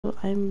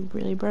I'm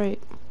really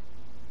bright.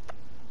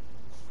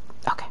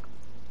 Okay.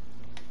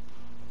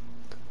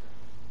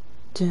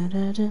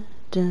 Don't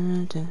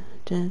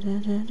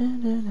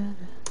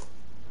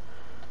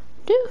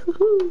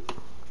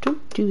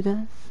do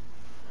that.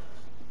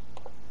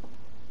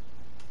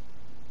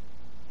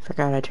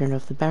 Forgot I turned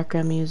off the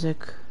background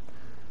music.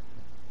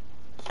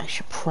 I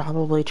should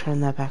probably turn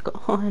that back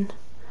on.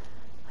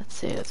 Let's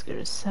see, let's go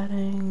to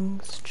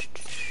settings.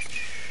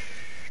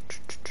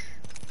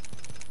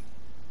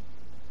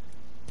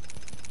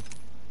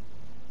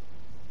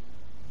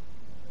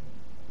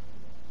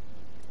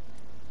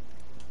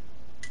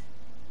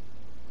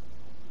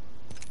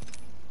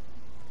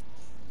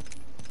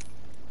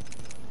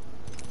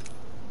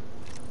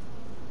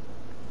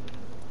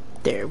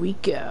 There we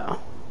go.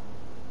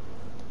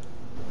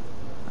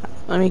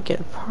 Let me get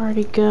a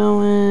party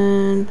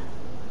going.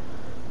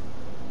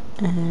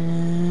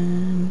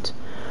 And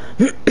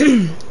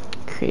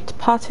create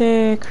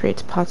party.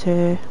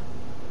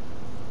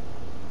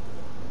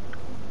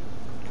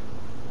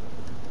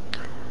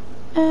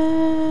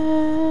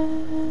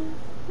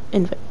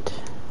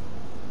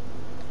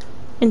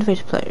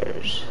 Invite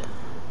players.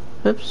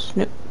 Oops,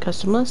 nope,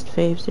 custom list,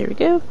 faves, there we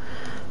go.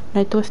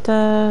 Night with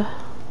the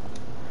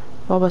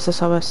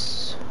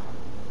Wabas.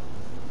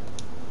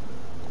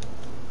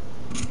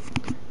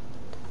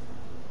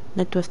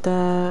 Night with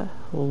the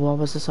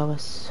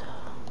Wabas.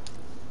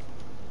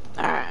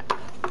 Alright.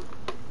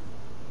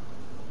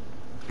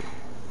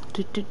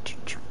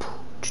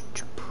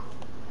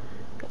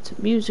 Got some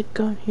music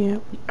on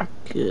here, we are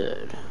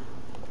good.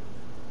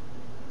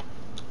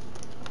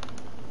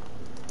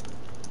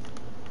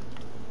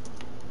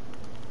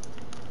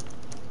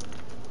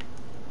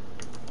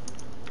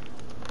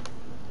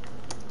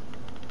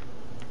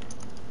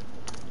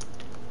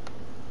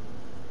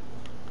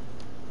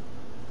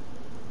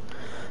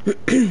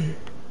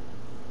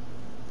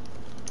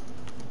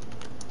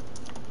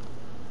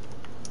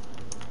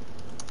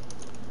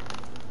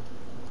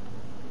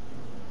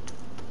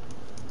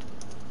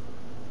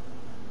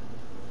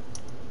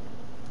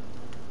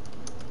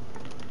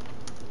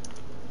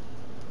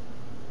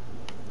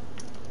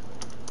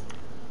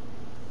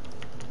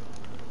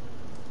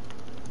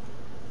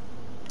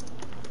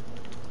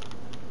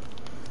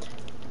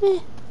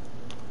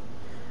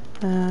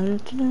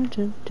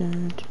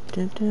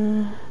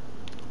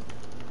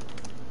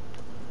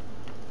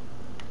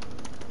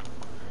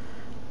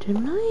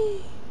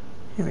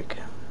 Here we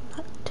go.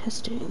 Not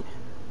testing.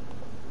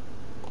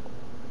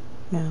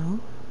 No,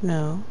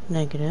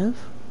 negative.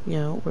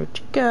 Yo, where'd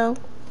you go?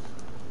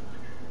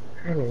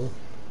 Hello.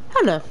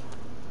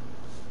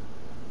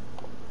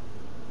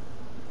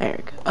 There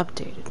we go.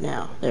 Updated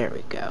now. There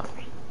we go.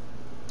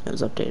 It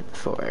was updated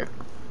before.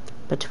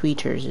 But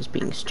Tweeters is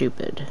being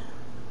stupid.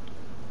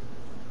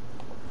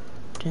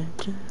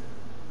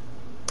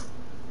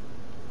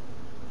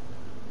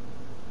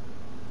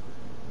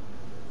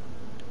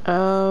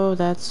 Oh,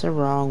 that's the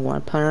wrong one.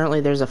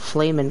 Apparently there's a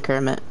flamin'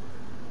 Kermit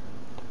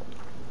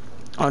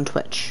on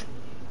Twitch.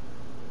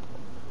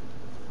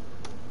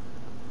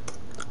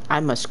 I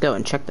must go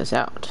and check this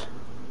out.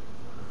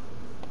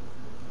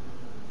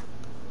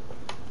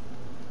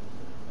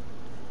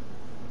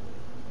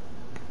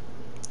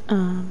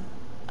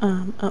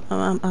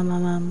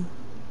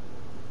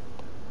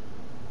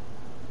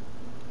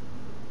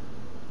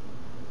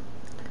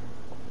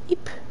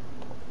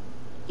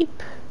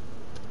 Eep.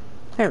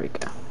 There we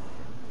go.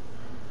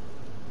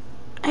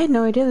 I had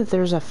no idea that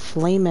there's a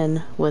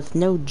flamin' with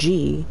no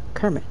G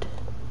Kermit.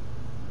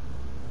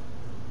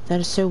 That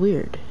is so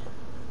weird.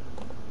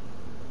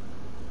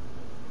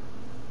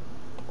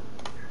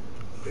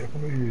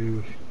 Definitely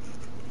is.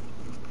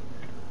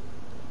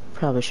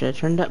 Probably should have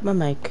turned up my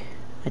mic.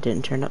 I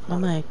didn't turn up my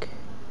mic.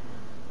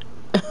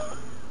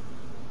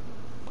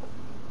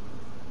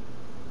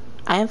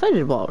 I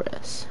invited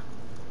Walrus.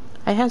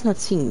 I have not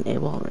seen a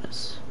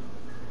walrus.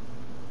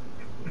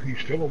 He's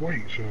still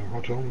awake, so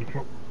I'll tell him to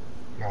come.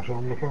 I'll tell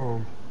him to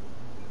come.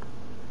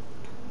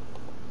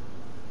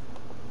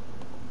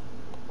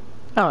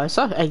 Oh,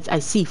 I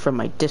see from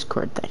my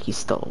Discord that he's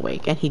still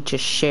awake, and he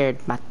just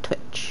shared my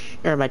Twitch,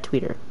 or my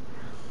Twitter.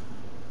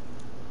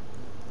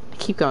 I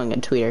keep going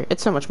in Twitter.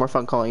 It's so much more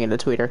fun calling it a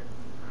Twitter.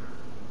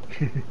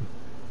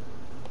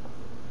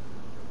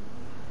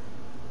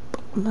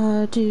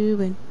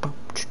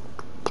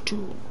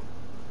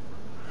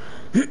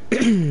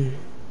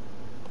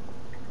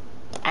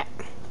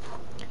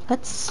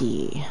 Let's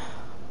see.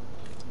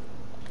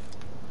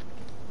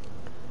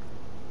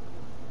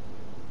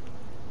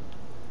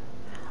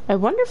 I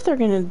wonder if they're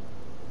gonna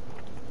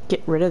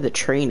get rid of the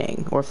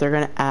training, or if they're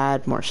gonna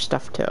add more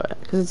stuff to it,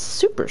 because it's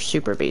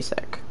super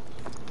basic.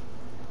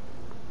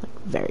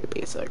 Like, very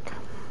basic.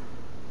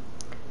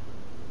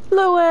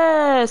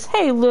 Lewis!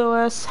 Hey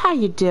Lewis, how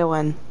you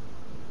doing?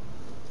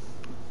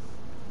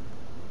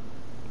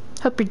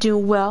 Hope you're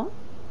doing well.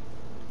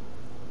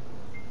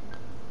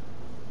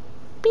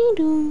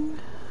 Be-doom.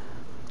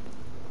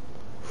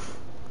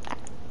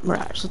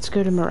 Mirage, let's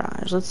go to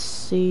Mirage. Let's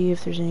see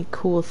if there's any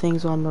cool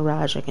things on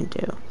Mirage I can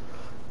do.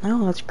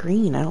 No, that's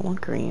green. I don't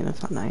want green.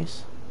 That's not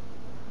nice.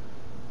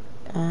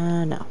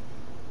 No.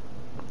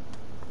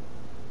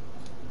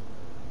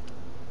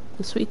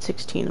 The Sweet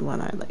 16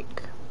 one I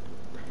like.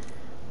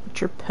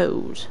 What's your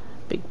pose?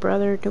 Big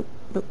brother? Nope,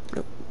 nope,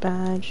 nope.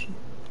 Badge.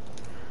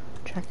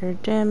 Tracker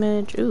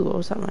damage. Ooh, what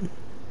was that one?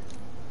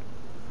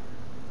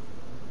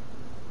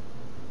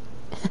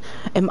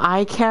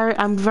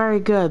 I'm very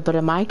good, but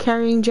am I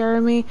carrying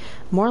Jeremy?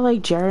 More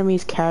like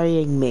Jeremy's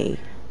carrying me.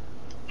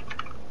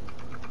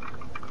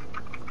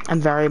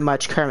 I'm very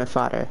much Kermit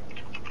Fodder.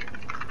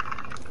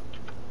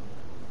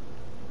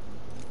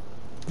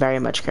 Very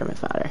much Kermit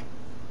Fodder.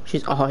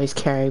 She's always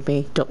carrying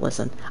me. Don't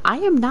listen. I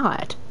am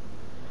not.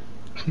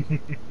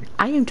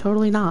 I am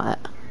totally not.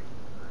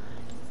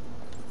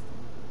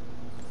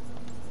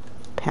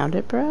 Pound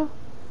it, bro?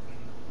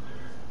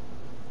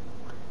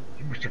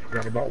 You must have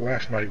forgot about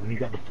last night when you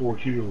got the 4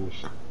 kills.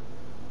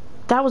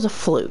 That was a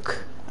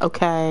fluke,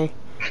 okay?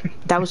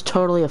 That was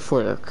totally a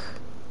fluke.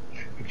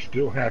 It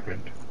still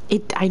happened.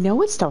 I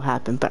know it still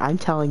happened, but I'm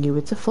telling you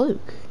it's a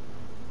fluke.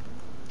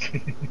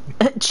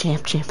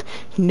 Champ.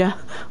 No,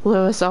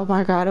 Lewis, oh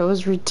my god, it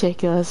was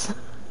ridiculous.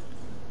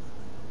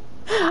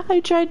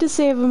 I tried to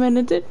save him and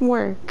it didn't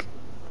work.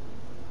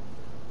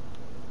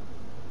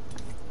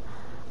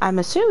 I'm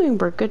assuming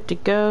we're good to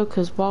go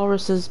because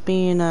Walrus is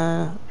being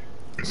a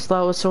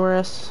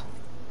Slowosaurus.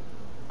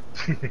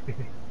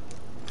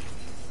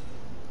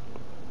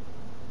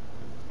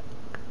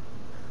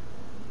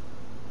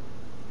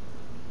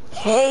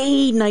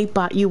 Hey,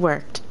 Nightbot, you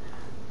worked.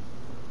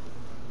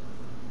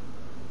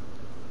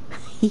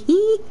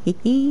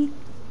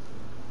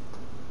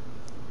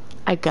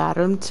 I got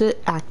him to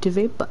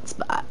activate Butt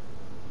Spot.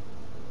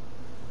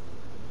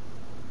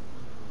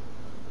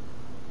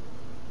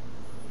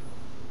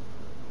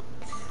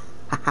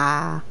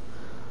 Haha.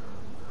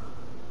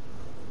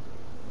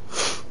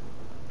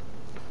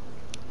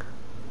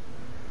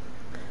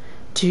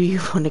 Do you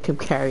want to come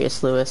carry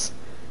us, Lewis?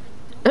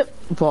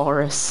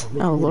 Walrus.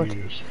 Oh, Lord.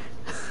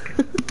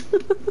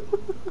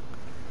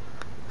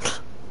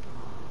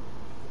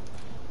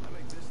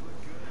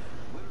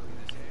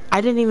 I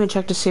didn't even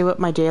check to see what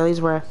my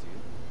dailies were.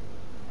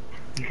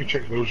 You can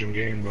check those in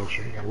game though, so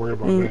you ain't gotta worry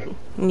about that.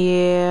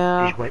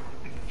 Yeah.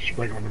 Just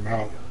break on them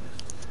out.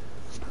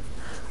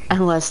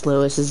 Unless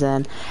Lewis is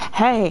in.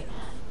 Hey,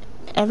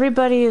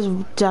 everybody is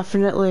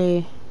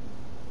definitely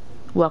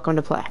welcome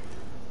to play.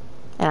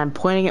 And I'm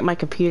pointing at my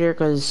computer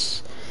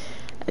because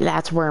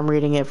that's where I'm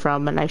reading it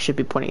from, and I should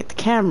be pointing at the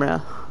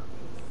camera.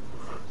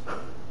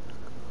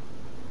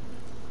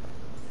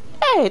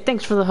 Hey,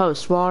 thanks for the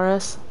host,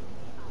 Walrus.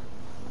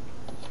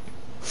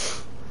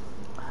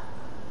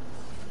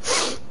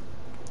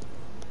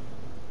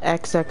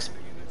 XX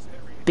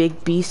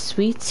Big Beast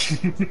Sweets.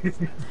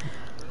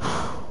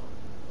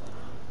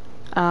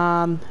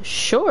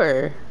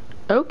 Sure.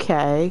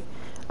 Okay.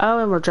 Oh,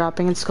 and we're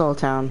dropping in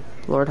Skulltown.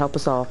 Lord help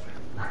us all.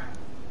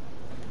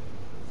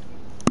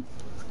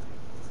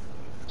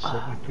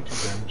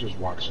 750 damage, just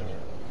watching it.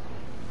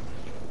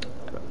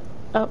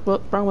 Oh,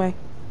 well, wrong way.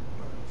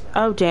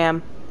 Oh,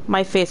 damn.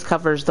 My face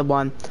covers the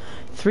one.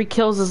 3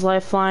 kills is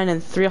lifeline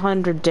and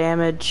 300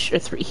 damage.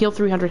 Or heal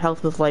 300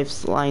 health with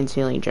lifeline's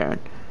healing drone.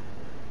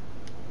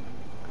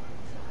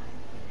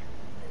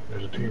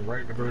 There's a team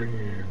right in the very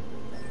end.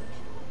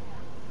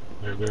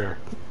 They're there.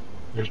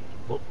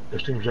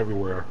 There's teams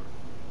everywhere.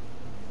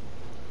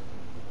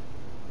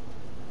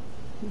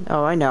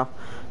 Oh, I know.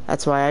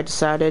 That's why I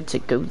decided to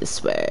go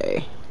this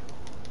way.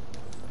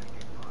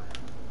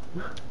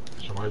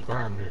 Somebody's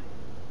behind me.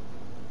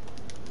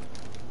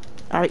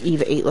 Alright,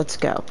 Eva 8, let's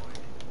go.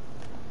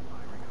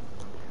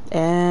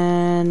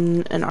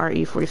 And an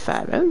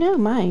RE45. Oh no,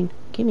 mine.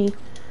 Gimme.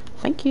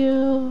 Thank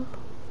you.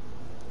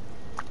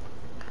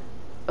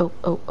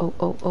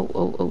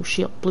 Oh,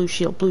 shield, blue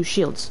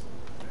shields.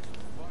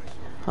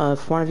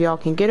 If one of y'all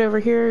can get over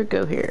here,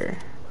 go here.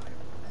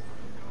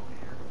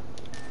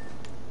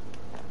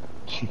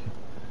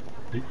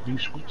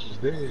 These switches is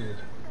dead.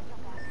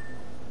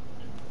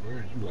 Where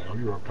are you at? Oh,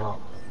 you're up top.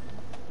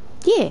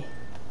 Yeah.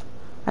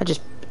 I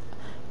just...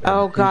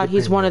 Oh god,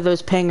 he's one of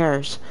those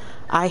pingers.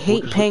 I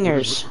hate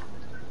pingers.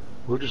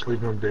 We'll just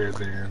leave him dead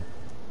then.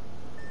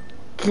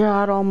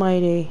 God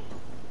almighty.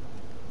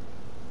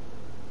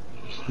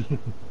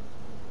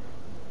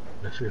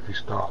 Let's see if he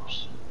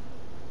stops.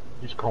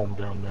 He's calmed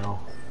down now.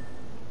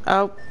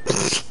 Oh,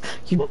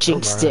 you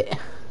jinxed it.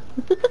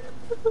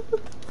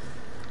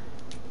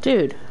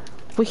 Dude,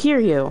 we hear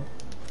you.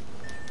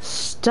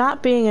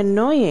 Stop being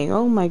annoying.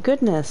 Oh my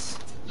goodness.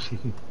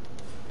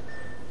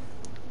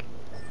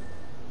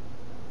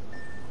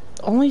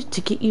 Only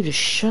to get you to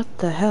shut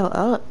the hell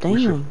up.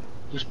 Damn.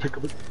 This pick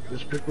was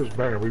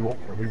better. We won't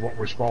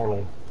respawn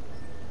on.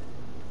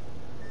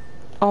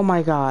 Oh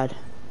my god.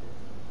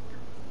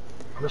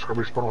 I'm just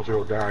gonna respawn until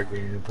he'll die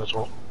again. That's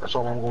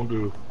all I'm gonna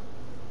do.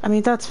 I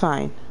mean, that's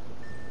fine.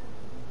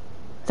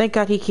 Thank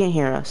God he can't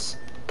hear us.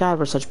 God,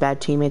 we're such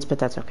bad teammates, but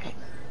that's okay.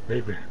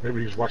 Maybe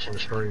he's watching the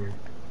stream.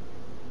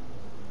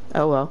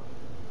 Oh well.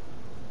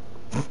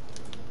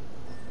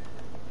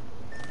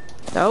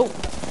 Oh.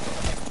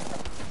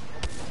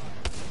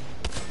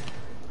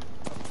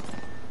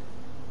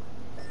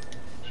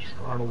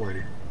 run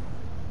away.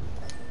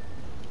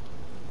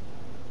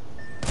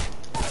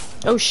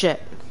 Oh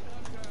shit.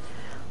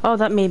 Oh,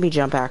 that made me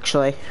jump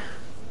actually.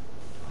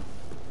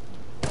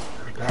 He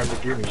died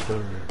again, he's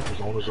done it.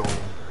 He's on his own.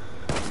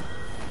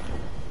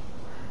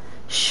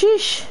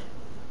 Sheesh.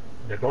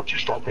 Yeah, don't you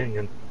start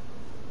pinging.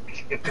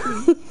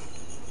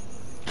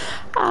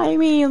 I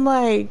mean,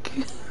 like...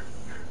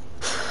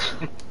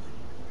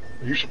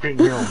 You should ping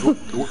him. Do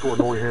it to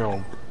annoy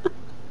him.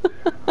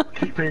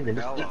 Keep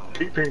pinging.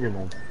 Keep pinging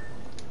him.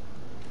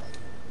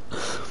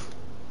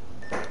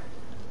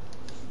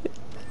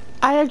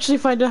 I actually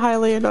find it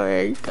highly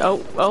annoying.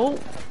 Oh, oh.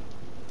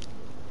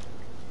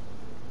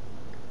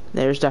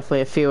 There's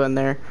definitely a few in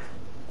there.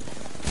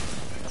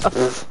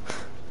 Oh.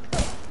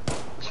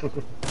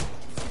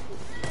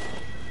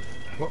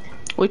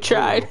 We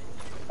tried.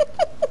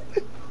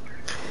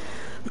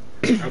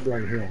 I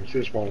blame him. It's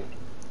his fault.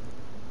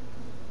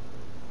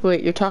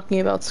 Wait, you're talking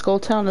about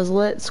Skulltown is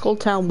lit?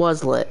 Skulltown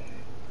was lit.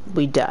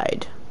 We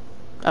died.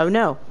 Oh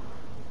no.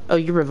 Oh,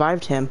 you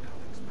revived him.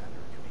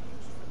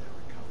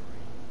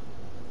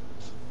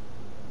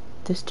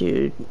 This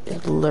dude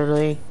is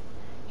literally...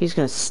 He's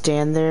gonna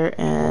stand there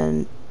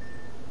and...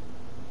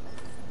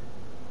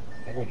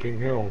 I'm gonna ping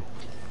him.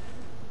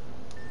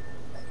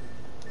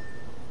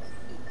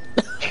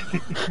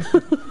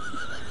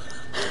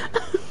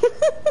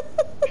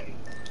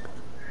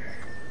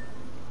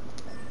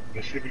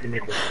 Let's see if we can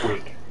make one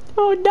quick.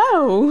 Oh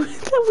no!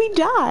 Then we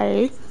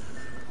die!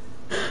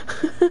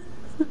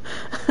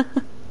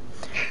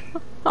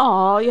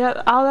 Oh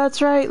yeah, oh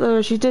that's right,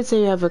 Lewis, you did say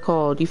you have a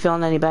cold. You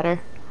feeling any better?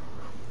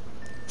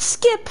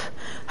 Skip!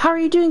 How are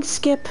you doing,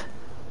 Skip?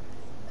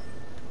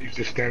 He's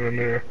just standing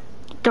there.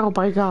 Oh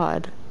my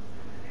god.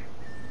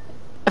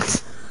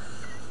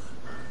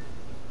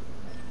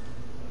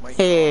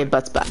 Hey,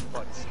 butts back.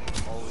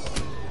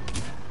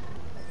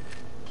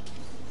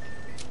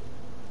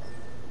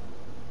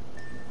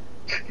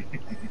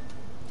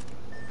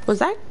 Was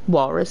that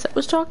Walrus that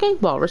was talking?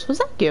 Walrus, was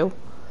that you?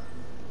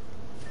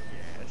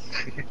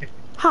 Yes.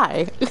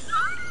 Hi.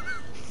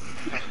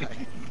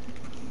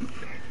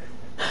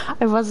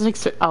 I wasn't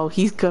expecting. Oh,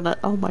 he's gonna.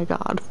 Oh my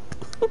god.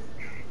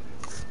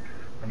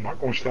 I'm not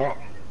gonna stop.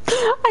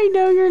 I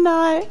know you're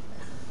not.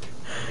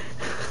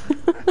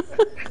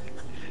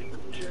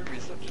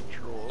 Jeremy's such a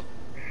troll.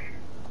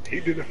 He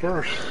did it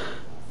first.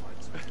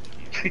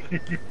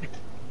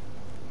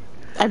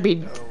 I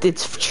mean,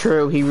 it's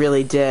true. He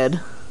really did.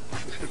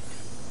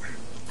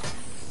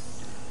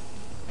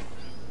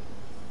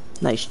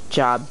 Nice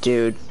job,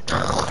 dude.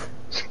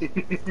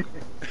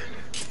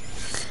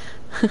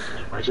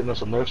 I sent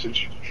us a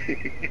message.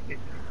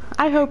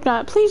 I hope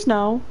not. Please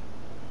no.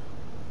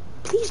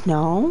 Please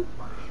no.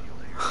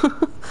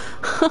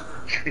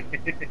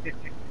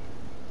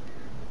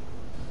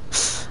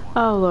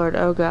 Oh lord,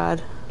 oh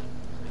god.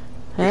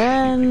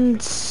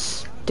 And...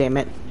 damn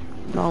it.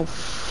 Oh,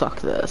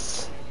 fuck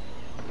this.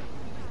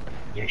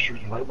 They're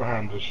shooting right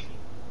behind us.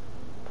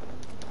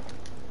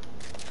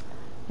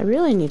 I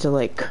really need to,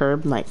 like,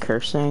 curb my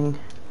cursing.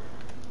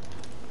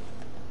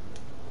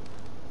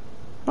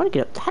 I want to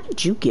get up. How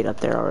did you get up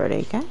there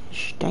already?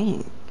 Gosh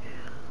dang.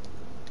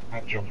 I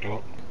jumped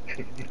up.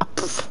 Oh,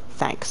 pff,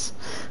 thanks.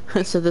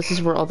 So this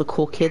is where all the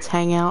cool kids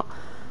hang out?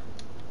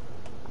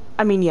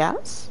 I mean,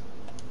 yes.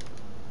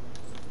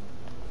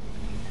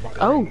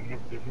 Oh.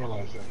 Didn't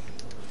realize that.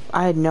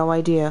 I had no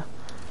idea.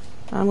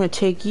 I'm gonna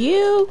take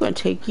you,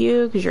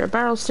 because you're a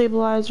barrel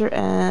stabilizer,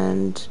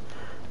 and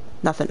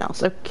nothing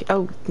else. Okay.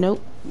 Oh,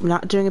 nope. I'm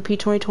not doing a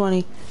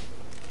P2020.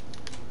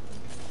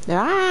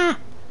 Ah!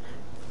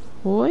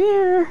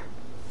 Where?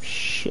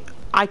 Shit.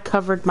 I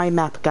covered my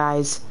map,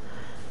 guys.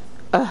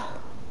 Ugh.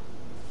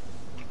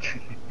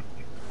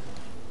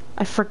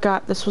 I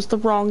forgot this was the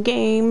wrong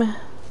game.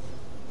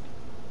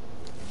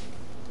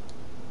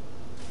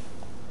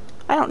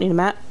 I don't need a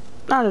map.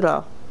 Not at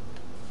all.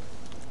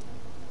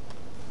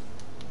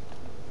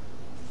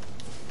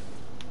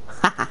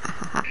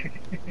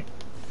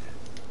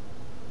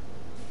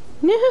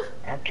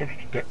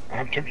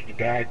 I'm tempted to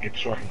die again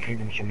so I can ping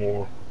him some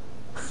more.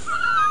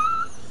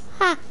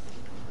 I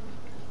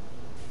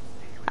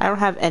don't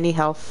have any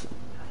health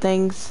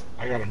things.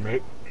 I got a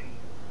med.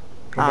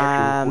 Come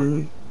back here real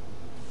quick.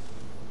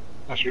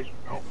 That's it.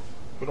 Oh,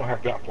 we don't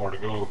have that far to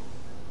go.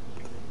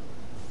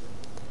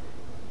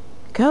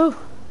 Go.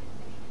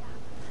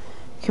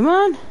 Come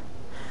on.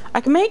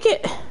 I can make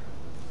it.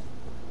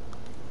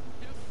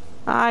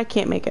 I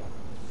can't make it.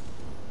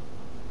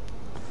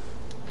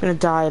 I'm gonna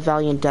die a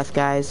valiant death,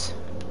 guys.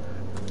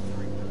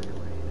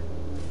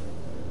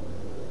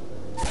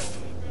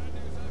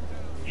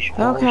 Just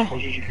crawl Okay. as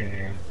close as you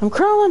can. I'm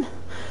crawling.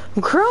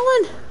 I'm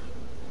crawling.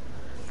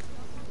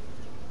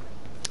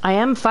 I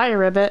am Fire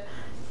Ribbit.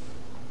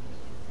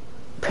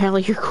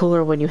 Apparently you're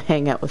cooler when you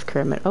hang out with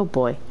Kermit. Oh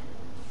boy.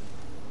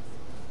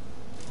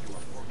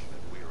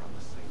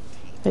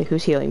 Wait,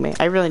 who's healing me?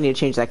 I really need to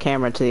change that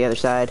camera to the other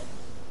side.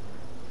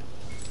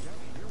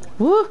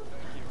 Woo!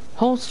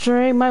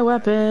 Holstering my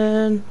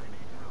weapon.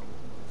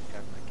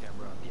 Have my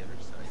camera on the other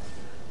side.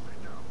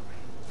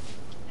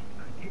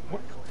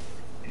 What?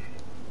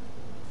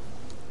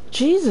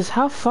 Jesus,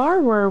 how far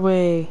were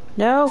we?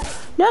 No,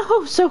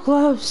 no, so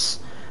close.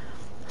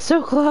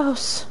 So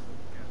close.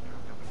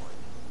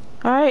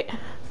 Alright.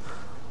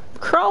 I'm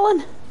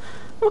crawling.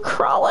 I'm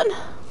crawling.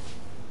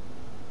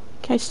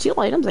 Can I steal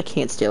items? I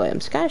can't steal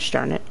items. Gosh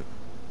darn it.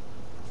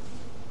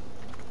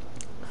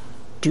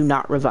 Do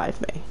not revive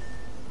me.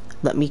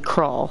 Let me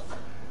crawl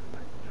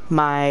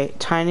my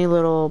tiny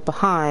little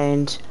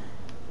behind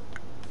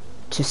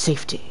to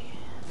safety.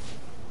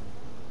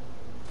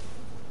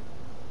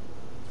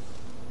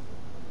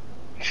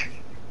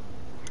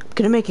 I'm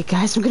gonna make it,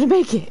 guys. I'm gonna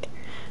make it.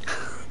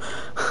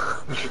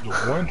 This is the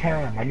one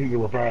time I need a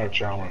revive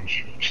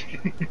challenge.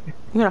 I'm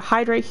gonna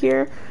hide right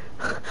here.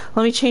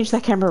 Let me change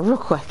that camera real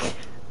quick.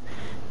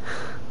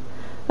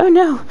 Oh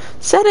no!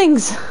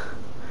 Settings!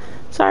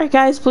 Sorry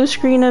guys, blue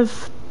screen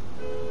of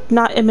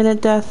not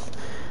imminent death.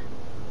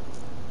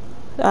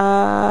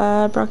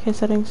 Broadcast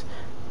settings.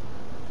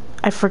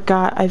 I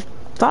forgot. I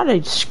thought I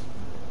just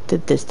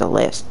did this the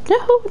last.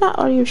 No, not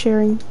audio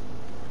sharing.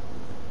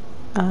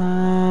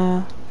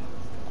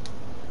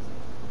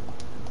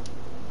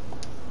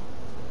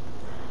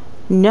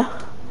 No.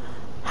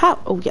 How?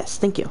 Oh yes,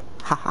 thank you.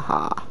 Ha ha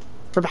ha.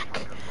 We're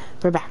back.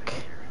 We're back.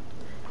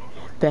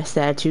 Best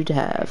attitude to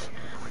have.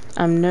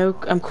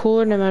 I'm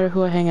cooler no matter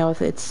who I hang out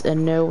with. It's a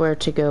nowhere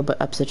to go but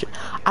up such.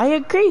 I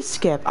agree,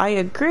 Skip. I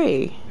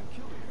agree.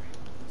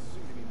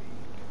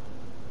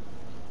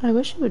 I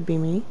wish it would be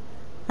me.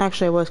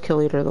 Actually, I was kill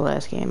leader the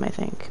last game, I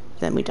think.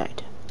 Then we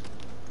died.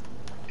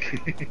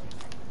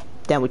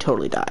 Then we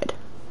totally died.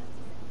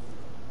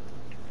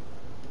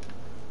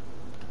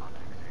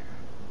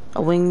 A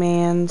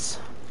wingman's.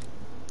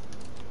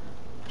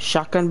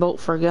 Shotgun bolt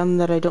for a gun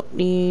that I don't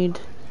need.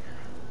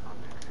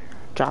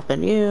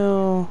 Dropping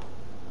you.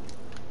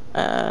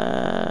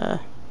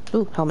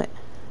 Ooh, helmet.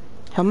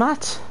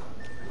 Helmet.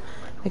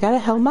 I got a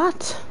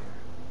helmet.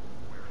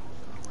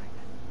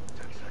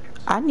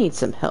 I need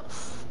some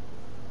health.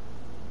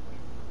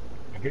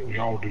 I think we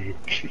all do.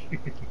 I'm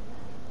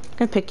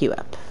gonna pick you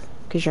up,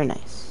 because you're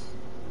nice.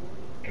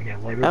 And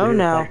then right over Oh here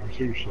no.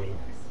 fighting too, so.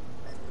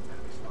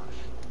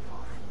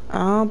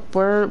 Oh,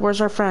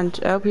 where's our friend?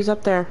 Oh, he's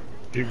up there.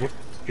 He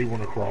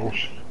went across.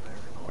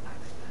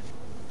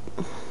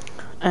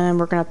 And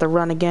we're gonna have to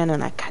run again,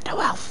 and I got no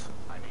health.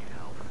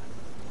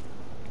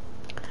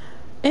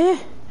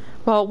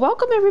 Well,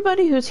 welcome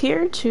everybody who's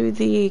here to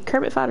the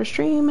Kermit Fodder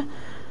stream.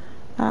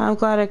 I'm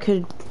glad I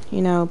could,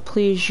 you know,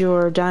 please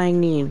your dying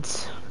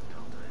needs.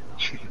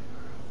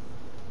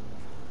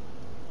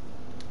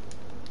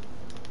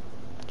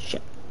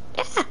 Shit.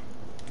 Ah!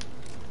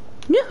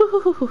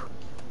 No!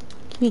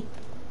 Give me.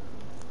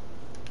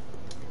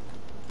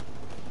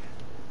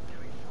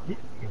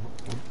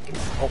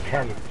 Oh,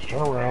 Kermit,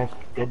 turn around,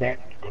 go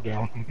back, go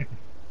down.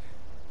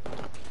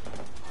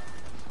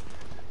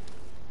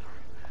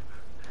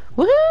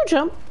 Woohoo!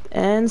 Jump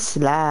and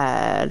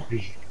slide.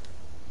 He's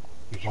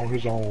on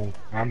his own.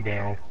 I'm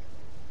down.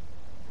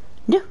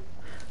 No.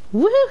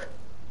 Woohoo!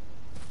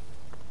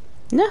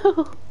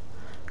 No.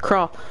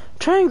 Crawl.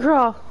 Try and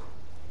crawl.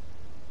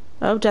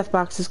 Oh, death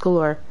boxes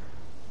galore.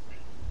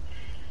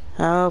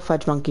 Oh,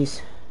 fudge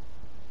monkeys.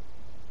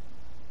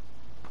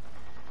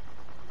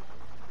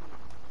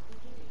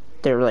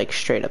 They're like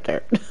straight up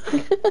there.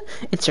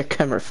 It's our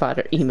Kermit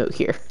Fodder emote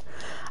here.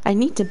 I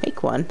need to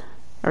make one.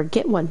 Or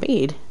get one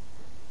made.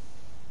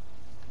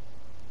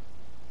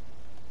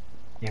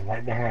 They're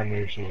right behind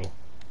me, so.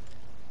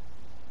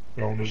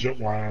 They're on the zip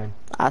line.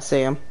 I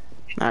see him,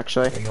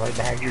 actually. And right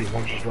behind you,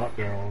 one just dropped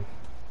down.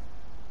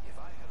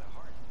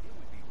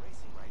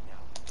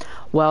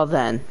 Well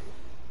then.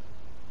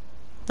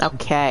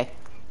 Okay.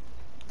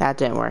 That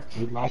didn't work.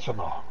 We lasted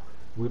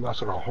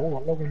a whole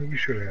lot longer than we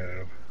should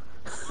have.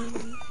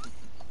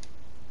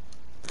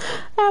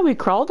 Ah, we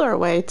crawled our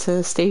way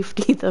to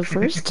safety the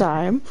first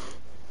time.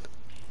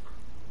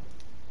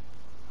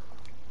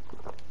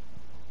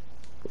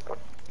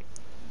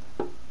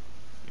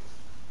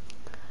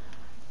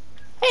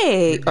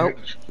 Hey! Oh.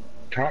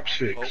 Top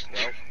 6. Oh,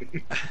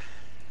 no.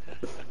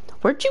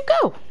 Where'd you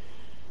go?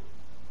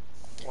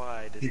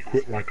 Why does He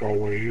quit like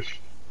always.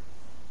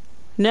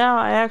 No,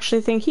 I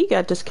actually think he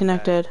got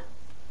disconnected.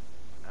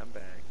 I'm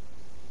back.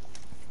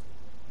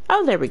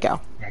 Oh, there we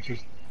go.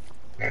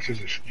 That's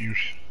his excuse.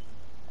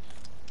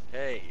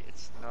 Hey,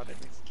 it's not an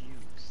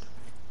excuse.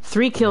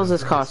 3 kills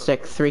is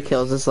caustic, 3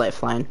 kills is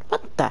lifeline.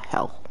 What the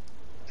hell?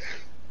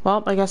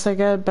 Well, I guess I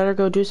better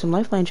go do some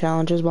lifeline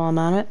challenges while I'm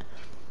on it.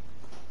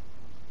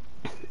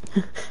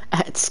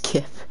 At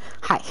Skip.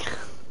 Hi.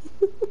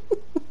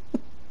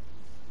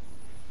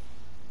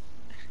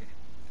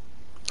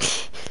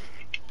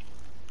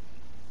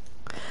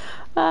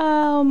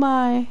 Oh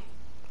my.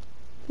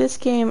 This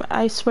game,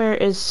 I swear,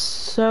 is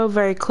so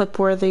very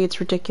clip-worthy,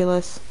 it's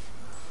ridiculous.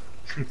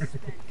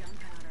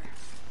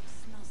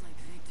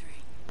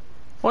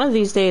 One of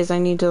these days I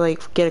need to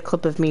like get a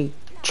clip of me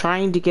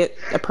trying to get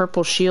a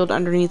purple shield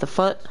underneath a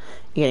foot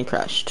and getting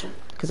crushed.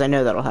 Because I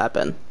know that'll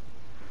happen.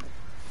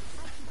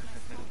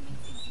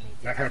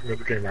 That happened at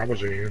the game I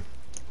was in.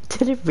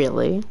 Did it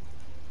really?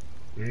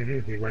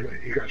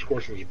 He got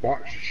squashed in his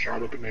box, just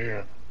shot up in the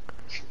air.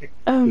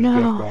 Oh His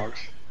death no. box.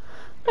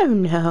 Oh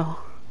no.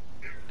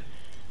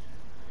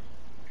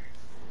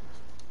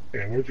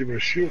 And wasn't even a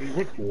shield he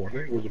went for. I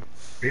think it was a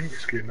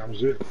Phoenix kid, and that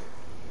was it.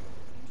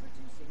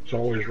 It's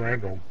always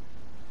random.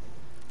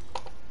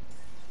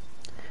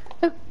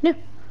 Oh no.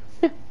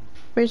 No.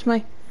 Where's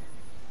my...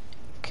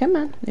 Come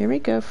on. There we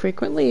go.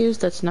 Frequently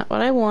used. That's not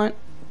what I want.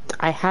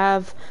 I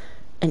have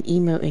an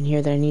emote in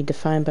here that I need to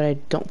find, but I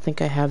don't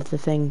think I have the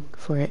thing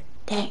for it.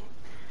 Dang.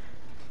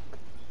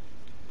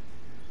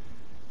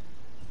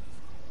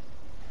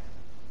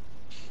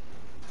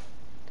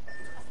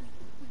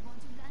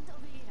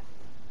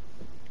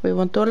 We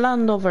want to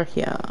land over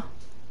here.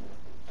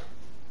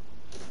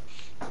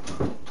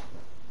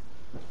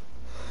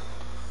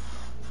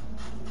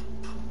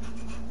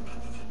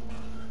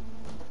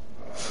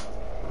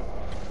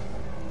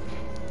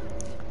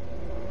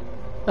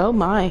 Oh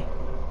my.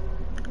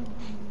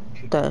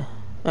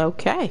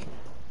 Okay.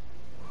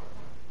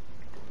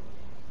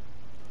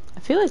 I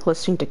feel like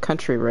listening to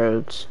country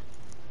roads.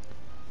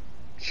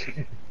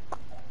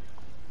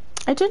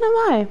 I don't know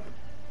why.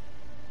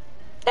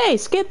 Hey,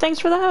 Skid, thanks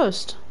for the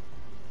host.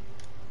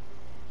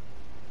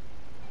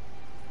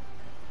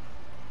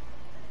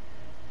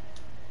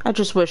 I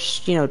just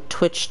wish, you know,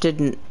 Twitch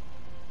didn't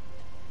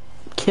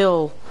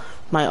kill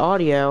my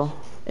audio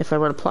if I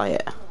were to play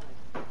it.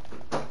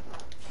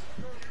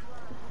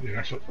 Yeah,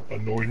 that's what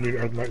annoyed me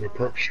the other night with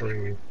perp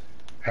streaming.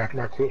 Half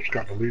my clips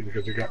got deleted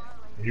because they got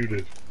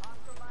muted.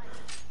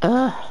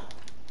 Ugh.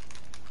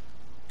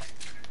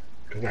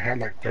 Because I had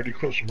like 30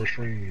 clips from her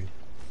stream.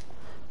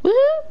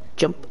 Woohoo!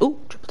 Jump. Ooh,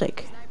 triple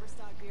take.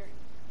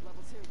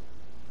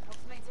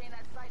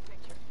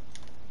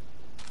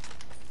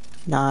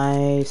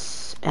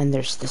 Nice. And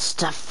there's the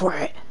stuff for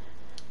it.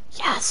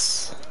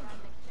 Yes!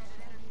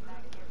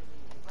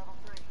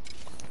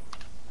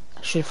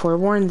 I should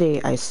forewarn thee,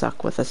 I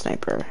suck with a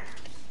sniper.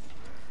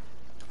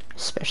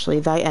 Especially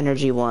thy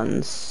energy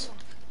ones.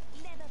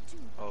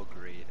 Oh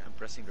great, I'm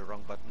pressing the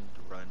wrong button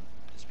to run.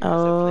 Just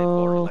because I played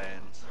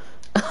Borderlands.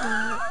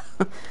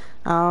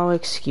 Oh,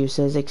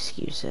 excuses,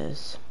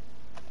 excuses.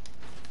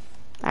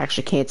 I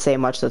actually can't say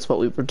much, that's what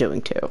we were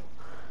doing too.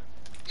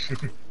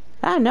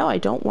 Ah, no, I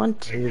don't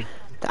want the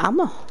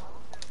ammo.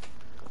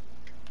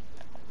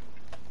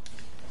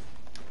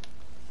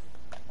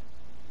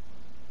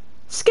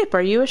 Skip,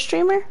 are you a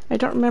streamer? I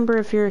don't remember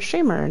if you're a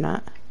streamer or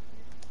not.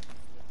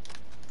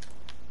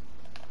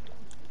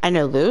 I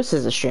know Lewis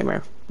is a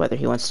streamer, whether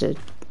he wants to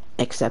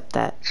accept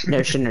that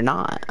notion or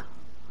not.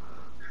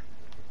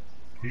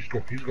 He's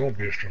going to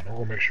be a streamer. I'm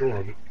going to make sure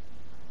of it.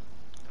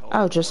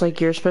 Oh, just like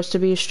you're supposed to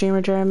be a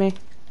streamer, Jeremy?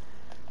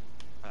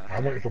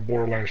 I'm waiting for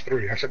Borderlands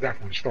 3. I said that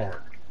from the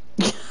start.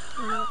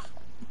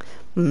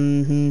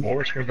 Mm-hmm.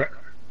 Boris can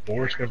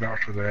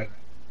vouch for that.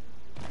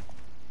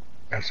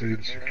 I said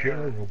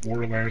Sekiro or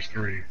Borderlands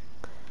 3.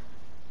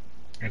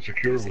 And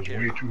Sekiro was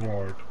way too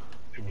hard.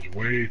 It was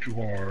way too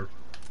hard.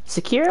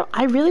 Sekiro?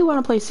 I really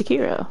want to play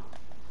Sekiro.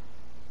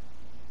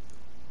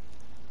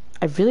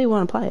 I really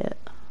want to play it.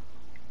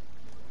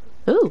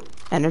 Ooh,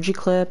 energy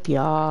clip,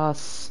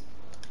 yas.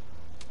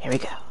 Here we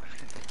go.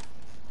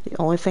 The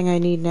only thing I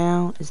need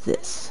now is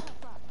this.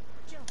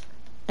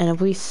 And if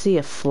we see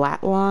a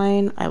flat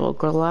line, I will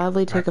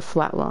gladly take a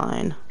flat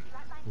line.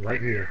 Right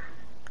here.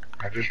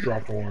 I just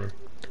dropped one.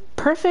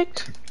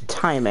 Perfect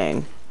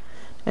timing.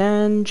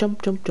 And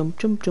jump, jump, jump,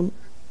 jump, jump.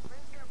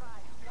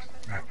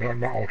 I found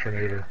my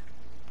alternator.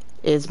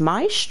 Is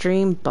my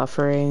stream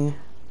buffering?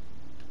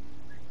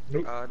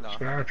 Nope, No. it's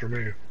fine for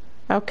me.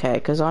 Okay,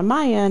 because on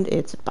my end,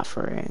 it's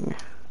buffering.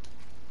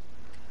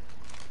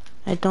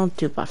 I don't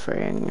do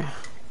buffering.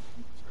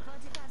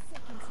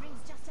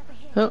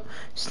 Oh,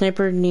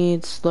 sniper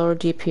needs lower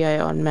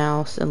DPI on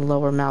mouse and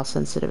lower mouse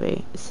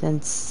sensitivity.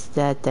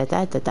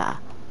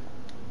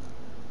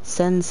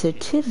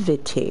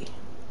 Sensitivity.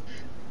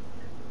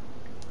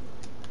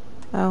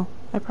 Oh,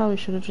 I probably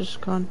should have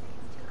just gone.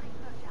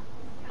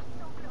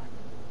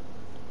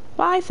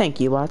 Why, thank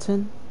you,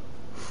 Watson.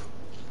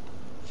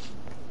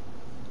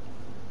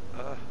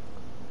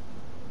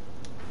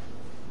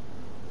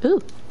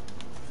 Ooh.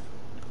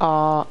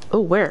 Oh,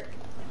 where?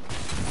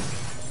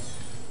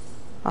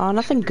 Oh,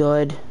 nothing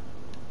good.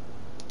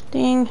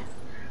 Ding.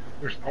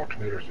 There's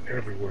alternators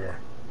everywhere.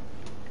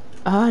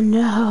 Oh,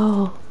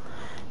 no.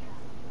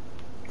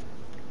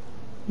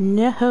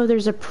 No,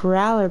 there's a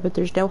prowler, but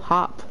there's no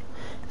hop.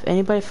 If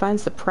anybody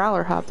finds the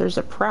prowler hop, there's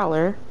a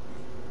prowler.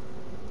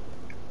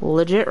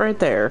 Legit right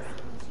there.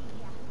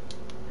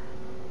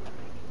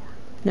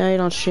 No, you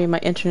don't stream. My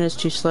internet is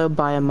too slow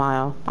by a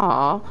mile.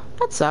 Aw,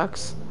 that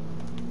sucks.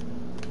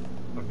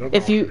 Another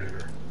If you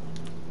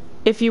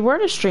alternator. were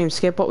to stream,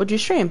 Skip, what would you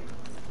stream?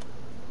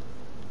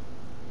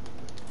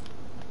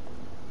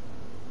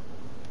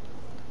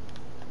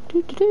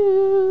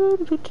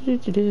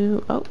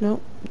 Oh, no.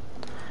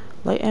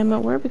 Light ammo,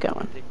 where are we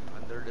going?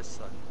 Under the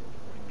sun.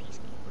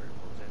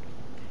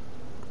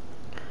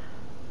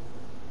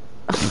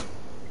 Peacekeeper.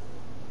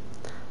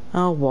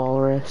 Oh,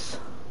 walrus.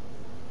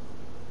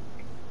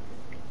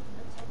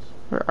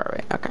 Where are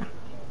we? Okay.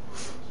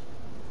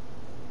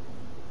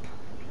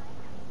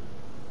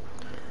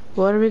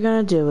 What are we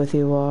gonna do with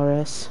you,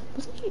 Walrus?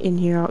 In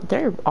here,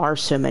 there are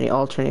so many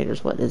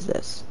alternators. What is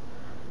this?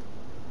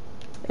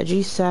 A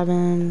G7.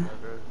 Another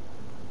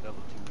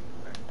level 2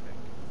 backpack.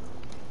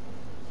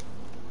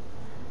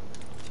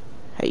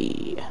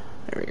 Hey,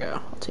 there we go.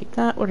 I'll take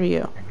that. What are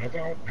you?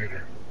 Another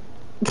alternator.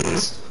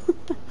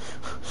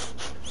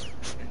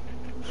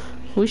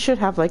 We should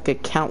have like a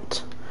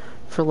count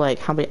for like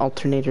how many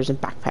alternators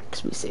and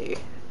backpacks we see.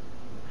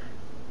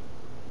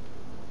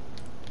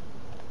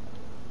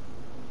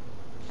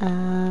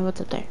 What's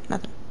up there?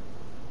 Nothing.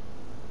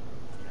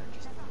 Yeah,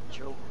 just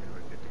choke and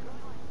we're good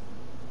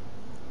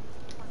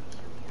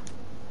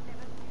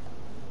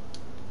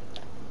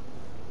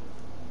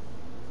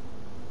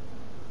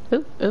to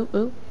go. Ooh, ooh,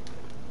 ooh.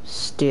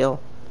 Steal.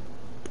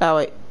 Oh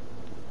wait,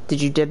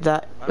 did you did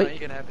that? Oh, Wait. no, you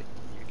can have it.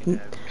 You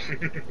can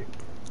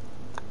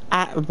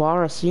have it.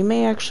 Walrus, you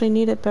may actually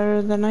need it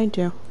better than I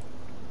do.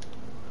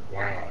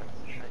 Wow.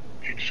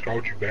 She just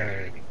called you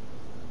bad.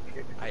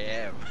 I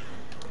am.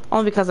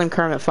 Only because I'm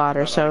Kermit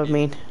Fodder, so I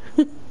mean.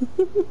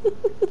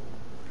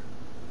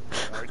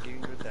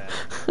 Arguing with that.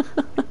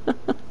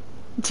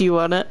 Do you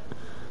want it?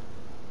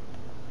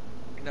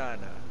 No,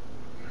 no.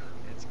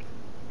 It's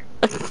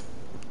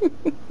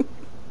good.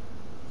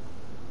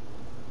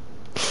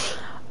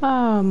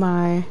 Oh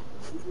my.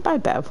 My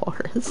bad,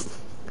 Walrus.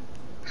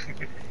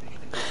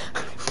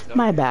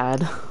 My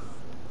bad.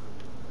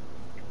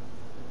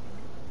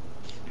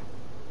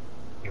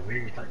 The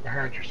ring's right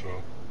behind you,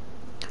 so.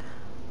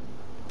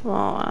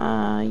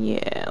 Well,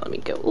 yeah, let me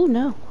go. Oh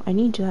no, I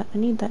need that, I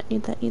need that,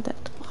 need that, need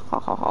that. Ha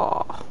ha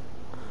ha.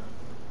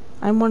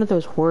 I'm one of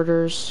those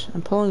hoarders.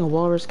 I'm pulling a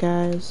walrus,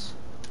 guys.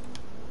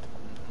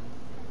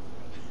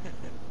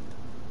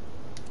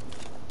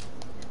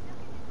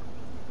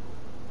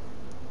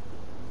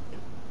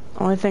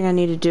 Only thing I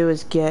need to do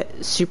is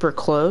get super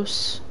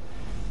close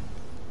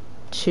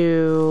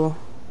to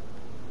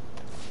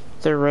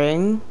the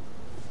ring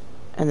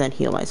and then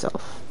heal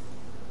myself.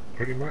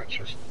 Pretty much.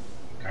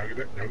 Now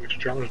get your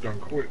challenge done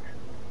quick.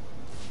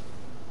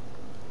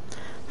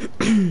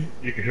 You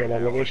can heal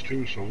all of us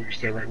too, so we can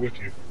stay right with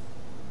you.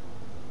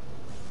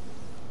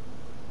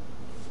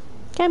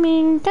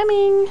 Coming,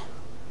 coming.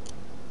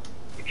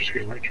 So just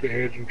get right to the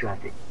edge and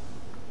drop it.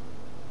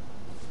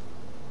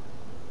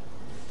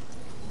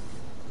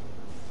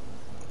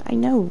 I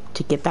know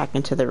to get back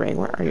into the ring.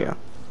 Where are you?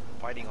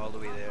 Fighting all the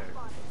way there.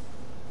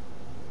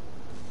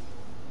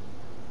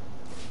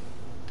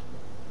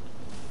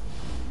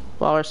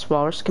 Walrus,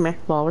 walrus, come here.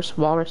 Walrus,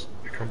 walrus,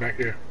 You come back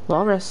here.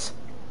 walrus.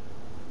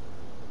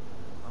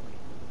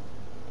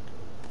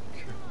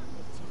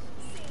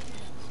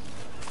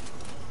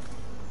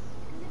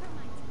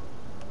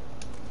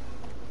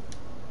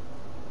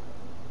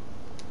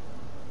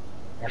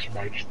 Watch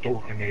somebody just throw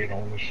a grenade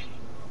on us.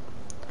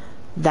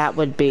 That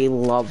would be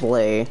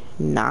lovely.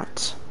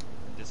 Not.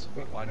 Just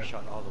one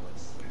shot all of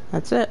us.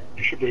 That's it.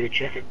 You should be able to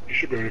check it. You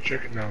should be able to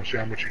check it now and see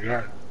how much you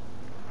got.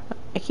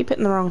 I keep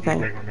hitting the wrong You thing.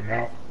 bring them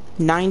out.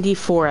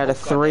 94 out of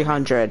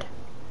 300.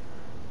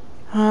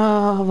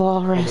 Oh,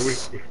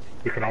 walrus.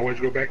 We can always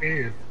go back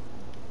in.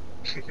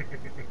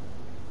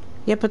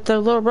 Yeah, but the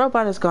little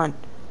robot is gone.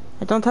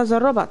 I don't have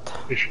the robot.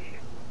 Yeah,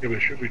 but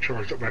it should be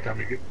charged up by the time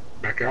we get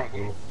back out,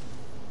 though.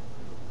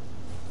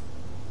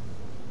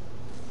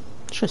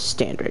 Just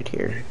stand right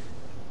here.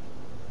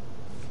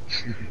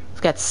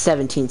 I've got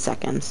 17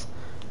 seconds.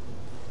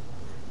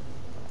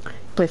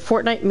 Play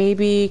Fortnite,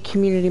 maybe.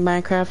 Community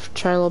Minecraft,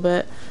 try a little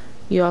bit.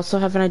 You also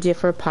have an idea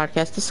for a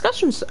podcast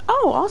discussions.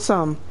 Oh,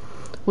 awesome.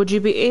 Would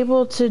you be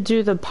able to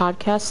do the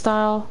podcast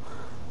style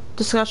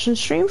discussion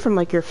stream from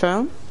like your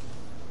phone?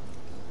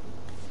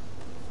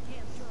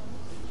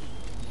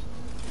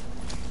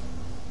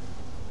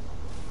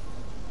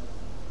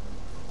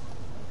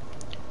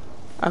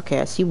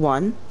 Okay, I see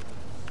one.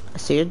 I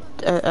see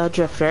a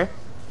drifter.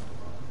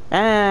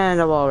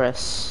 And a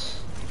walrus.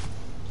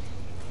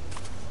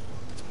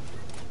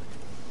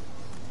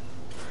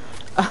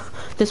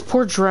 This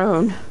poor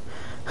drone.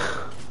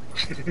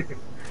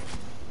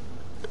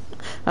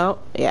 Oh,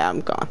 yeah,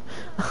 I'm gone.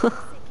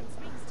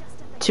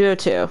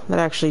 202. That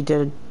actually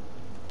did a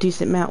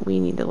decent amount. We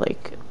need to,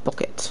 like,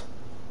 book it.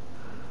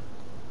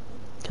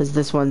 Because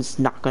this one's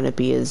not going to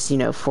be as, you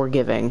know,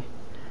 forgiving.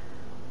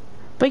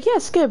 But yeah,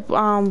 Skip,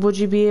 would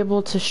you be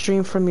able to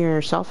stream from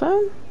your cell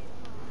phone?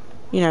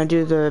 You know,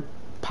 do the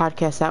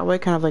podcast that way,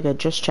 kind of like a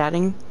just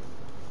chatting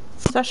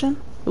session?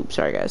 Oops,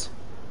 sorry guys.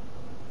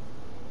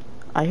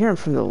 I hear him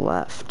from the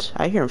left.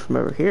 I hear him from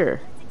over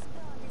here.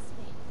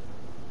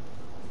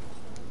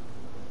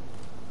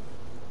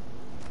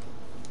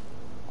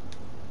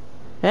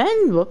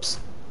 And whoops.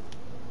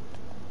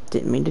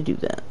 Didn't mean to do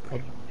that.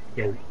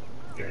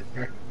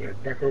 They're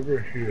back over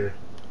here.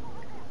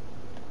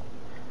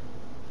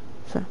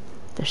 So,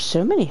 there's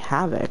so many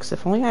Havocs.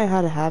 If only I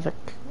had a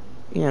Havoc,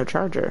 you know,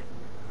 charger.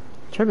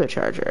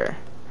 Turbocharger.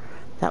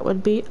 That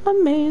would be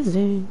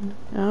amazing.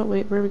 Oh,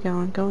 wait, where are we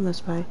going? Going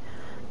this way.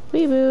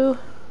 Weeboo.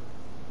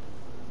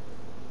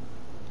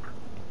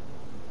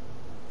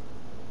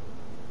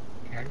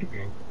 Time to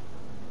go.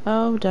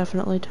 Oh,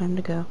 definitely time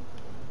to go.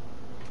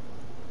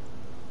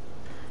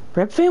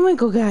 Rip Van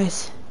Winkle,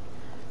 guys.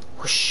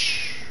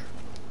 Whoosh.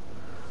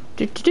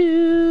 Do do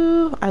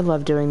do. I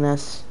love doing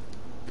this.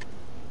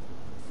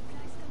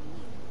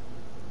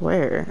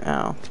 Where?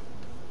 Oh.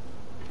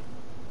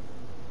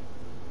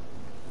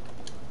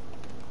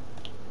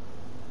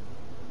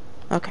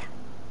 Okay.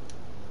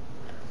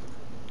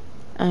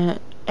 Oh,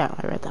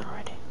 I read that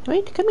already.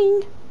 Wait,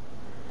 coming.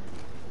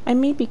 I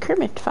may be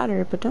Kermit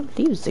fodder, but don't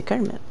use the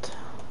Kermit.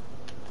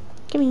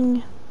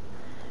 Coming.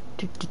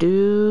 Do do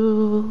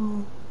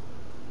do.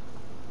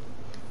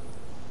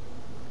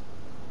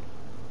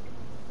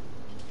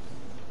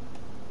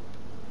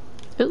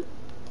 Ooh,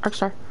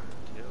 Arcstar.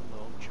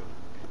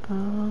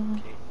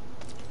 Okay.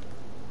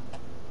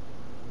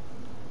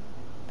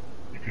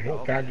 If you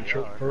don't find the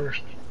choke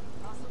first,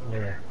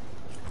 where?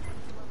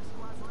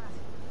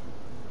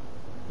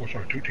 What's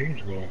our 2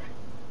 teams go?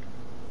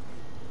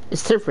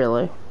 Is there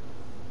really?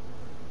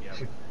 Yeah.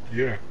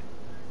 Yeah.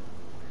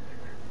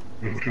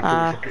 We were too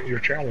close to get your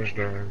challenge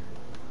done.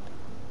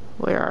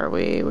 Where are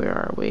we? Where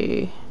are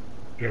we?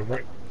 They're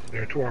right.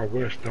 They're to our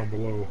west, down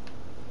below.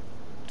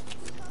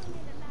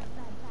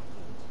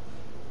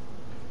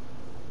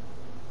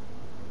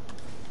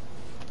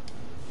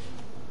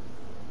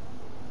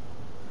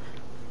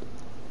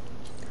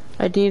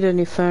 I need a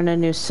new phone, a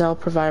new cell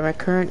provider. My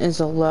current is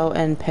a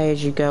low-end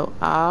pay-as-you-go.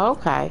 Oh,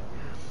 okay.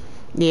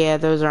 Yeah,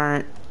 those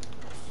aren't.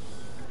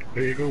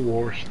 There you go,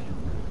 Wars.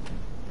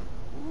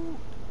 Ooh,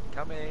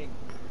 coming.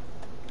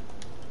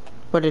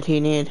 What did he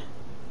need?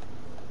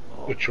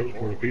 Oh, The choke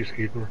for the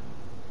Peacekeeper.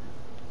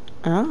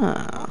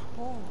 Ah.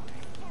 oh.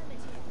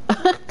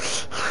 Oh,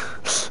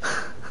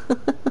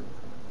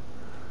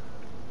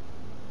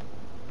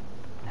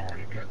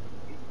 you got.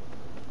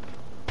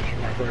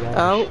 Somebody right on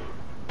Oh. us.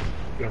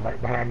 They're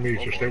right behind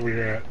me, so stay where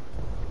you're at.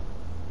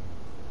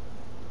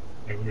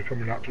 They're gonna be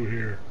coming out through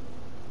here.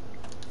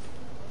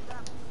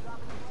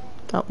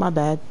 Oh, my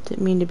bad.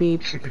 Didn't mean to be,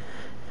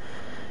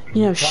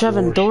 you know, Not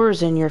shoving Wars.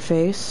 doors in your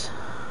face.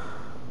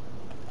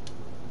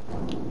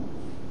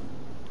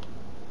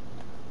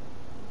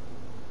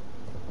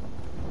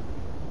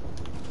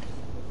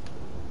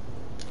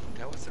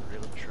 That was a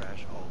real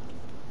trash. Oh,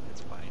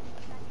 it's fine.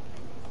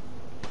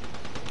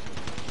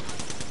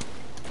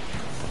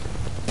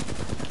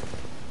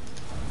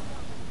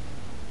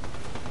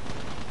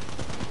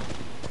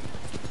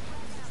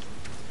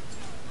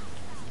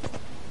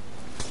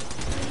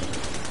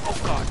 Oh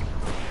god.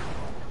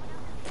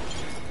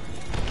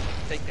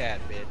 Take that,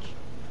 bitch.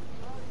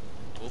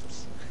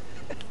 Oops.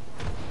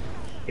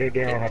 They're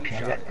down. I Get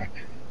can't. shot.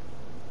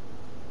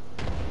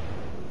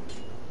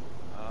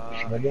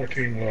 There's one more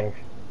team left.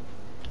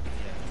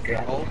 Get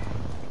out. Oh.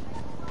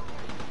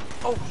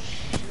 Oh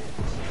shit.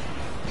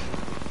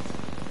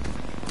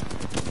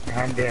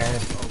 I'm down.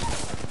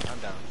 I'm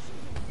down.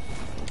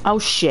 Oh,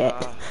 shit.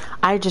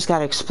 I just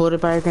got exploded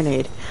by a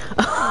grenade.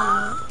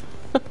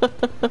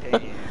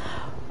 Hey.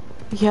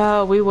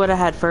 Yo, we would have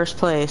had first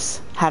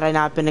place had I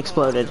not been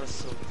exploded. That was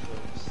so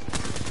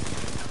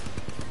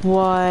close.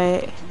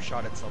 What? Two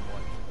shot at someone.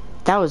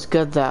 That was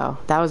good, though.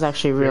 That was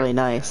actually really Yeah.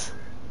 nice.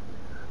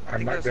 I I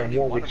think knocked there's down only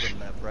one one with. of them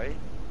left, right?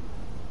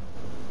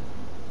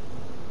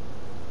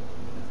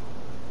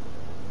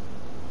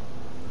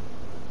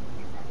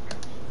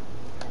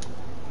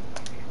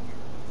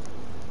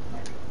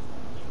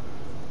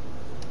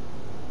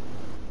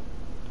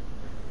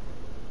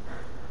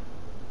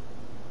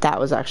 That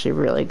was actually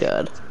really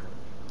good.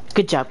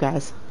 Good job,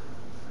 guys.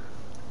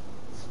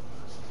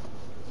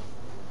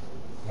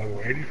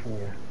 Level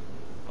 84.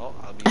 Oh,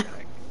 I'll be back.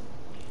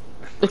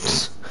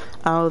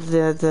 Oh,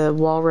 the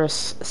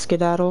walrus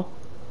skedaddle.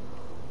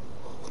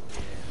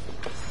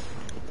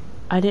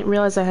 I didn't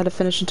realize I had to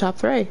finish in top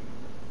 3.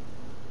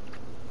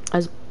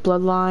 As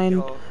Bloodline,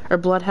 Yo. or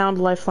Bloodhound,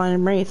 Lifeline,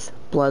 and Wraith.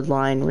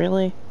 Bloodline,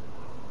 really?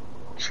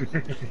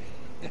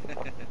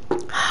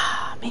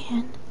 Ah,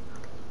 man.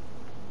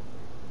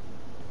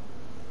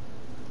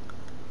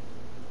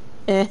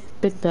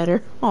 Bit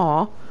better.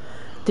 Aw.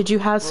 Did you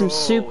have some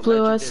soup,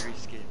 Lewis? Legendary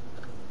skin.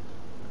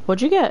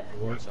 What'd you get?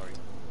 What? Sorry.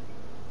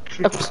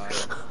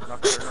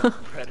 Nocturnal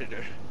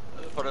Predator.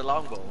 For the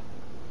longbow.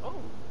 Oh.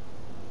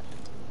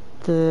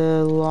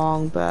 The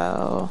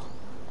longbow.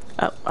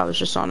 Oh, I was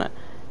just on it.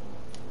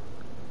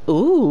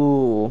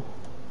 Ooh.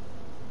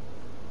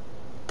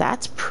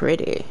 That's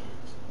pretty.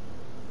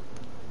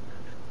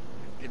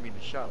 Didn't mean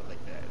to shout like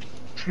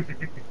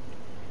that.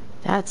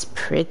 That's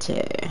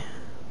pretty.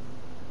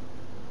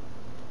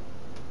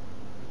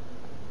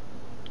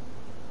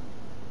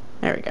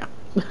 There we go.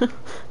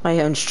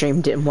 My own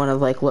stream didn't want to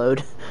like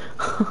load.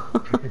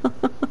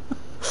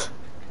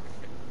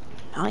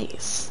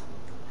 Nice.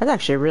 That's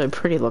actually really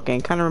pretty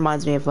looking. Kind of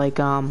reminds me of like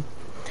one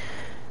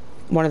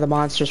of the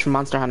monsters from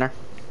Monster Hunter.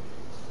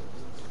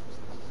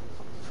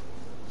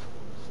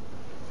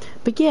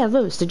 But yeah,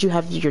 Lewis, did you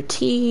have your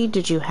tea?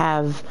 Did you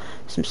have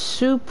some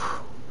soup?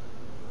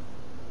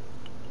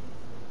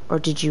 Or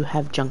did you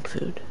have junk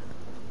food?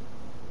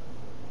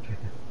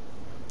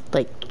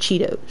 Like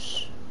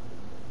Cheetos.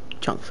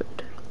 Junk food.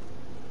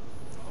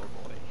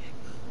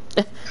 Oh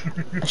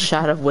A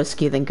shot of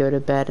whiskey, then go to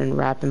bed and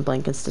wrap in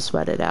blankets to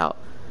sweat it out.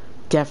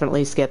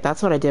 Definitely skip.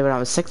 That's what I did when I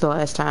was sick the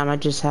last time. I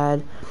just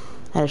had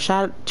a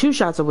shot, 2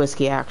 shots of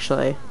whiskey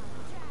actually.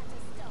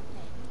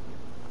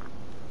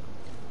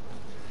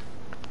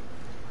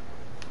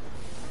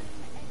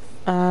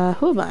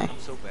 Who am I? I'm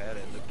so bad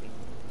at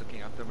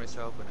looking after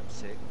myself when I'm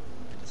sick.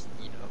 I just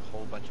eat a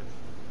whole bunch of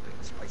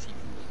like, spicy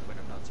food when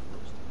I'm not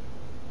supposed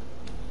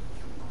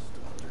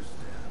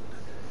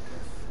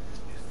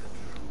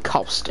to.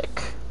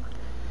 Caustic.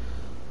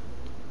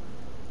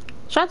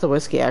 Shots of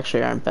whiskey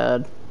actually aren't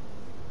bad.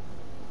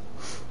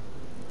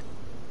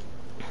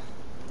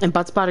 And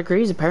Buttspot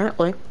agrees,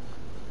 apparently.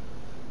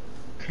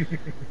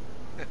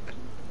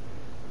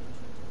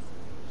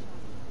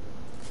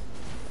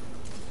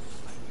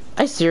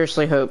 I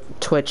seriously hope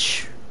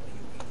Twitch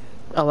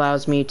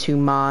allows me to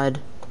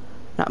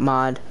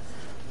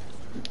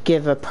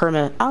give a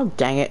oh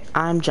dang it,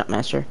 I'm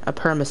Jumpmaster, a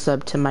perma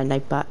sub to my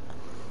Nightbot.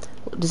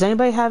 Does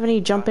anybody have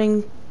any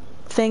jumping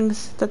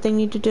things that they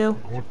need to do?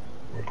 We're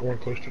going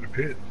close to the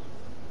pit.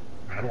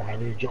 I don't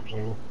have any jump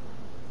level.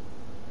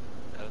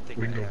 I don't think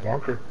We can go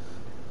bunker.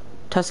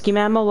 Tusky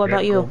Mammal, what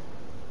about you?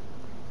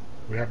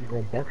 We haven't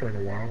gone bunker in a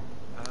while.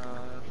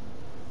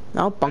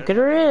 No, bunker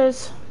there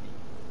is.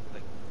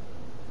 Like,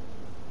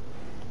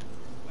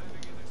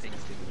 things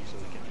to do so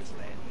we can just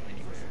land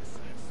anywhere.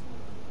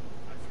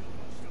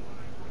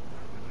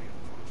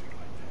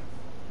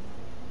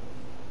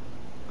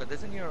 But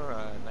doesn't your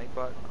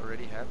Nightbot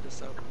already have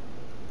this up?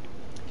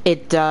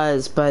 It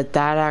does, but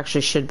that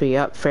actually should be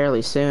up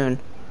fairly soon.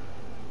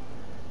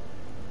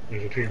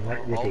 There's a team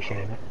right with us on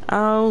it.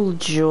 Oh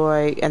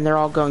joy, and they're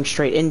all going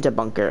straight into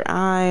bunker.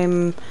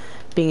 I'm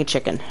being a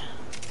chicken.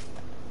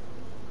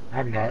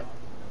 I'm not.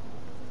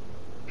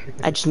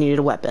 I just needed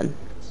a weapon.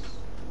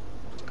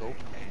 Let's go and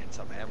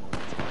some ammo.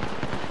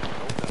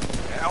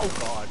 Oh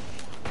god!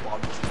 Wow,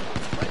 this is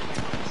right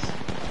behind us.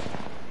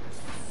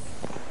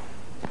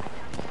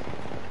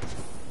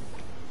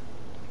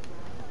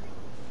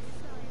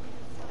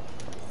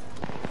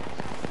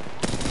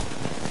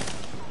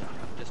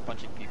 Just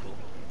punching people.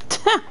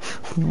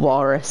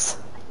 Walrus.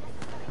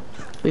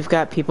 We've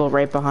got people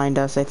right behind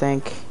us, I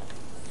think.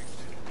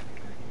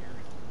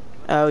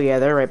 Oh yeah,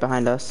 they're right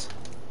behind us.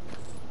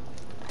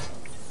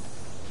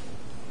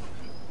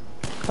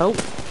 Oh.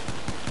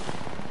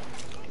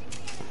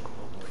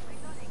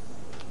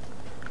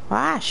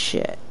 Ah,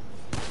 shit.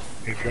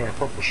 He's got a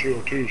purple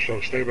shield too, so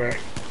stay back.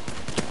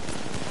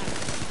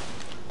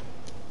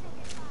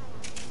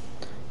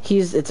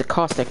 It's a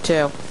caustic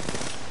too.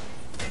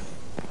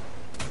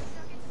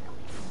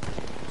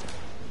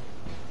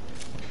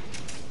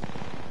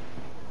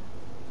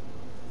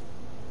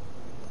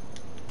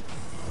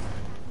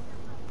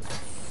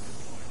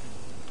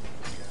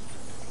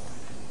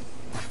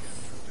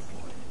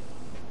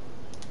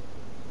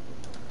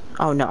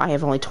 Oh no, I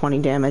have only 20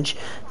 damage.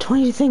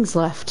 20 things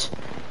left.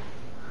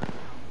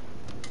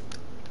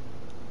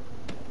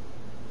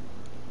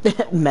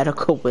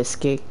 Medical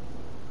whiskey.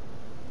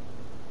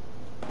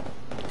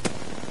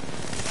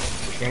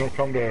 They don't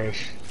come to us.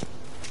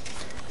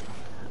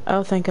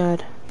 Oh, thank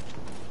God.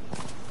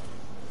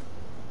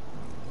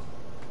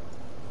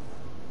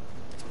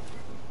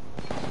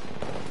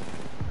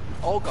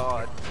 Oh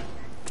god!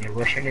 They're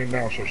rushing in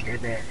now, so stay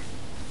back.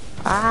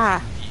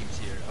 Ah! Teams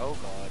here. Oh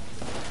god.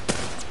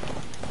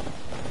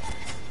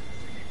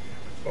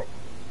 Oh.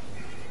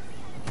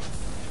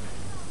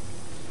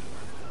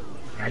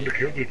 I'm the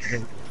kill you.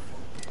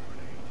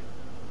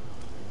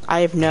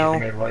 I have no...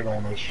 They're right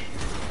on us.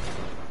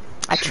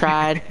 I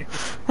tried.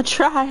 I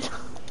tried.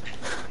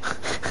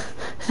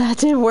 That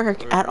didn't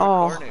work at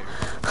all.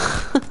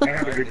 I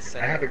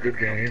had a good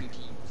game.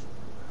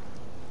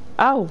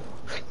 Oh.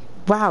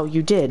 Wow,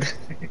 you did.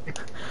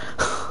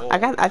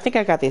 I think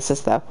I got the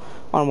assist though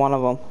on one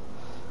of them.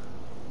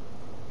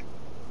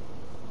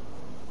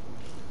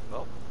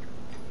 Well.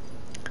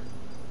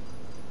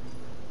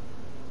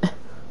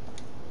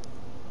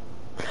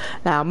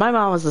 Now, my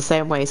mom was the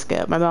same way,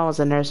 Skip. My mom was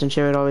a nurse and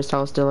she would always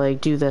tell us to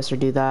like do this or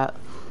do that.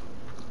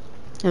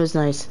 It was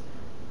nice.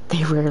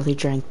 They rarely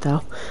drank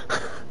though.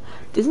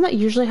 Isn't that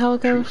usually how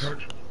it goes?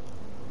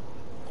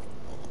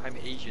 I'm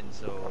Asian,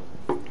 so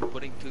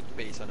putting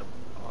toothpaste on a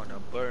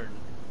burn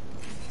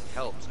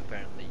helps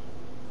apparently.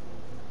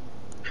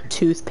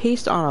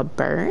 Toothpaste on a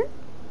burn?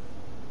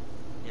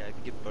 Yeah, if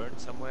you get burned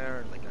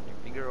somewhere, like on your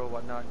finger or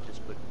whatnot,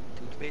 just put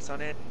toothpaste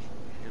on it.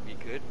 It'll be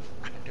good.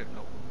 I don't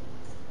know.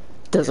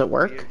 Does it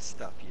work? Weird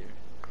stuff here.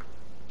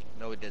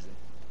 No, it doesn't.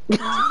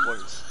 It's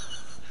worse.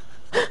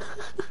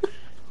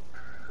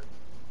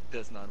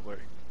 Does not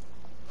work.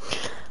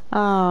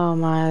 Oh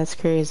my, that's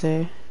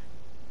crazy.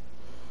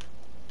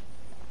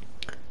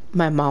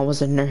 My mom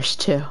was a nurse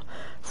too.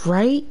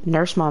 Right?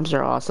 Nurse moms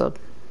are awesome.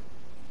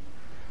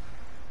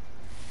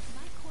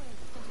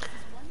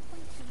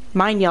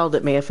 Mine yelled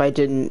at me if I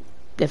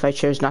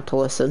chose not to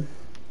listen.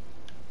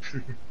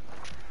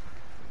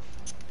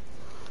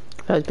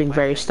 I was being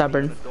very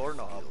stubborn.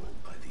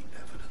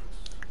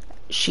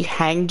 She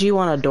hanged you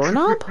on a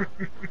doorknob? My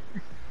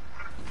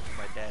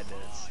dad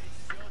does.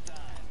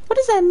 What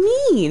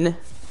that mean?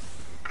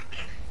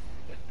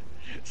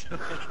 So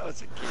when I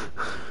was a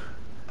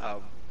kid,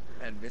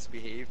 and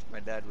misbehaved, my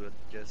dad would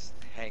just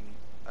hang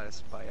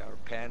us by our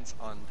pants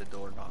on the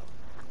doorknob.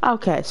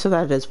 Okay, so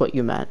that is what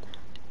you meant.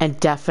 And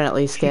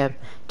definitely skip.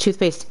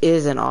 Toothpaste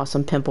is an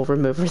awesome pimple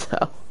remover,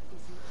 though.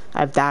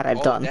 I've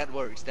Oh, done. that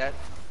works. That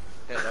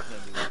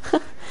definitely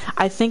works.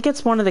 I think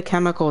it's one of the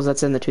chemicals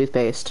that's in the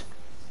toothpaste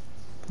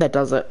that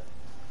does it.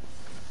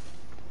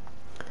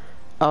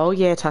 Oh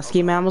yeah,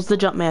 Tusky Mammal's the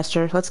jump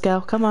master. Let's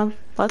go. Come on.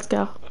 Let's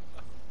go. No.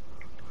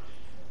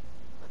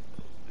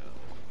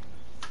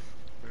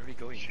 Where are we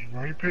going? See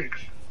where he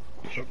picks.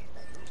 So, Over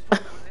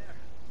there.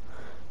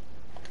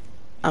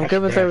 I'm that's good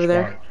a with bad over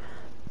there.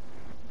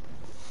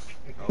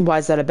 spot. Why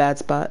is that a bad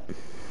spot?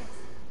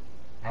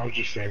 I was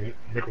just saying it.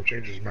 Make him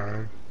change his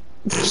mind.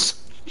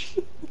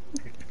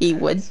 He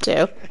would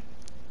too.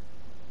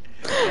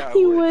 Yeah, I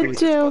He would. I would was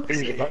just about too. to He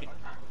was say. about.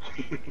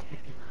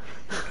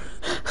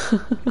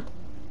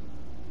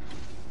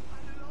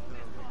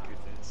 Oh my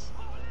goodness.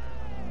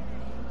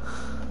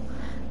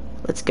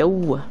 Let's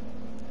go.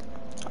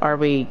 Are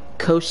we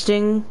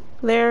coasting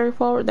there?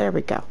 Well, there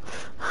we go.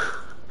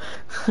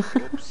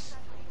 Oops.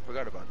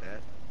 Forgot about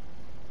that.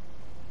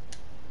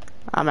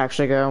 I'm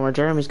actually going where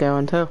Jeremy's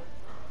going too.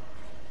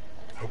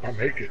 Hope I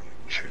make it.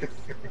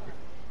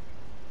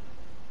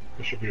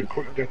 This should be a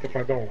quick death if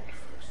I don't.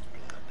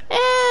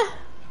 Eh.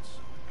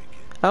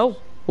 Oh,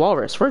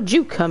 Walrus, where'd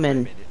you come I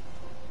in? made it.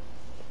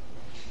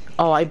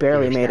 Oh, I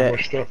barely There's made not it.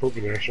 much stuff over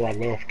there, so I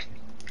left.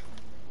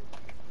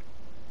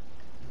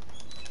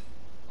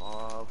 A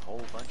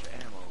whole bunch of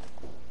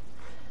ammo.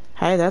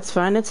 Hey, that's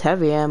fine. It's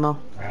heavy ammo.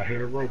 I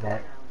hit a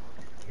robot.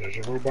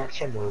 There's a robot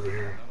somewhere over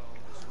here.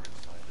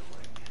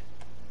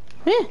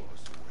 Eh. I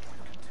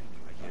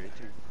hear it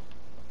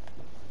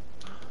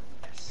too.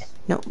 Yes.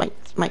 No, my.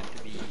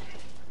 To be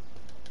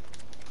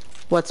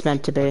What's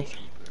meant to be?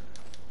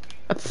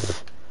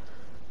 Pfft.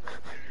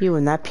 You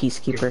and that The,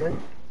 peacekeeper. ro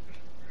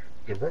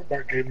the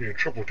robot gave me a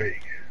triple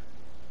take.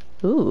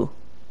 Ooh.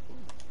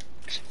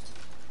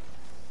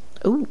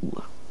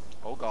 Ooh.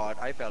 Oh god,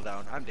 I fell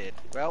down. I'm dead.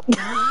 Well.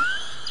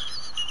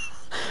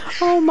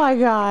 Oh my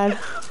god.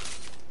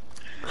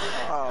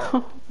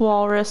 Oh.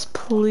 Walrus,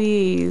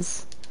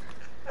 please.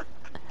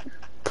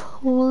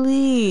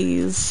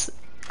 Please.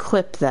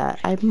 Clip that.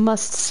 I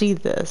must see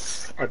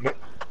this.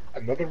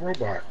 Another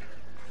robot.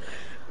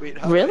 Wait,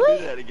 how do I Really?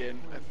 do that again?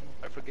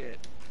 I forget.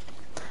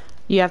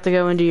 You have to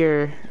go into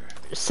your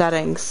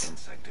settings.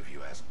 Insect, if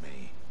you ask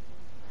me.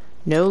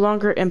 No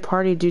longer in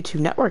party due to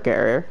network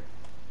error.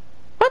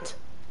 What?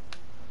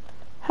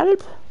 How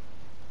did...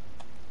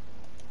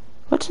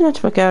 What's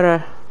network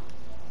error?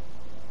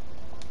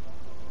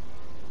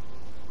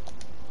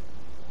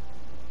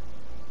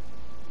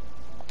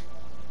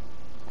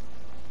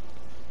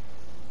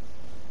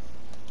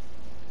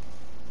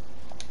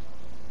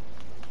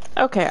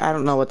 Okay, I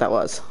don't know what that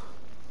was.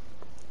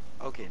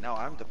 Okay, now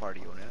I'm the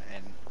party owner,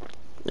 and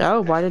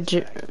Oh, why did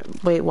you...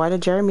 Wait, why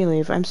did Jeremy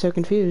leave? I'm so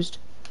confused.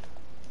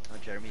 now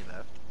Jeremy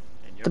left.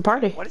 And you're The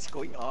party. What is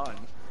going on?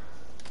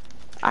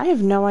 I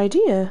have no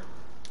idea.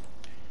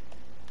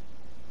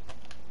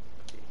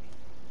 Okay.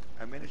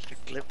 I managed to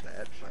clip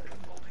that, but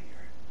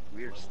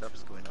weird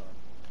stuff's going on.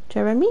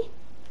 Jeremy?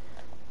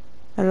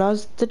 I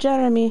lost the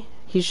Jeremy.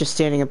 He's just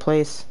standing in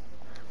place.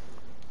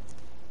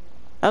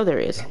 Oh, there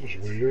he is. That was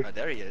weird.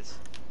 There he is.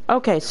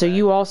 Okay, so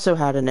you also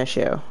had an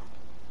issue.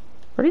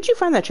 Where did you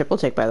find that triple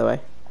take, by the way?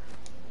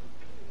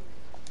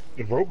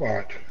 The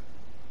robot.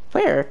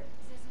 Where?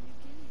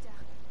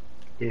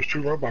 There was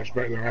two robots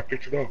back there. I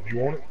picked it up. You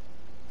want it?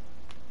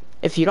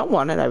 If you don't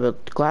want it, I would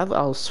gladly.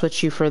 I'll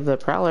switch you for the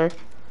Prowler.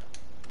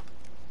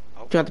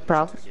 Oh, Do you want the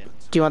Prowler? again.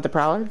 Do you want the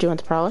Prowler? Do you want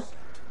the Prowler?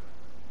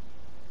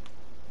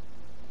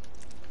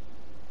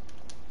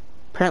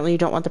 Apparently you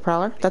don't want the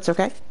Prowler. That's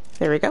okay.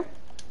 There we go.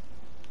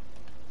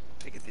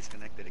 I get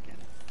disconnected again.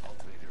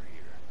 Operator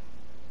here.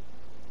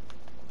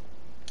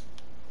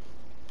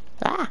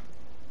 Ah.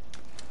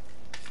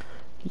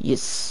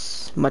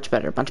 Yes. Much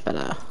better. Much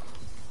better.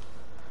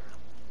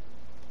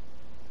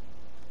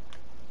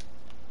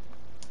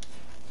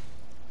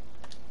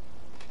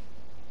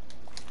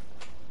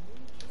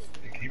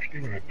 It keeps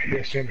giving a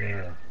PSN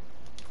error.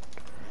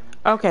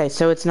 Okay,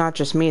 so it's not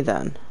just me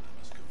then.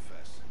 Must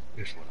confess.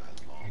 It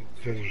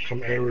says there's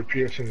some error with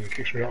PSN that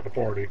kicks me out the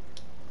party.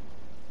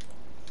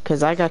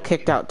 Because I got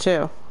kicked out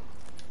too.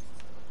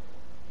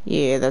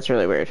 Yeah, that's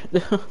really weird.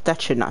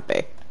 That should not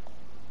be.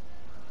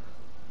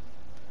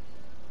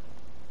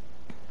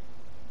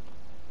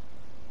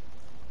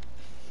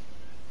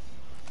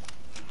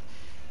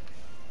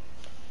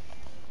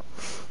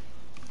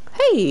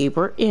 Hey,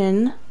 we're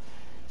in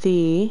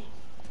the...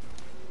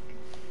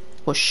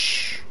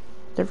 Whoosh.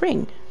 The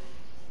ring.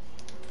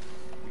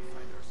 We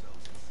find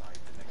ourselves inside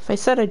the next. If I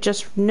said I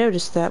just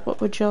noticed that, what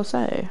would y'all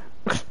say?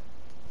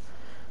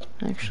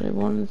 Actually,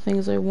 one of the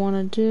things I want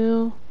to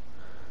do...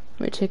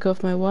 Let me take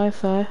off my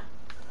Wi-Fi.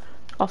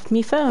 Off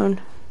me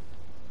phone.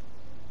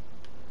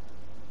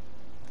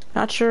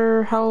 Not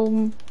sure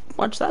how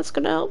much that's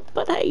gonna help,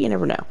 but hey, you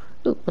never know.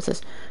 Ooh, what's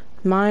this?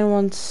 Mine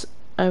wants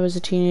I was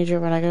a teenager,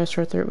 when I got a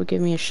sore throat, it would give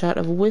me a shot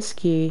of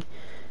whiskey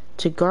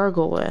to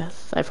gargle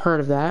with. I've heard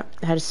of that.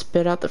 I had to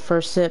spit out the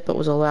first sip, but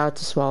was allowed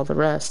to swallow the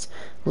rest,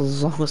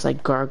 as long as I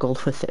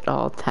gargled with it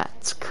all.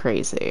 That's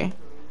crazy.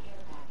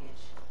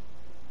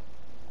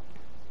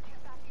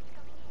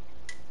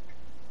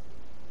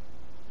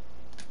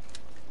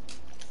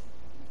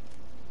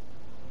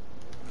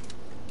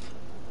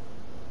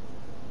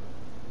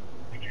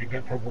 Did you get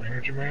that purple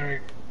energy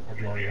mag? Or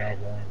do you already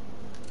have one?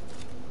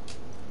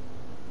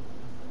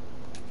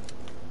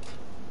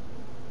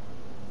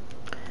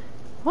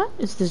 What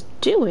is this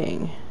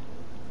doing?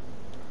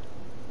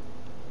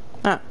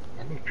 Ah,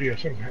 I know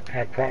PSN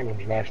had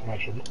problems last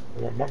night, so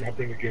it might not have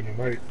been again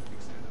tonight.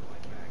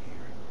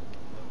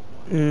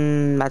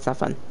 that's not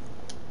fun.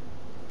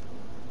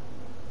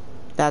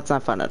 That's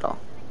not fun at all.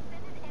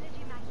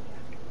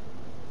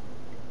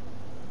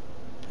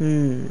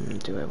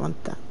 Do I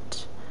want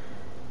that?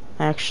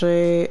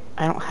 Actually,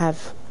 I don't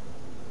have...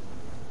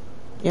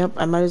 Yep,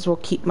 I might as well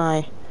keep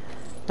my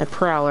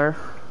prowler.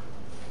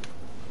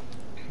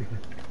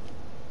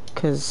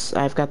 Because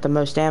I've got the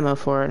most ammo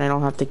for it and I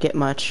don't have to get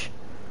much.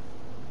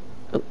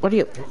 Oh, what are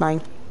you?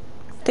 Mine.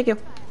 Thank you.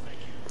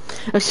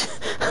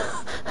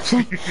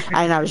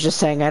 And I was just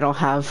saying I don't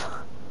have...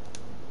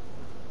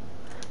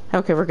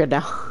 Okay, we're good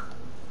now.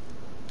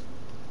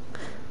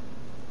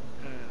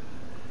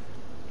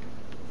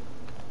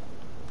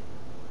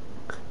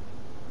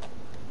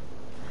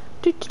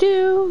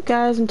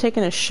 Guys, I'm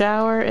taking a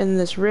shower in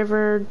this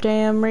river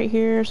dam right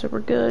here, so we're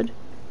good.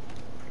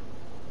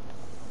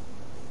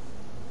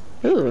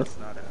 Ooh. It's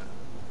not a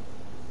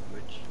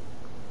witch.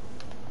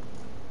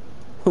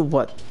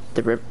 What?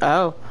 The river?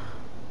 Oh.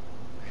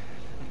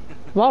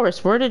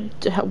 Walrus, where did...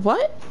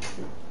 What?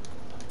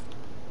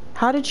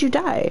 How did you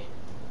die?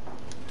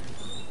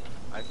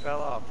 I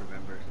fell off,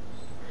 remember?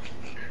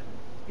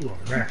 You are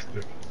a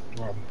master.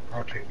 Well,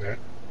 I'll take that.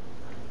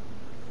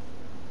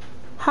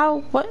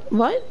 How? What?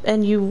 What?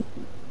 And you...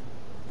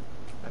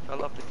 I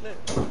fell off the cliff.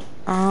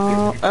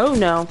 Oh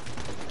no.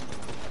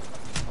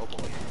 Oh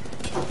boy.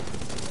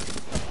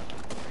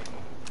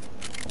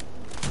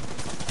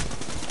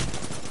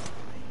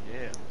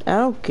 Yeah.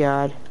 Oh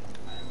god.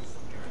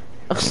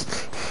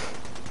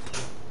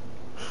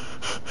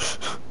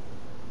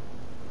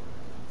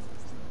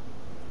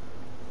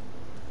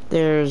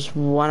 There's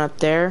one up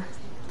there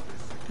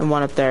and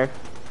one up there.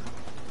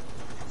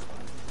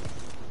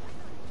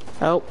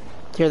 Oh,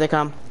 here they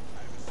come.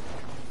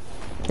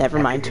 Never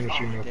mind.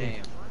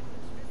 Damn.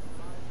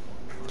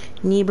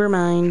 Never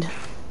mind.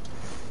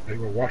 They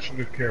were watching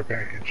the care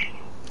package.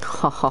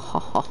 Ha ha ha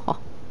ha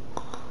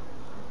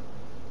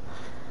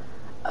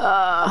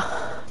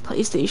ha.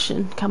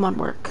 PlayStation, come on,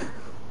 work.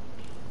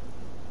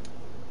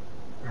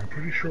 I'm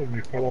pretty sure when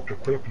you fall off the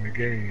cliff in the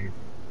game,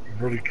 you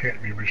really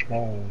can't be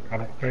respawned. I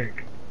don't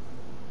think.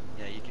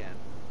 Yeah, you can.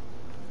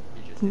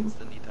 You just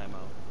instantly time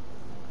out.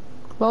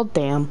 Well,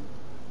 damn.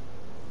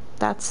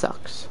 That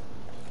sucks.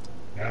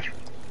 That's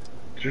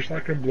just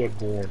like in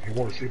Bloodborne. You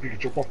want to see if you can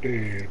jump off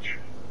the edge.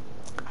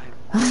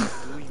 I'm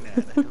doing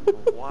that. I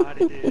don't know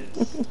what it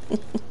is.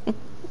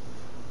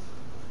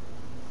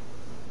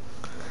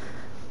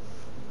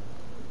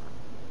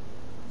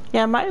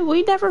 Yeah,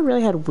 we never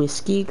really had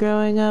whiskey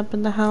growing up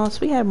in the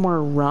house. We had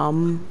more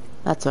rum.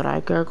 That's what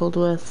I gargled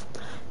with.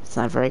 It's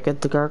not very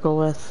good to gargle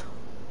with.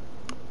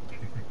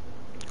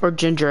 Or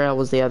ginger ale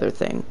was the other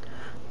thing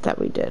that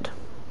we did.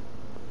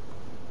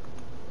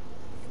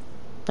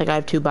 Like, I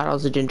have 2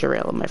 bottles of ginger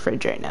ale in my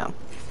fridge right now.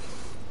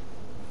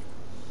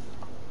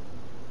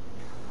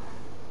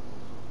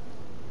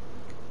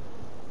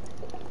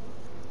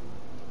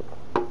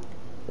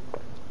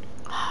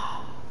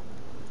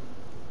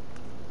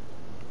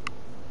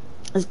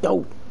 Let's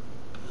go.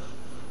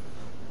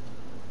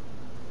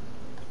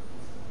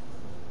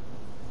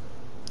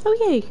 Oh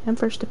yay, I'm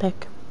first to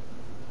pick.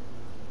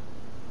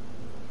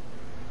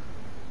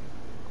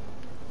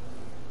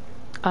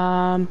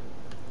 There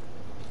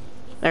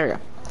we go.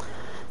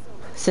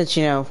 Since,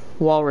 you know,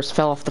 Walrus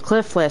fell off the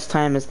cliff last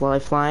time as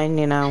lifeline,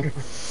 you know,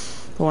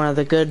 one of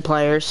the good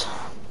players.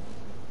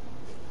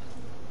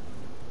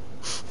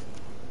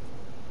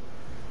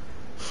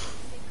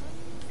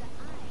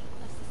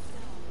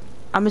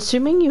 I'm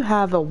assuming you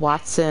have a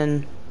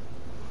Watson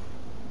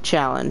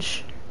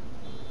challenge.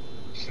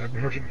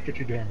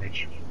 750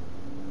 damage.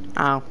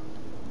 Oh.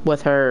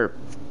 With her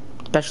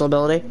special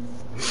ability?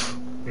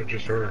 But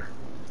just her.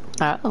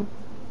 Oh.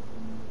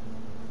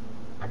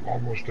 I'm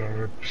almost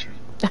done.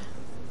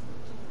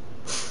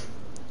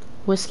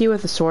 Whiskey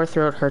with a sore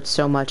throat hurts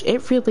so much.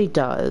 It really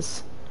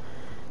does.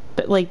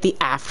 But, like, the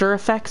after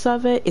effects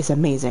of it is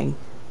amazing.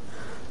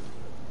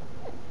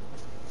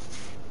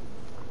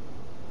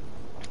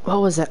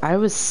 What was it? I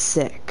was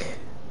sick.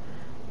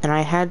 And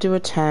I had to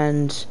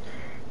attend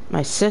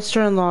my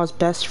sister-in-law's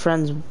best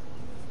friend's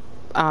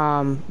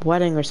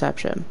wedding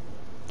reception.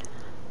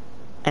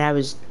 And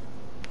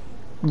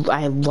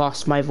I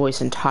lost my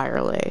voice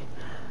entirely.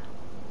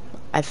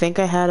 I think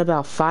I had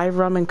about 5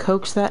 rum and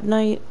cokes that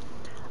night.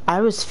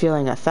 I was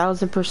feeling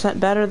 1,000%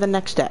 better the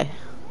next day.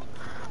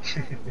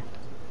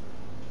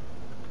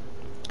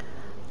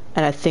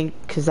 And I think,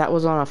 because that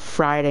was on a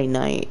Friday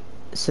night,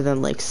 so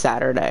then like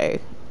Saturday,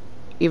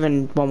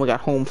 even when we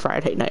got home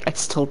Friday night, I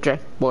still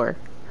drank more.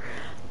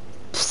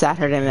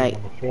 Saturday I'm night,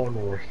 on the far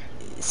north.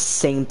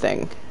 same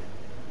thing.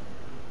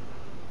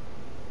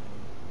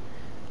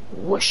 There's a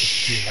team right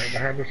Whoosh.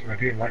 behind us and a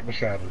team right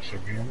beside us, so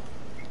watch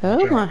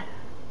Oh out. my.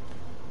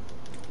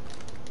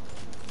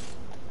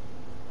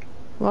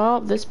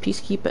 Well, this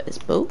peacekeeper is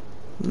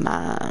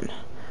mine.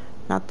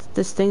 Not that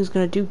this thing's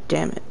gonna do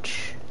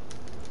damage.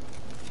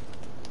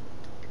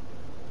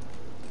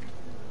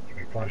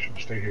 We probably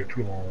shouldn't stay here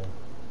too long.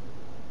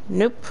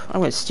 Nope,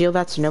 I'm gonna steal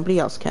that so nobody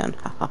else can.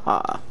 Ha ha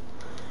ha.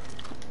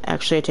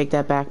 Actually, I take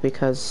that back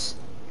because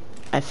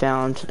I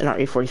found an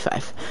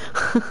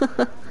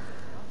RE45.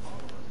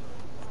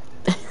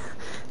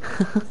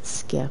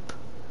 Skip.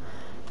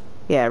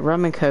 Yeah,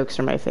 rum and cokes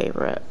are my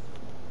favorite.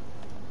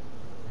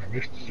 I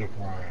missed the zip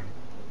line.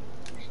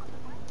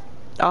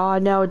 Oh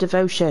no,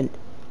 devotion.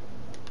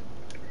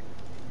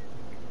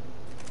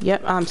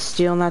 Yep, I'm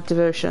stealing that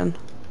devotion.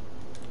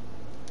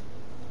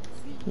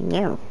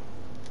 No.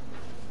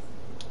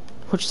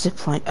 Which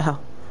zip line? Oh,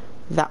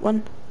 that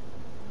one?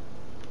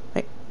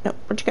 Wait, no,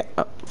 where'd you go?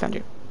 Oh, found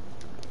you.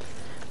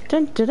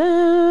 Dun da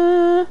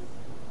da!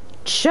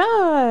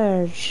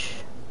 Charge!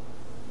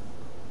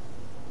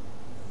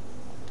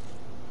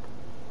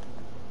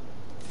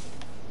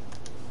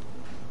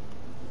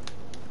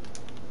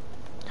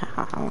 Ha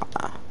ha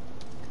ha.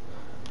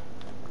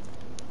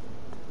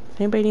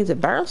 If anybody needs a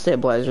barrel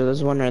stabilizer,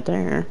 there's one right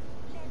there.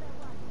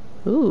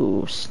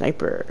 Ooh,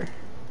 sniper.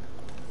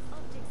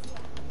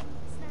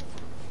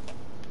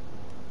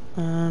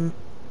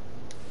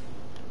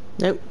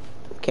 Nope.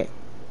 Okay.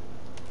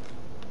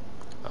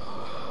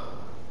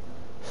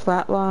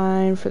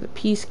 Flatline for the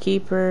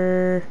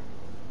peacekeeper.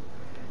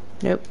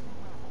 Nope.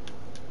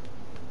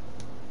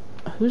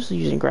 Who's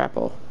using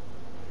grapple?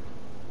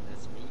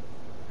 That's me.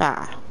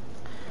 Ah.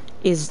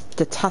 Is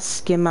the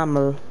Tusky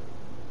mammal.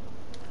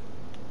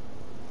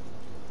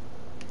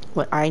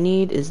 What I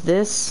need is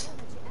this.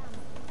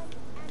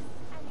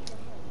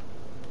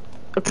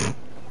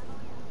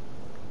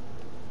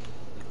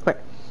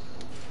 Where?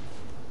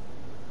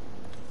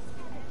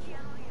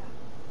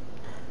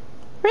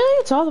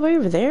 Really? It's all the way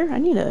over there? I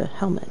need a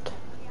helmet.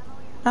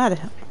 Not a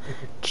helmet.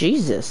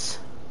 Jesus.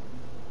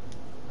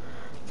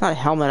 It's not a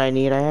helmet I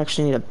need. I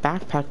actually need a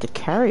backpack to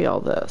carry all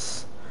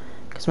this.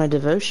 Because my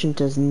devotion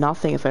does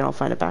nothing if I don't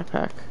find a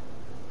backpack.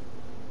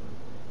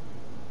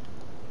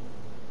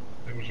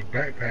 There was a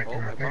backpack Oh,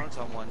 there, I I think. found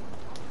someone.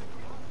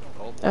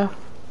 Oh, Oh.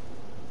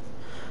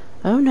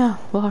 Oh no,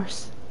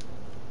 Lars.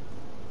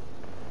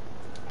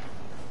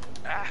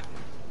 ah!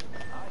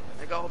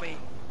 Let go of me.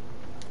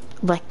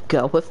 Let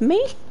go of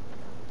me?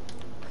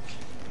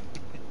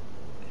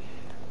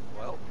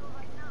 Well,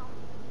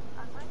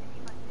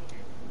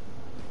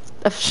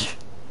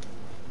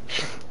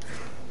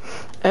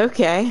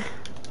 Okay.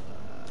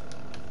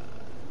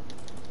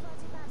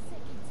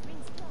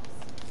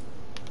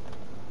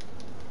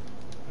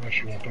 Unless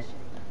you want them.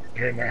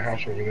 They're in that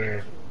house over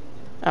there.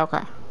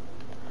 Okay.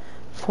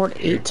 Fort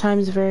 8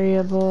 times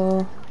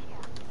variable.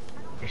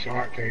 It's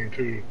octane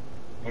too.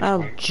 Looks Oh,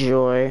 like.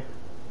 joy.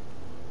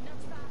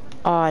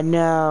 Oh,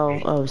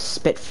 no. Oh,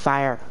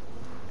 Spitfire.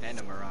 and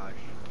a mirage.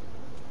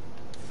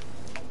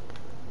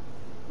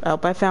 Oh,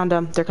 I found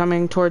them. They're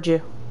coming towards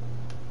you.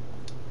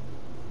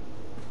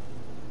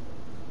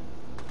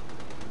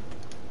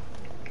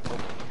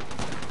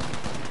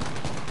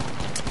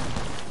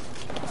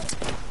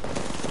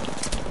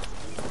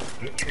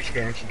 It's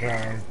Wisconsin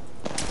time.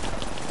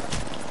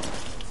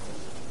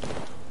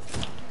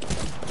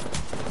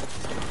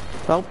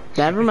 Well,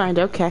 never mind.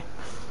 Okay.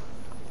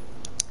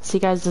 See,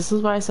 guys, this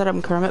is why I said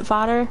I'm Kermit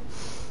fodder.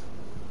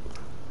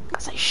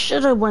 Because I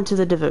should have went to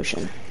the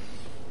devotion.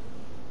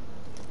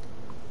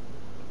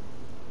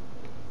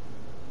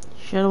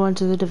 Should have went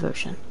to the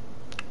devotion.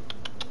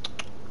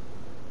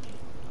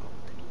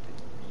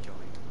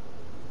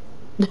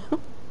 Rejoin.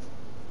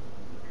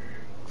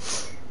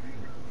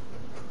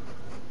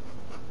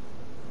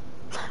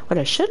 What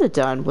I should have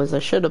done was I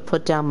should have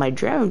put down my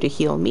drone to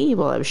heal me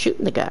while I was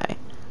shooting the guy.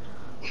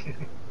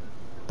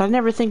 But I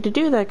never think to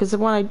do that, because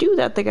when I do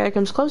that, the guy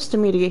comes close to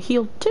me to get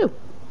healed too.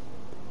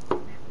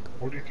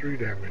 43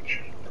 damage.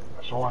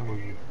 That's all I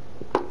need.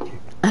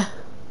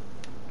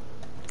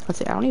 Let's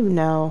see, I don't even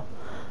know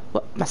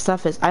what my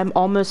stuff is. I'm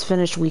almost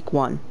finished week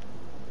 1.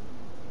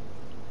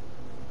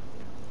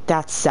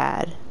 That's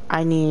sad.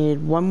 I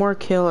need one more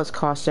kill as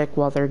caustic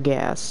while they're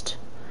gassed.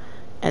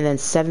 And then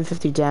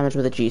 750 damage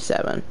with a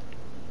G7.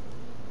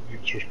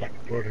 Need to switch back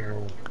to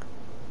Bloodhound.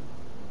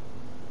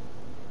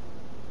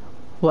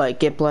 What,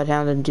 get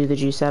Bloodhound and do the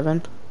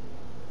G7?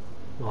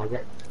 No, I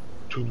got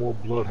 2 more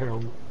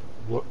Bloodhound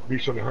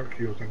Beast on the Hunt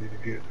kills I need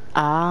to get.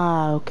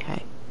 Ah,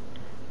 okay.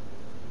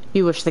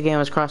 You wish the game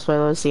was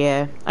crossplayless?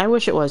 Yeah, I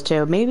wish it was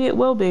too. Maybe it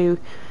will be.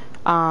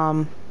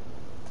 They'll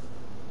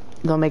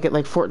make it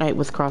like Fortnite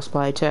with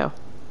crossplay too.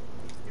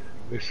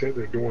 They said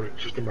they're doing it,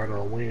 it's just a matter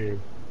of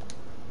when.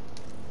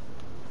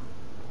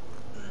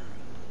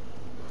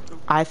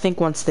 I think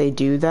once they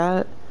do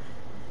that,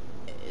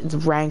 the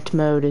ranked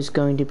mode is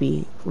going to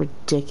be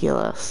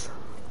ridiculous.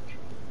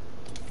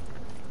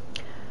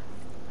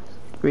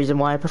 Reason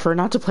why I prefer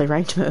not to play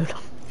ranked mode.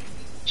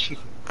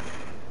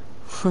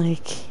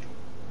 Like,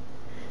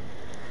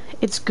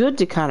 it's good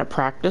to kind of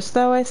practice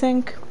though, I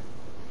think.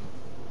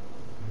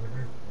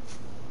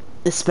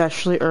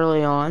 Especially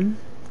early on,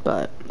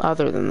 but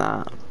other than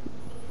that.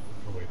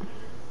 Oh, wait.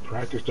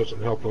 Practice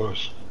doesn't help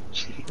us.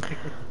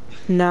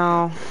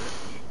 No.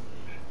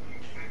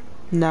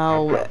 I've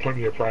No. got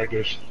plenty of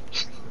practice.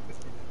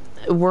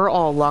 We're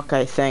all luck,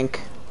 I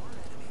think.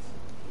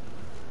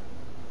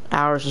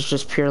 Ours is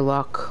just pure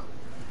luck.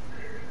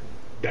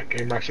 That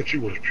game I sent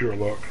you was pure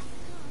luck.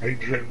 I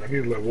need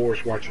to let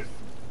Wars watch it.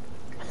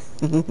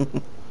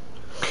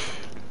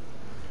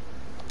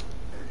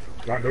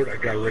 I know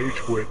that guy rage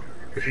quit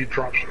because he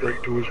dropped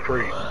straight to his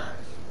trade.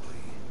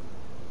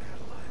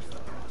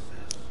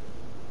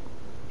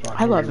 So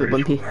I know love he it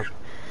when rage quit. people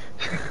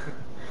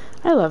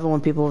I love it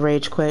when people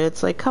rage quit.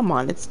 It's like, come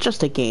on, it's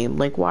just a game.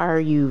 Like, why are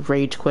you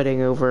rage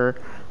quitting over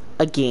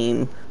a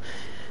game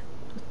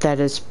that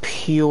is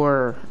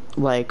pure,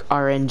 like,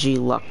 RNG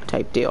luck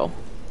type deal?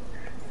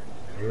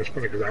 And it's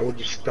funny because I would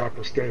just stop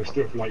and stand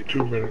still for like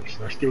 2 minutes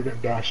and I still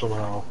didn't die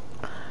somehow.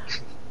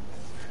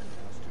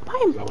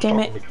 Damn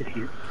it.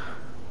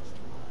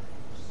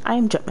 I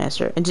am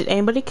Jumpmaster. And did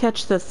anybody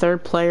catch the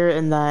third player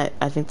in that,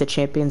 I think, the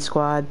champion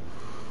squad?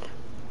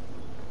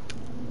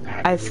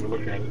 I didn't even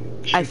look at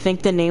it. I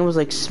think the name was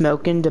like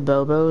Smokin' to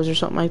Bobos or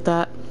something like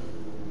that.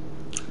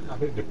 I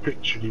think the pit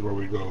should be where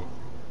we go.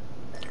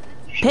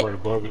 Just Pit. right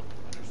above it.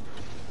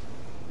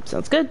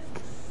 Sounds good.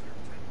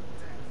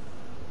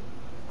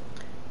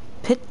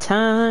 Pit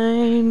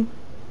time.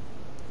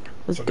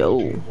 Let's So go.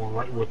 there's a team going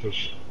right with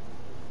us.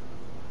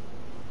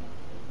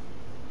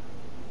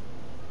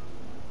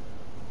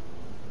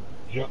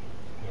 Yep,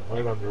 yeah,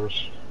 right under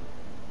us.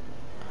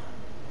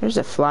 There's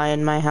a fly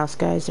in my house,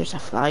 guys. There's a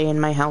fly in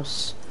my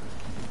house.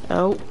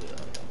 Oh.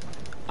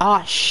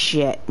 Aw,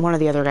 shit. One of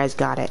the other guys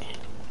got it.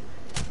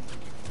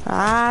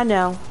 Ah,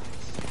 no.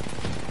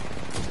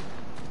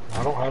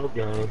 I don't have a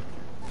gun.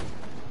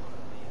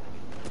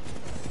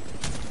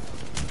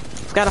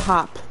 I've got a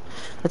hop.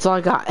 That's all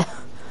I got.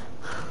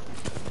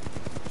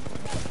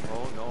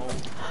 Oh no.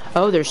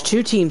 Oh, there's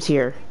two teams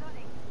here.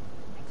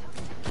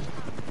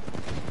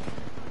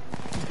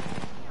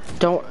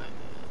 Don't...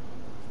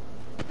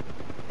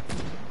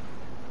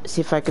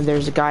 See if I can...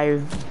 There's a guy who...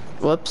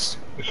 Whoops.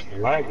 It's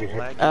lagging.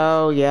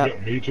 Oh, yeah. Yeah,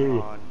 me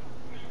too.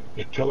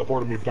 It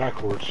teleported me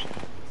backwards.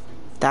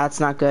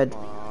 That's not good.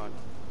 Come on.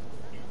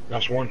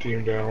 That's one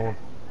team down.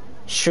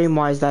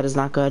 Stream-wise, that is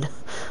not good.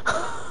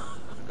 I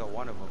got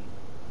one of them.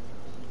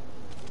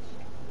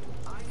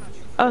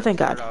 Oh, thank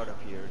They're God. out of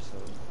here, so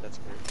that's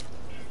good.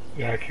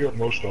 Yeah, I killed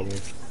most of them.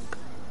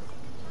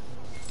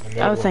 And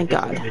that Oh, one thank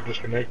just God. got me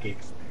disconnected.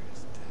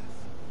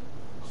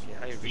 Yeah,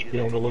 I really be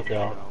on the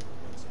lookout.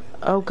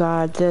 Oh,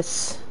 God,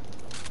 this...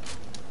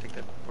 Take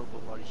that purple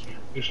body shield.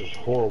 This is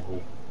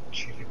horrible.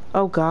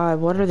 Oh, God,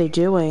 what are they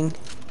doing?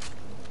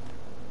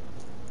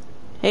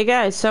 Hey,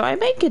 guys, so I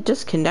may get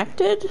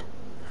disconnected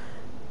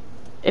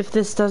if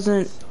this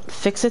doesn't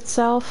fix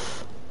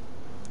itself.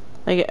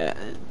 Like,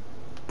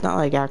 not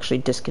like actually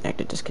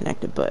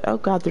disconnected, but oh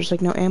God, there's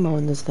like no ammo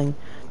in this thing.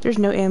 There's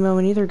no ammo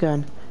in either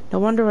gun. No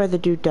wonder why the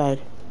dude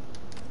died.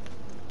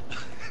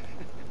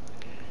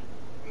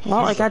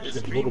 Well, I got... It's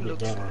a little bit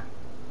better.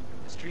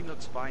 The stream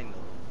looks fine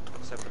though,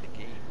 except for the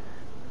game.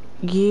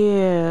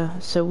 Yeah,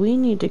 so we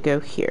need to go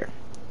here.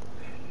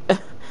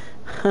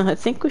 I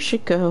think we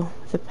should go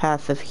the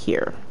path of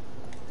here.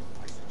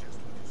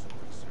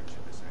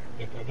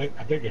 I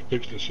think it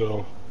fixed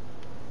itself.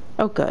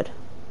 Oh, good.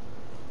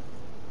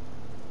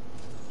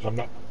 I'm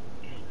not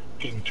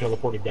getting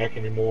teleported back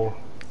anymore.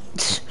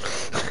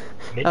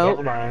 Nope, Oh.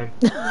 never mind.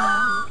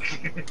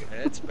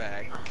 It's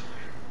back.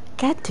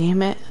 God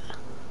damn it.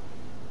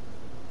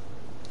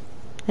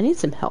 I need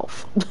some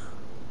health.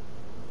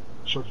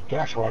 So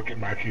that's how I get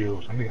my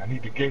kills. I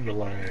need the game to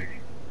lag.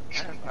 I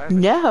have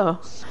No.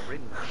 a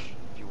syringe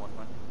if you want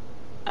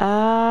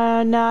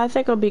one. No, I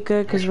think it'll be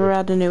good because we're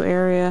at a new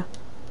area.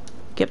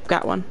 Yep,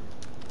 got one.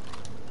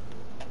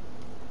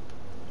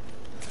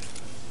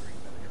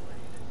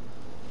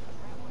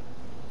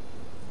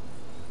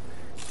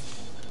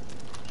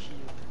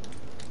 Shield.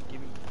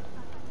 Gimme.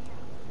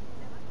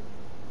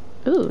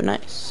 Ooh,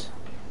 nice.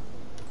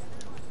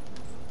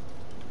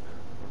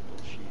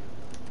 Purple shield.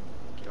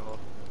 Yo.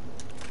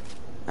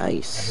 I hear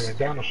Nice. a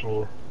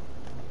dinosaur.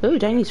 Ooh,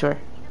 dinosaur.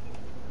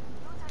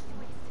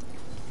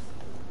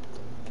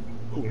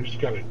 Ooh, he's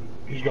got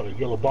a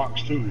yellow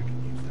box too.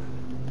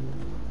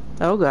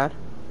 Oh God.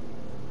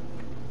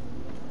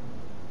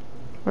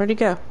 Where'd he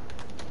go?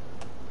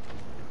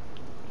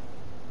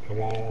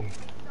 Come on.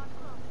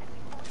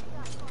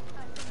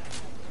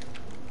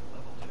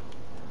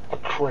 A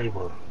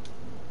Kraber.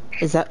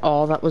 Is that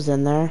all that was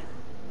in there?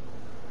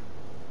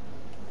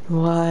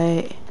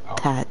 What? Oh.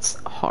 That's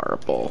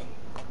horrible.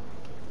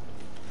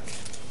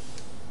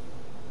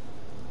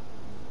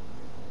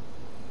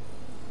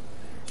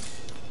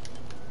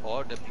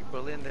 Oh, the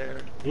people in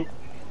there. Oop.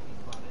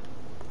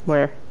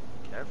 Where?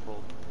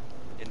 Careful.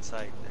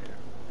 Inside there.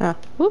 Ah,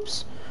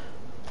 whoops.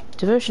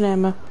 Devotion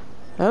ammo.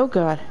 Oh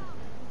god.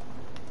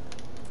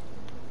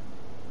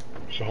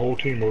 It's a whole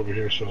team over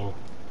here, so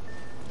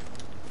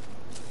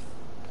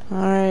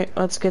Alright,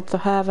 let's get the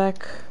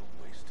havoc.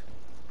 Waste.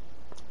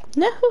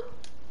 No.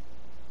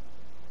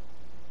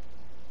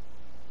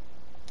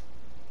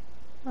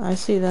 I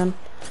see them.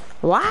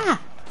 Wah!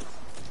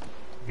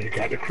 they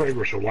got the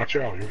Kraber, so watch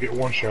out. You'll get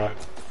one shot.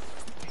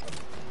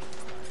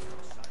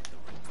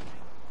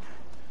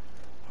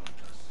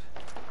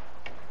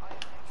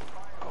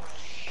 Oh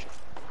shit.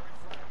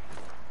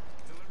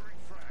 Delivering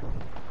frag.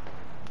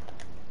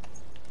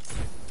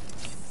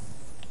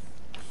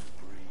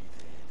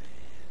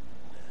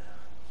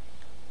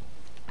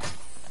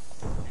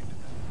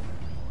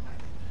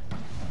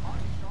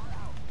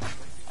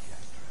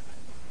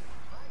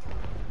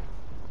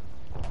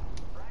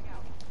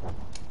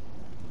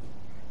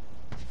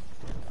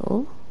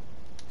 Oh.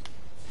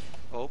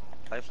 Oh,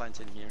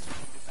 lifeline's in here.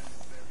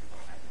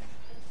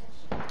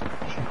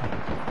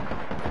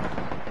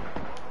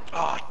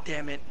 Oh,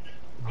 damn it.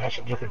 That's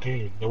a different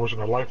team. There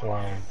wasn't a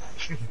lifeline.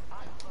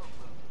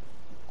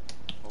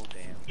 Oh,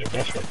 damn. Yeah,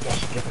 that's a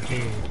different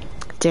team.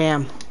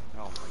 Damn.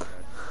 Oh my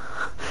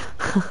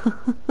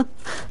god.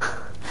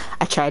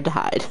 I tried to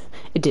hide.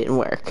 It didn't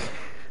work.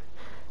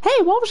 Hey,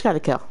 Walter's got a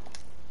kill.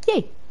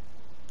 Yay.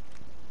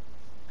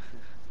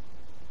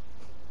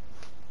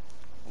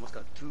 Almost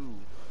got two.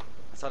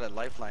 I saw that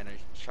lifeline. I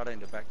shot it in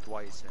the back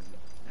twice and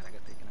I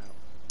got taken out.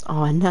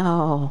 Oh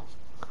no.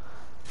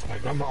 I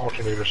got my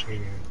alternator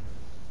swinging.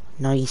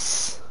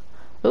 Nice.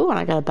 Ooh, and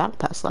I got a battle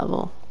pass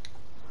level.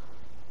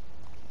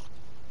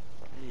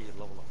 Hey,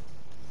 level up.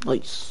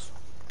 Nice.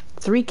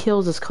 3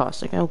 kills is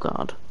costing. Oh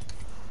god.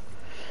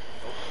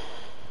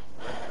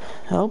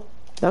 Oh,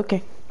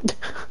 okay.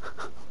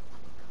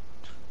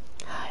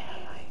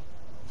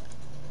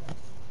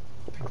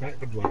 Back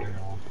the blood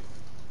down.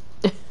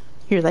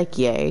 You're like,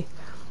 yay.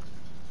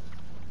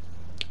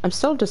 I'm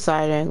still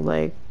deciding,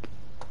 like,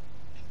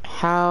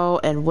 how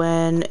and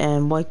when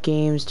and what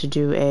games to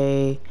do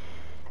a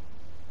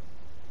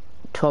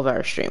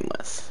 12-hour stream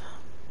with.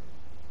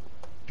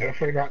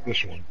 Definitely not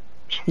this one.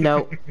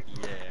 Nope. Yeah.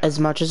 As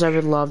much as I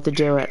would love to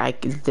do it, I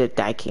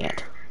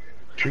can't.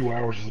 2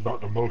 hours is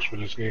about the most for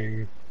this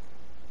game.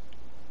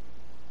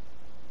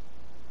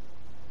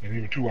 And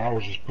even 2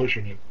 hours is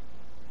pushing it.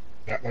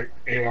 That like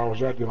 8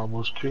 hours I did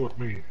almost killed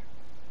me.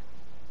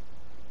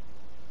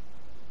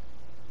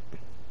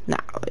 Nah,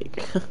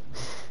 like...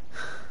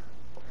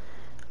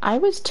 I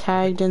was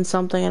tagged in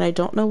something and I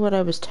don't know what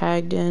I was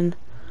tagged in.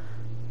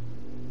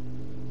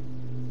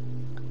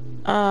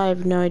 I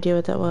have no idea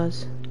what that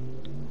was.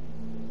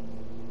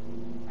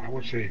 I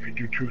would say if you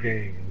do 2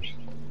 games,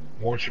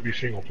 one should be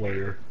single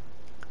player,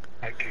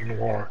 like Kingdom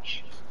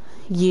Hearts,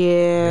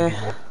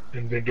 Yeah.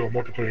 and then do a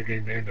multiplayer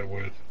game to end it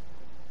with.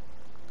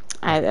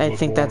 I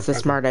think that's a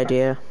smart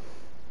idea.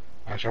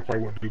 I probably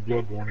wouldn't do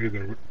Bloodborne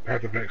either.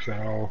 Path of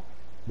Exile,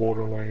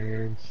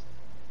 Borderlands,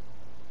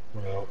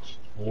 what else?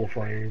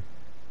 Warframe.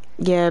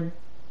 Yeah,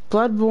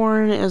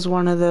 Bloodborne is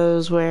one of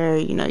those where,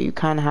 you know, you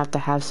kind of have to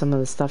have some of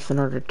the stuff in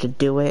order to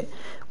do it,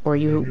 or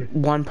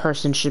one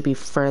person should be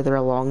further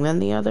along than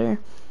the other.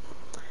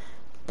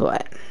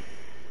 But,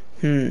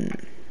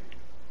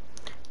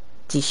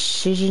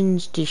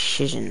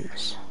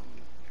 decisions.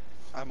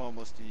 I'm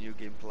almost to New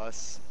Game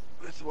Plus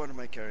with one of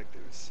my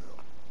characters, so.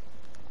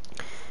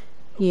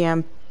 Yeah,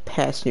 I'm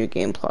past New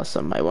Game Plus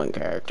on my one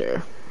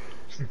character.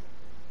 The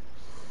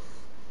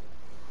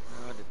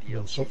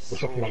DLC.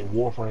 Something like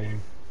Warframe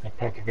and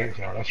Path of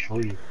Exile, that's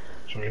free.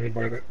 So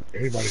anybody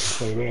can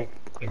play that,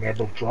 and they're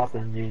both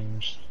drop-in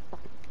games.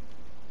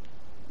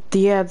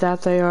 Yeah,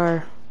 that they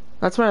are.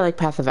 That's why I like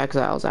Path of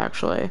Exiles,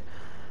 actually.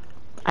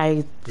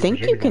 I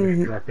think you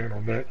can... drop in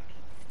on that.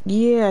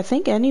 Yeah, I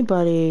think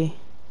anybody...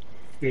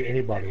 Yeah,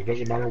 anybody. It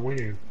doesn't matter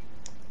when.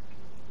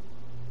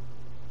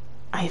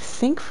 I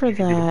think for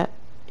that,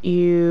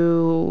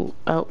 you...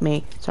 Oh,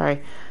 me.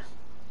 Sorry.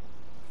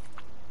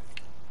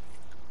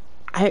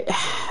 I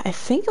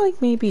think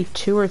like maybe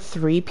 2 or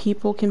 3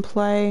 people can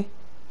play.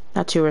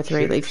 Not 2 or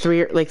 3, 6. like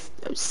 3 or like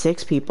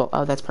 6 people.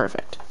 Oh, that's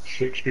perfect.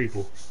 6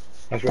 people.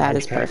 That's why That I is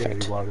was tagging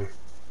perfect. everybody.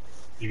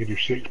 You can do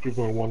 6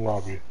 people in one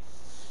lobby.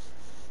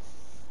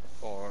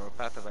 Or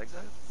Path of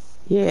Exile?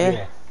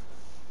 Yeah.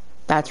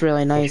 That's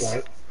really nice.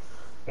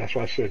 That's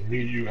why I said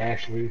me, you,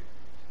 Ashley,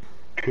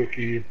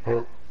 Cookie,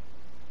 Perp,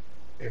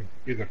 and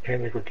either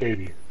Panic or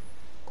Katie.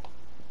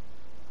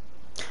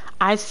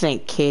 I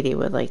think Katie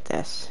would like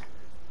this.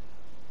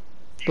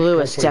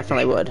 Lewis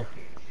definitely would.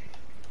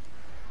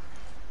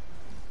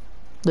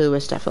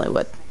 Lewis definitely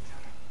would.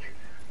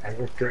 I'm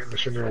going to threaten to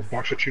send her a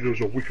box of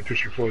Cheetos a week until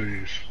she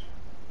plays.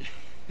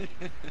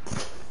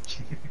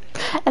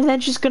 And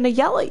then she's gonna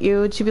yell at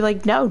you and she'll be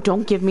like, no,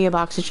 don't give me a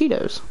box of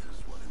Cheetos.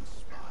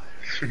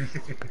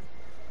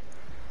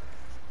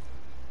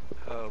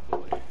 Oh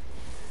boy.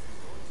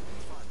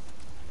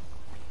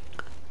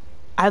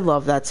 I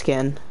love that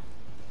skin.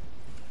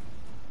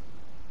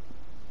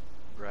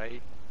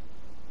 Right?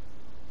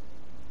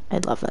 I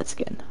love that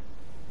skin.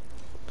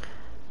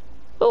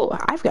 Oh,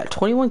 I've got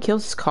 21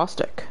 kills as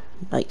Caustic.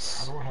 I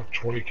Nice. don't have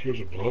 20 kills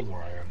of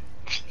Bloodline.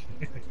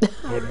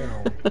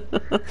 Bloodhound. I'm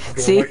doing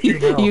See, like you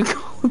now. you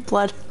go with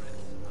blood.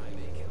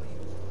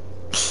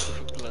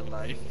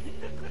 Bloodline.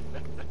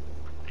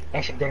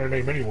 That's a better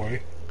name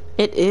anyway.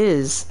 It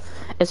is,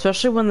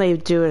 especially when they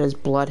do it as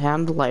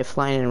Bloodhound,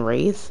 Lifeline, and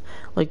Wraith.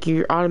 Like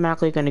you're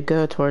automatically going to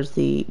go towards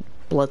the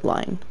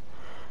Bloodline.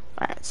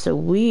 All right, so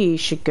we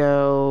should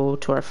go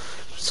to our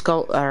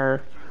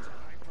our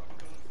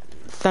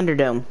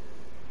Thunderdome.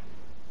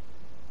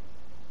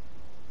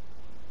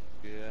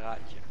 Yeah,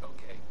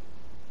 okay.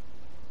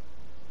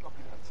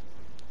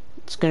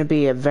 It's going to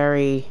be a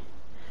very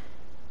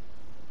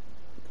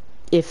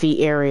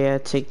iffy area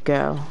to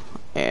go.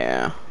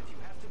 Yeah.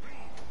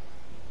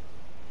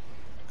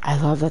 I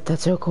love that.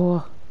 That's so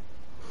cool.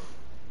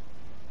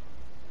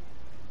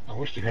 I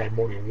wish they had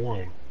more than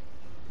one.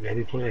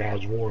 Every player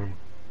has one.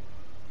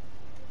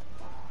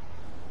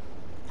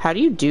 How do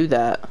you do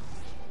that?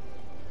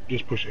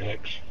 Just push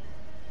X.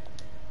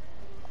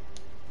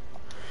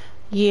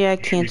 Yeah, I You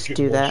should can't be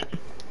do getting more. that.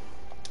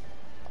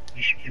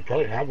 You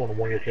probably have one on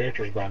one of your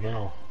characters by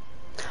now.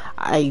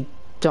 I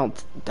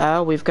don't.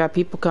 Oh, we've got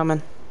people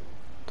coming.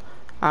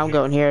 I'm Yeah.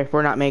 going here.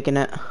 We're not making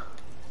it. I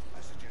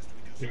suggest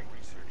we do some Yeah.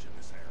 research in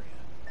this area.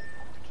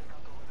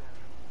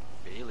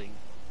 Failing.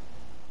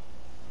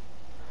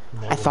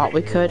 I'm I not thought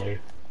we making it could. anyway.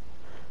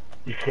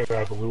 We could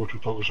have, but we were too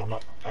focused on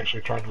not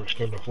actually trying to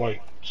extend the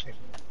flight. There's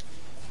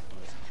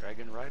a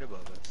dragon right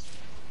above us.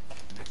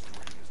 Next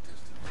ring is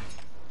distant.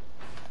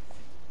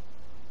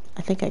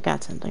 I think I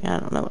got something. I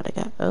don't know what I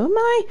got. Oh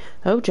my!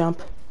 Oh,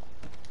 jump.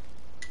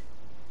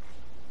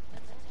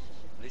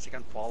 At least you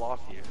can fall off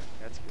here.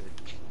 That's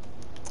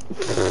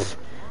good.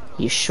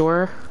 You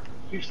sure?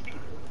 Please.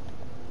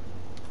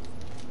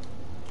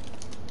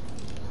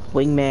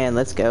 Wingman,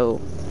 let's go.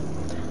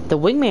 The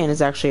Wingman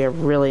is actually a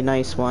really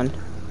nice one.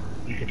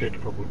 You can take the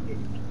purple, the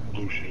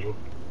blue shield.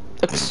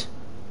 I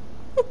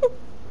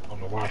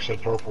don't know why I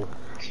said purple.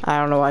 I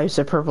don't know why you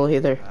said purple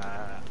either.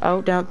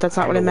 Oh, no, that's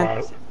not what I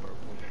meant.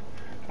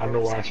 I know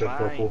why I said Mine.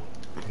 purple.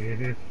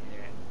 Mm-hmm.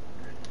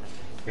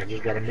 Yeah. I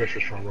just got a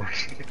message from her.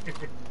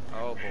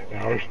 Oh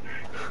boy.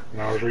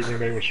 and I was reading her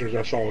name as soon as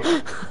I saw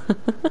it.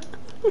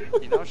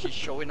 You know, she's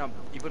showing up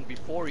even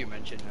before you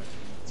mention her.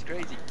 It's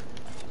crazy.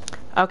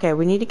 Okay,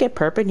 we need to get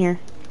perp in here.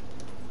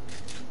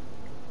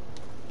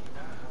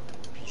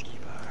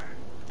 Peacekeeper.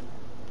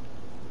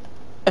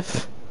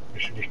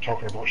 She was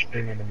talking about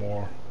streaming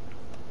tomorrow.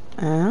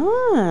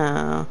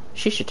 Oh,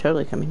 she should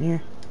totally come in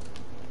here.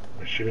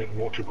 And she didn't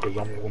want to because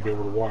I'm going to be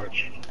able to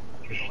watch.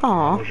 I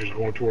Aw. don't know if she's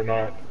going to or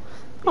not.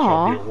 Because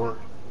Aw. I'll be at work.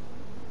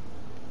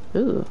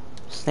 Ooh,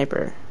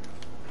 sniper.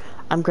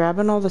 I'm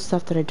grabbing all the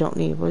stuff that I don't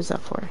need. What is that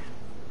for?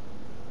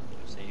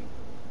 Same.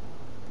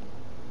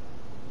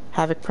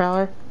 Havoc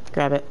Prowler?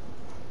 Grab it.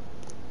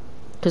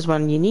 Because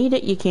when you need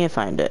it, you can't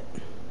find it.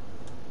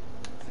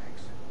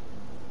 Thanks.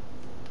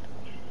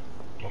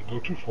 Don't go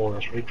too far.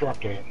 That's where they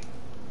dropped at.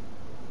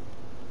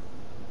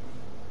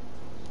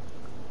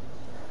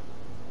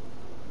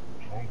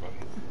 Wrong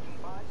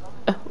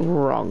button.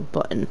 Wrong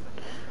button.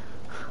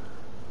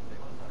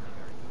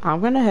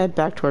 I'm gonna head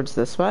back towards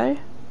this way.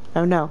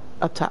 Oh no,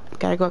 up top.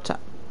 Gotta go up top.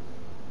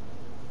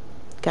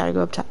 Gotta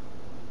go up top.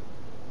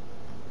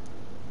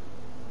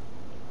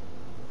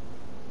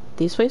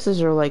 These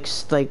places are like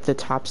the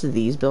tops of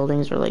these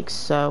buildings are like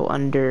so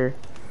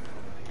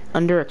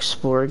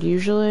underexplored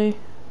usually.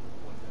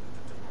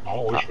 I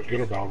always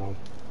forget about them.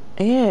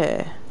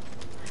 Yeah.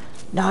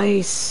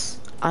 Nice.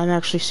 I'm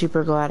actually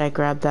super glad I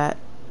grabbed that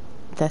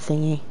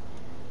thingy.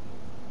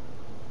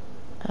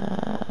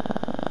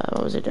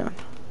 What was it doing?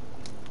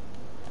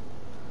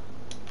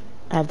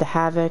 I have the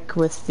Havoc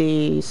with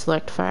the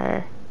Select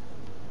Fire.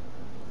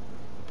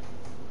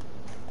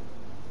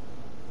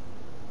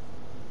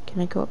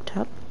 Can I go up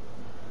top?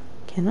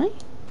 Can I?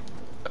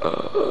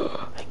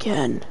 I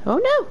can. Oh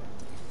no!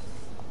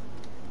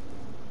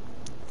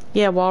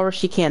 Yeah,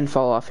 Walrus, you can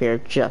fall off here,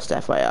 just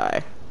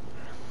FYI.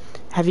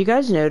 Have you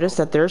guys noticed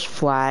that there's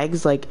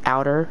flags, like,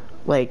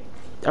 like,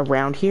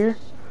 around here?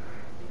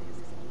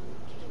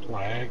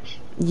 Flags.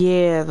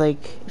 Yeah, like,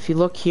 if you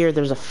look here,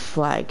 there's a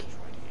flag.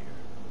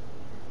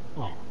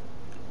 Oh.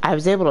 I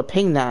was able to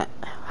ping that.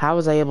 How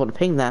was I able to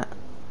ping that?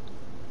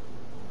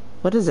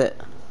 What is it?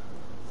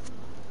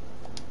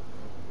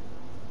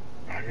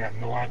 I got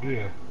no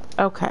idea.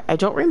 Okay, I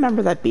don't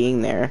remember that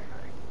being there.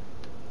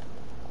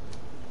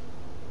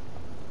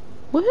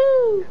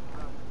 Woohoo!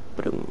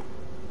 Boom.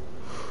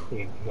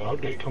 The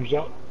update comes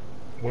out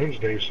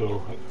Wednesday,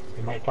 so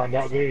you might find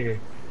out then.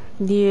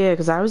 Yeah,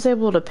 because I was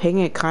able to ping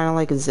it kind of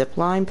like a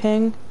zipline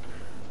ping.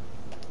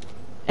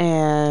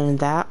 And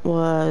that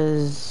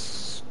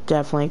was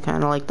definitely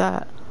kind of like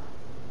that.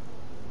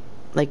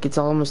 Like, it's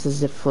almost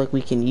as if, like,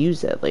 we can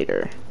use it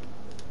later.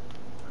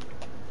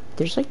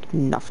 There's, like,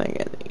 nothing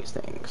in these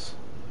things.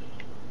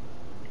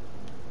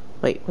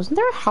 Wait, wasn't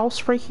there a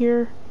house right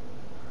here?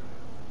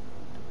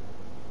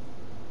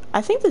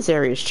 I think this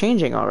area is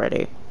changing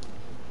already.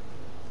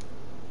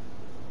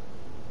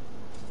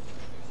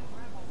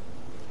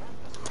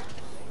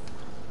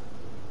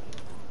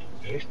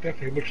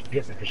 definitely looks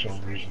different for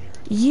some reason.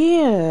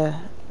 Yeah,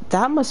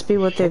 that must be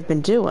what they've Something.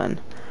 been doing.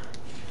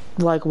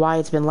 Like, why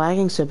it's been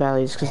lagging so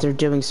badly is because they're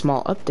doing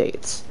small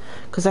updates.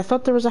 Because I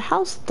thought there was a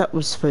house that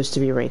was supposed to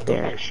be right It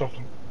looks there. like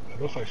something.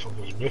 It looks like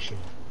something's missing,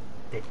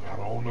 but I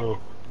don't know.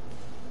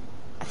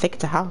 I think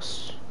it's a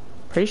house.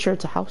 Pretty sure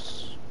it's a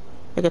house.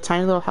 Like a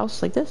tiny little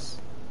house like this.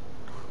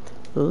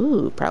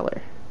 Ooh,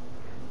 Prowler.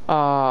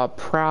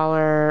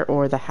 Prowler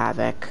or the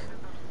Havoc.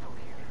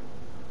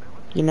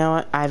 You know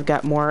what? I've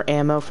got more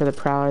ammo for the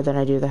Prowler than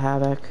I do the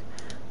Havoc.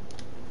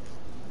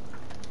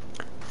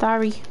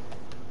 Sorry.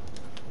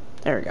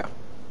 There we go.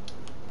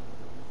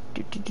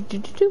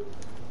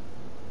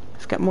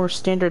 I've got more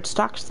standard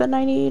stocks than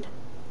I need.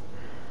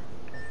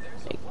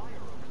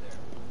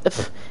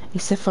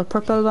 Except for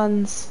purple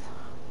ones.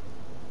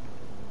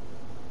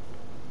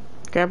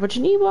 Grab what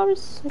you need,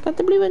 Walrus. I got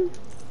the blue one.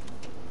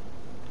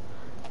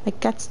 I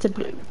got the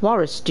blue.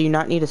 Walrus, do you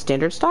not need a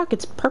standard stock?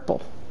 It's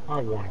purple. I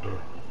wonder. No,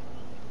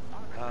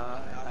 Huh.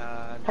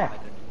 I don't need.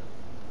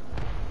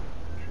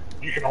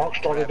 You can arc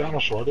start a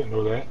dinosaur. I didn't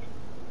know that.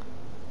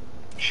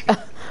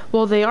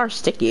 Well, they are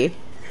sticky.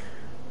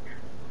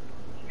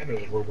 And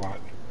there's a robot.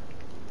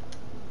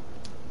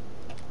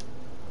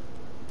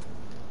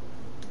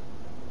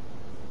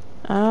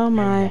 Oh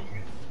my. And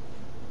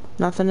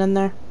Nothing in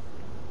there?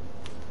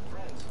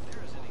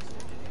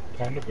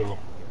 time to go. Oh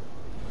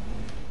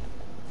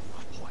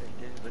boy,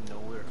 I didn't even know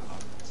we were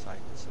outside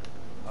the circle.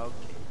 Okay.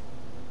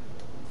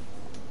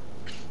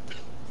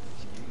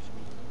 Excuse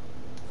me.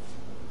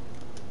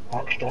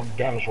 Arc starting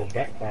dinosaur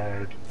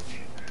backfired.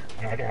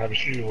 And I don't have a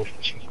shield.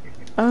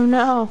 Oh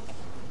no.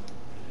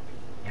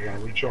 I gotta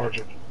recharge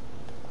it.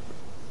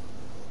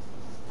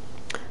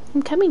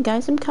 I'm coming,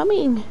 guys. I'm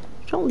coming.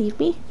 Don't leave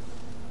me.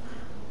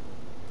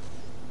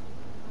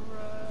 Run.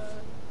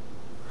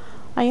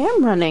 I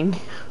am running.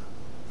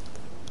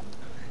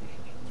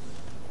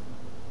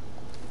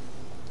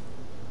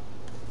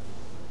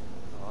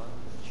 Oh,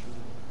 shoot.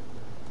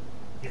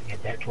 Getting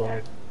it back to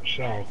our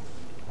south.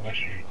 Unless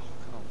you.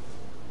 Oh, come.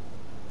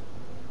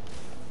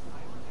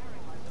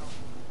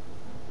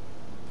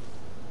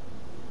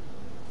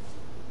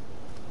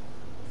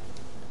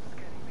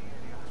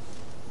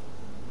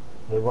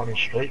 We're running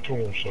straight to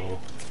him, so.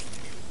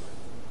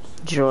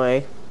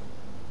 Joy.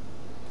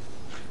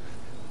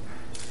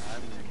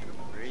 I'm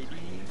ready.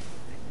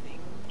 I think.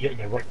 Yeah,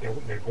 they're right there.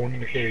 They're going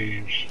in the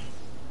caves.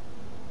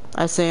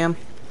 I see them.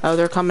 Oh,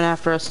 they're coming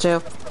after us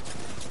too.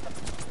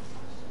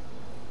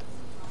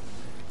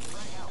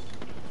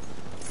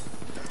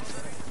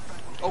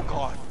 Oh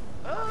god.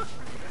 Ah.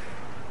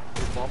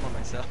 I bomb on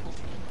myself.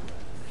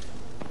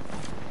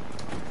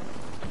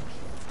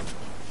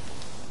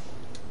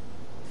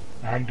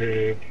 I'm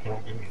dead.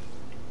 Don't get me.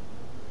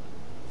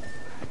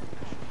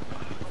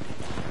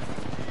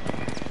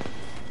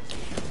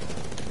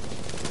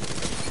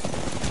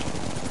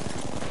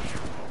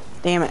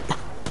 Damn it.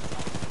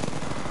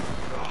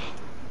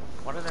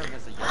 One of them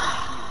has a yellow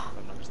shield, if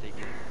I'm not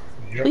mistaken.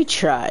 Yep. We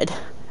tried.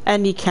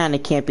 And you kinda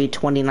can't be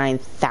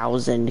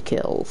 29,000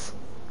 kills.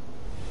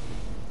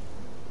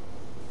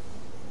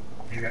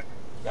 Yeah,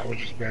 that was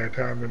just bad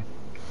timing.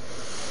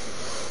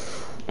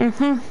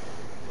 Mm-hmm.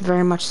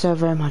 Very much so,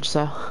 very much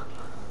so.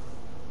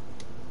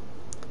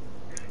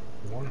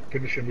 One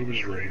finishing move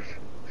is Wraith.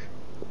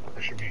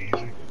 That should be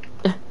easy.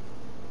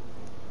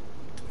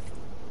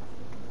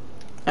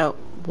 Oh,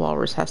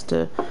 Walrus has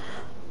to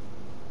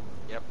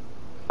Yep.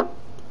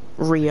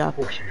 re-up.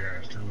 Of course he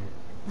has to.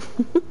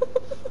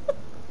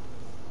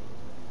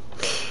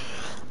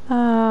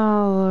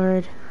 Oh,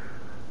 Lord.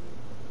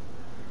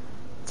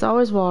 It's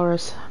always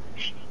Walrus.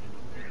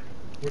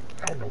 What?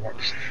 I don't know what.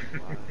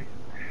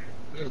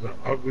 This is an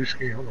ugly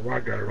skin. I don't know why I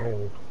got it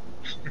on.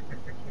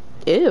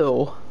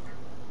 Ew.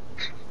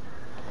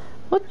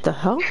 What the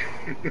hell?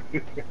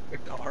 The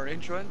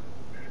orange one?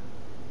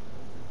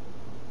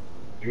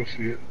 You'll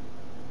see it.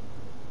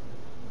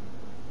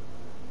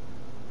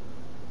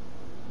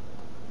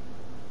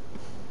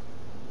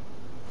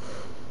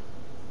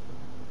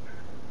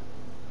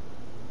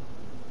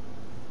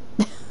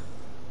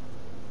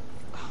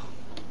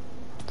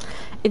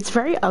 It's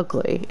very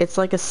ugly. It's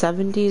like a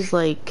 70s,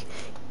 like,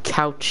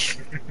 couch,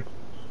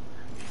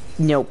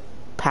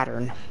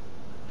 pattern.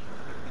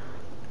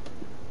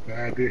 The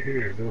idea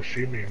here, they'll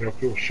see me and they'll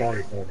feel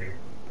sorry for me.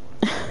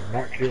 And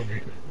not kill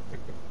me.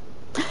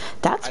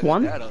 That's Either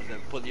one. that or they'll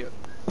put you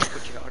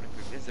out of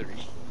your misery.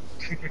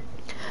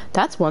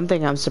 That's one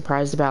thing I'm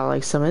surprised about.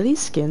 Like, some of these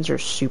skins are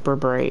super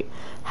bright.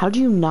 How do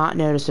you not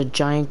notice a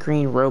giant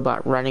green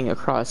robot running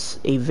across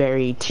a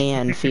very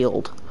tan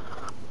field?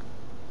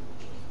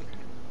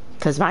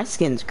 Because my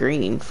skin's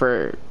green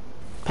for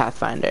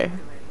Pathfinder.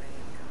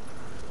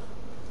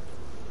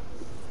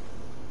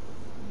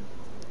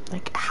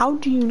 Like, how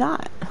do you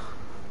not?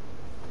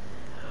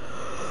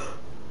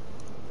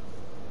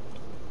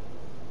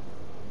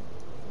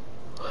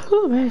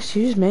 Oh, man,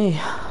 excuse me.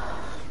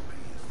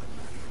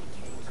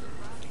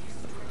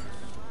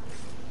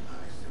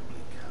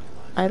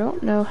 I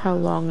don't know how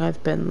long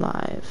I've been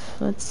live.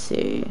 Let's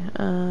see.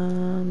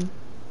 I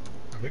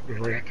think we're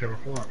right at 10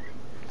 o'clock.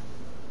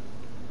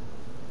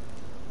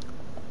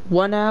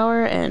 1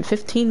 hour and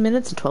 15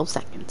 minutes and 12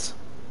 seconds.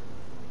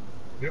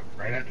 Yep,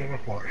 right after the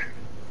flush.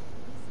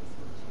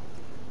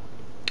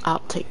 I'll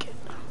take it.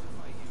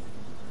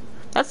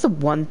 That's the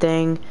one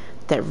thing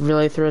that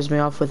really throws me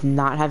off with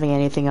not having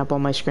anything up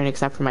on my screen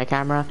except for my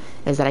camera,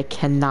 is that I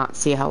cannot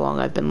see how long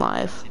I've been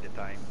live. See the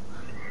time.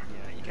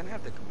 Yeah, you can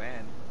have the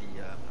command. The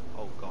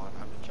oh god,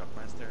 I'm the Chuck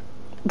Master.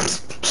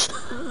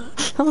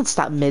 Don't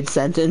stop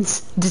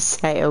mid-sentence to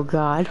say, oh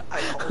god.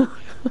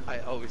 I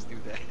always do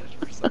that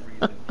for some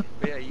reason.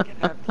 But yeah, you can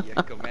have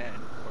the command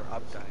for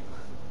uptime.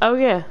 Oh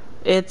yeah,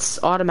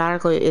 it's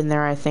automatically in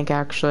there I think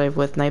actually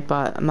with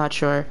Nightbot, I'm not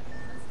sure.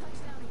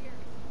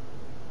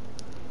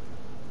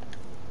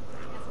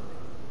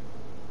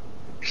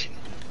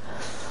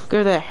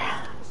 Go there.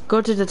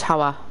 Go to the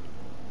tower.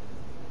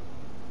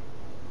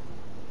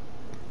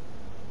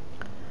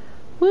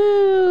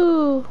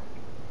 Woo!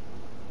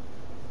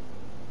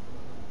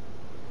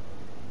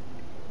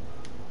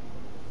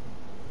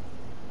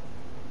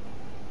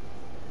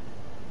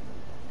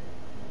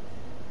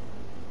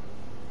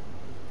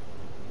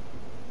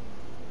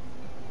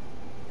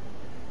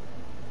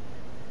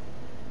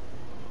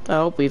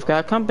 Oh, we've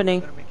got company.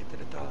 I'm gonna make it to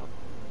the top. Oh,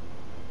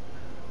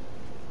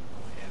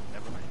 yeah,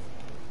 never mind.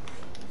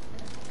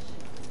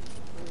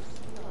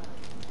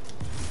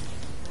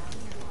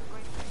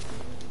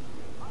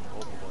 Oh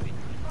boy.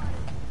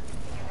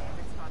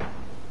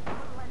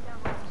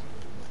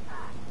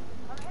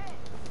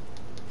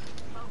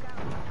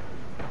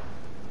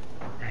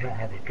 I don't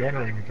have a gun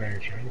or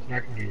anything, so nothing I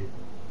can do.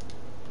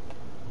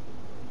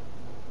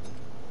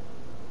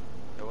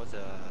 There was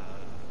a...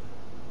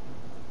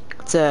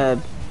 It's a...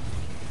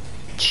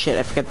 Shit,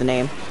 I forget the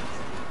name.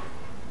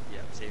 Yeah,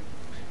 same.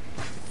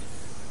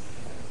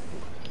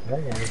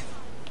 Wrong way.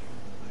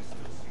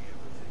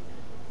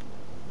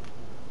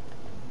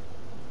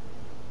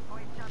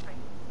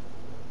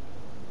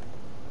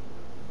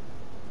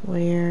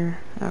 Where?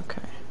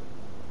 Okay.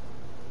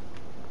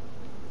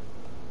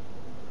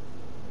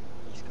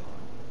 He's gone.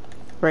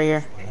 Right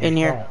here. In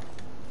here.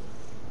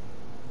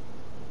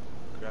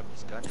 Grab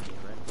his gun and he ran.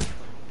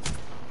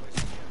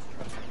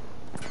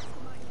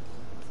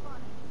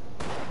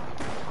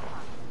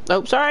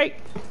 Oh, sorry.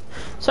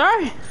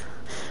 Sorry.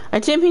 I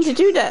didn't mean to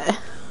do that.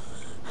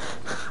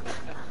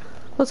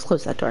 Let's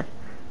close that door.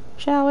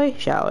 Shall we?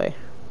 Shall we?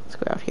 Let's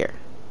go out here.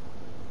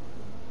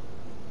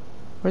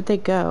 Where'd they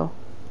go?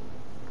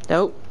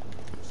 Nope.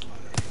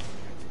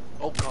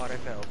 Oh god, I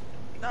fell.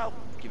 No!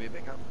 Give me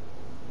back up.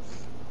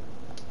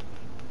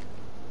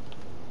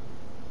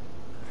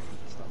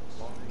 Stop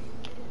falling.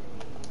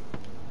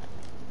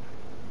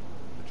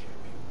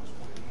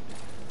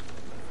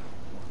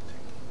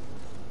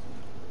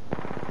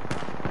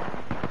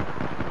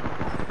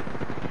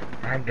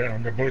 I'm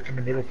down. They're both in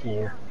the middle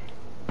floor.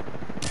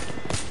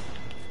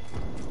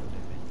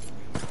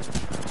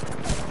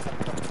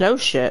 No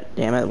shit.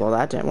 Damn it. Well,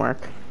 that didn't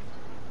work.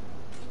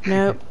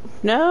 Nope.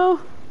 No.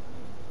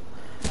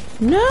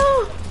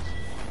 No.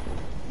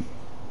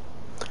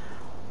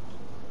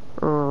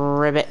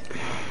 Ribbit.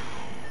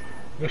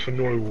 This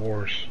annoy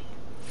wars.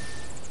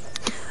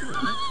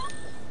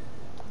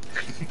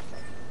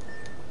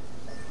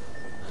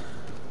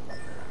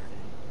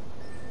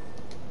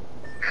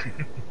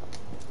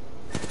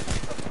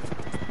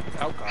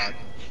 Oh god.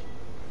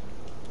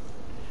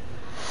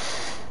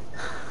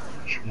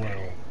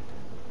 Well.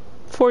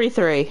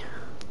 43.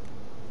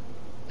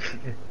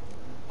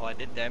 Oh, I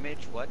did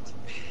damage? What?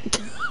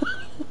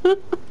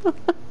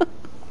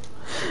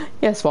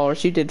 Yes,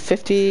 Walrus, you did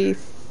 50...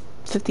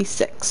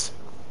 56.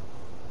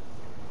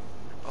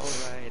 Oh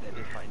right, I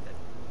did find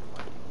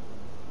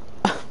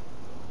that.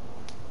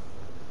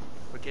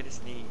 Forget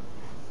his name.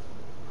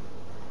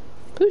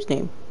 Whose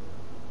name?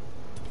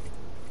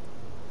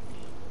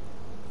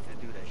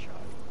 Can't do that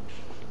shot.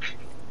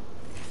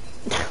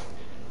 Let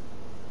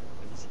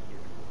me see here.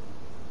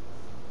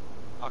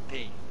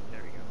 Octane.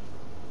 There we go.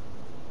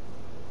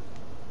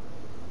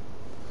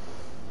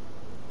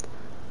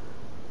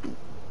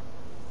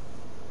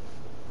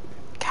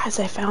 Guys,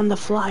 I found the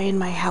fly in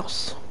my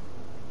house.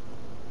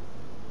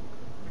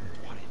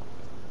 What?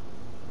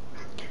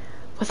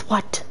 With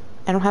what?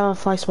 I don't have a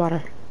fly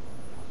swatter.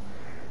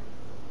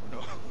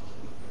 No.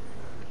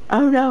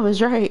 Oh no, I was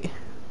right.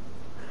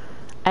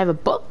 I have a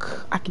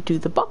book. I can do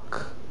the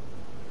book.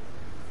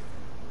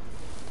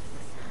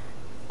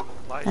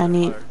 Flies I are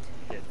need- hard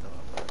to hit,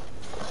 though.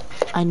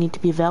 I need to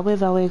be very,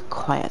 very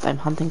quiet. I'm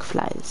hunting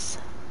flies.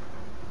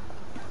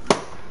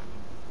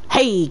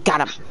 Hey, got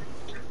him.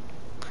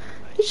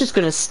 He's just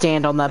gonna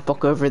stand on that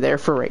book over there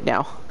for right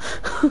now.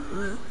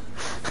 I'm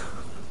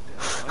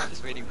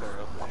just waiting for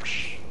a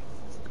whoosh.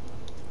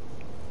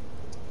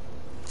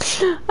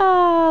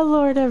 Ah,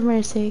 Lord have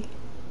mercy.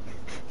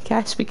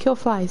 Guys, we kill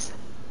flies.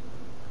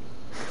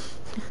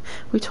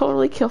 We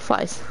totally kill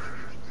flies.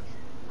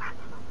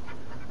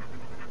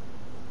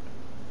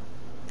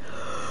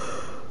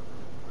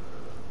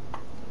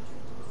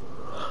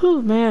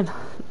 Oh man.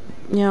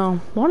 You know,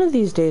 one of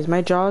these days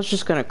my jaw is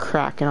just gonna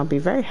crack and I'll be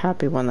very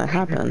happy when that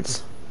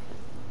happens.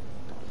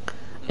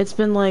 It's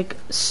been like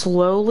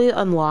slowly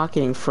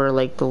unlocking for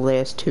like the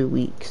last 2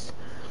 weeks.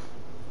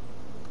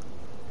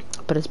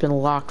 But it's been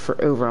locked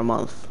for over a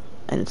month.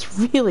 And it's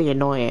really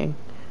annoying.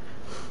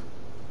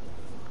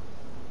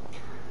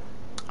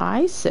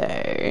 I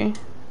say...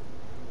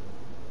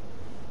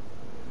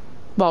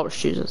 Walrus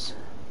chooses.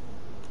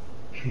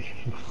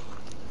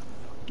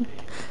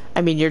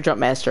 I mean, you're jump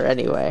master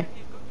anyway.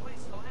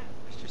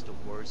 It's just the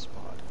worst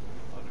spot.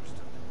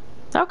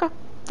 Okay,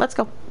 let's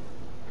go.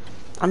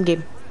 I'm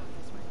game.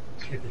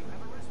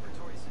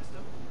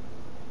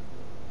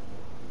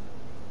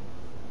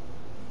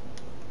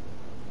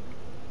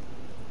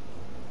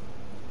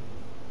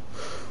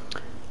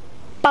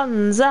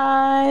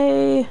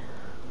 Banzai!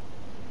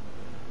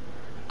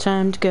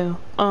 Time to go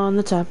on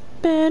the top.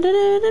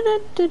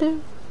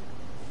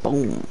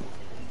 Boom.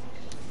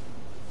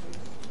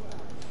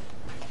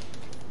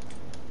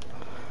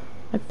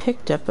 I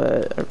picked up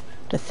a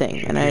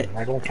thing, and I...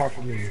 Don't talk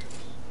to me.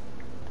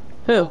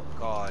 Who? Oh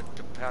god,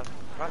 the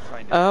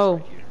Pathfinder Oh,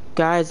 is right here.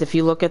 guys, if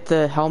you look at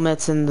the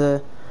helmets and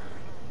the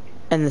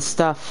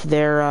stuff,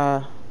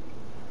 they're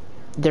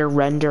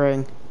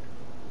rendering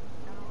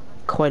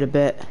quite a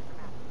bit.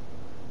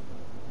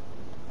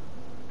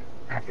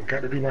 I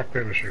forgot to do my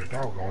finisher.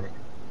 Doggone it.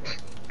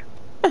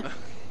 The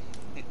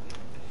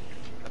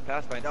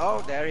Pathfinder.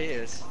 Oh, there he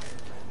is.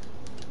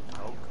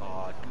 Oh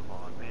god, come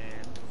on, man.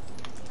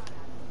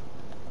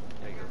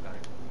 There you go, got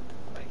it.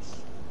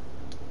 Nice.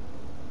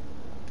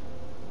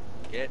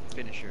 Get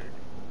finisher.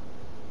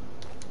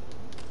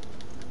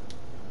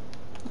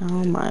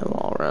 Oh my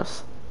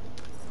walrus.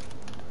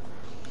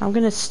 I'm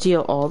gonna steal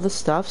all the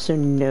stuff so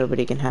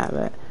nobody can have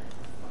it.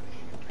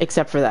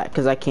 Except for that,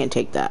 because I can't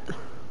take that.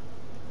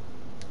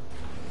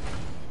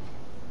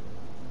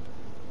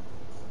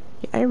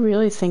 I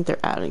really think they're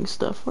adding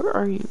stuff. Where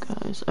are you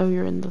guys? Oh,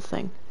 you're in the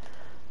thing.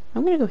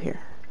 I'm gonna go here.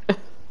 Get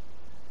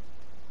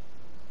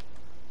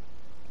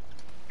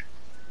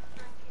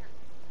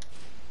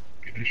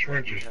these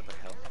syringes. Have a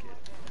health kit.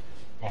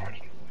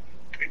 Fine.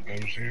 Take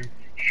those in.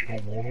 She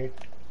don't want them.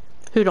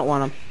 Who don't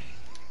want them?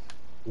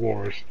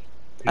 Wars.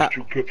 He's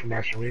too good for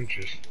my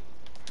syringes.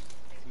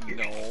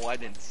 No, I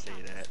didn't say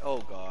that. Oh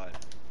god.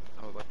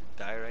 I'm about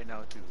to die right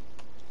now too.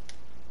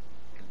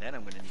 And then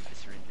I'm gonna need the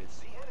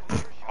syringes.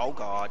 Oh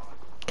god.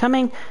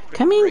 Coming!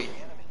 Coming! Great.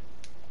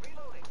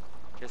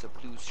 There's a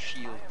blue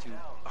shield too.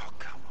 Oh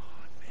come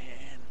on,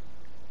 man.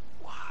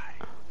 Why?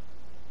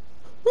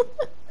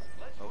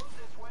 Oh.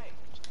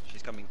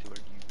 She's coming toward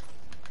you.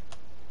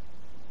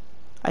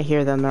 I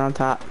hear them, they're on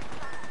top.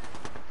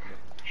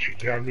 She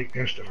downed me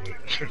instantly.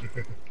 This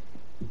Kermit.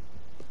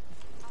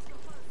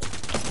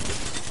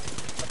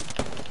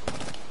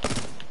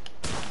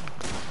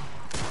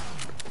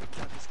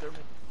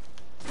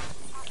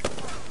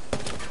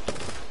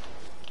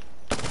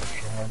 So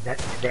I'm back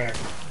to back.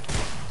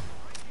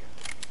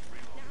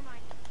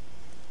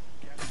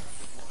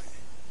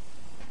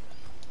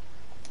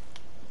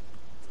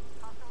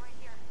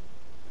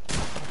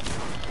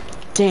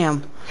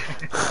 Damn.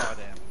 Oh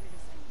damn.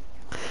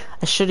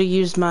 I should have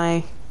used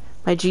my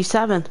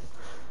G7.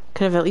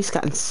 Could have at least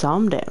gotten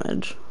some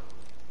damage.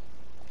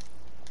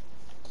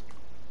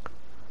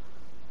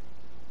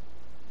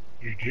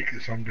 You did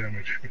get some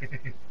damage.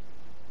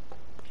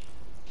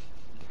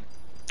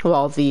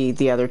 Well,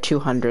 the other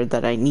 200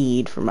 that I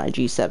need for my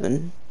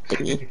G7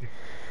 thingy.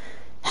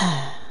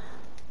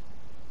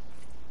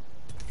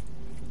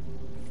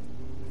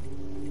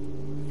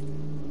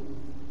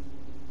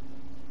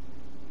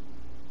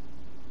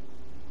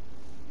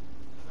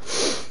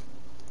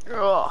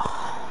 Ugh.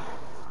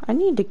 I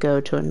need to go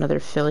to another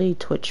Philly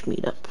Twitch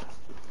meetup.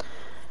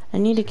 I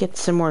need to get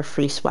some more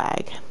free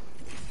swag.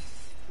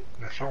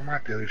 That's all my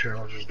daily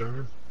challenge is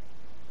done.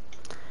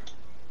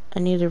 I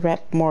need to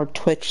rep more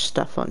Twitch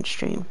stuff on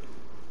stream.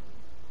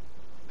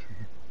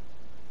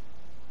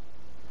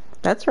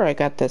 That's where I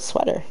got this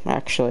sweater,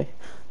 actually.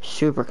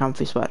 Super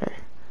comfy sweater.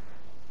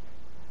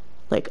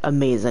 Like,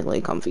 amazingly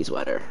comfy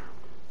sweater.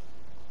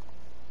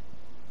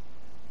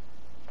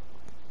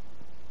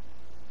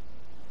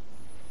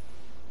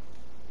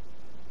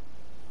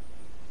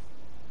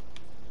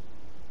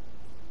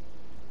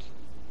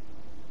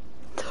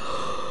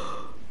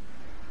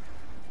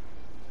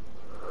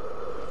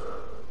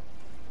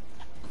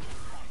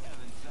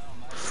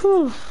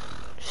 Whew.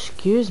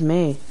 Excuse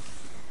me.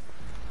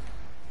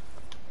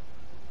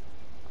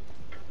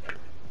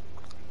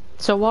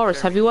 So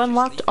Walrus, have you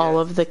unlocked all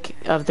of the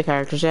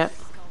characters yet?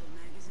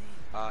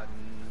 Not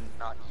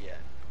yet.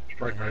 It's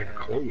probably not even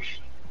close.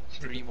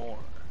 3 more.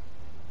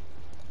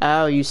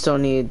 Oh, you still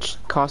need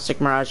Caustic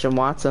Mirage and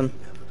Watson.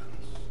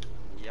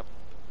 Yep.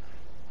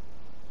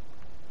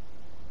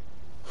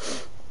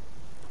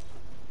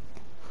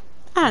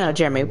 I don't know,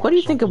 Jeremy. What do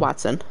you think of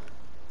Watson?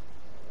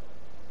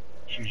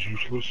 She's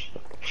useless.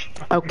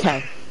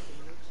 Okay.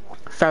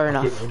 Fair At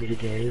enough. the end of the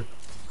game.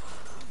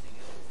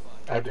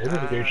 At the end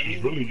of the game,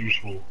 she's really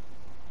useful.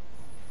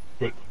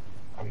 But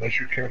unless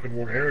you camp in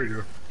one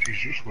area,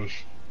 she's useless.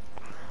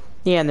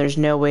 Yeah, and there's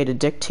no way to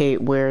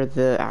dictate where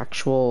the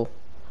actual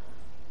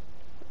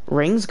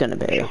ring's gonna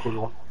be.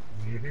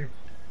 Mm-hmm.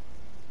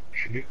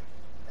 She need,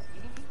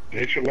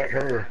 they should let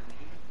her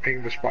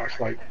ping the spots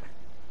like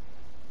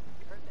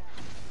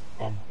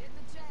um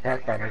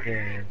Pathfinder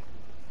can.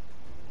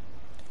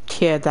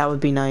 Yeah, that would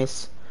be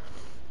nice.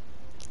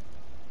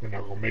 We're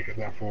not gonna make it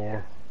that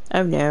far.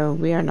 Oh no,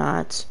 we are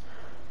not.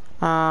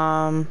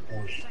 Or,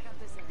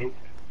 nope.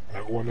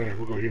 Not going there.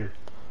 We'll go here.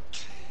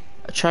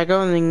 Try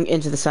going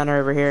into the center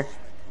over here.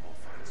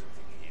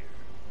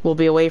 We'll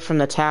be away from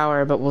the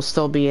tower, but we'll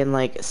still be in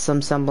like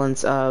some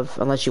semblance of,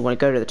 unless you want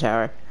to go to the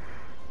tower.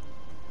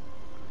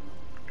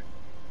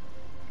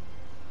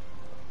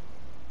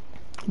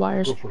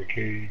 Wires. Go for the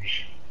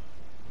caves.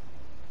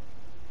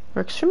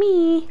 Works for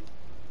me.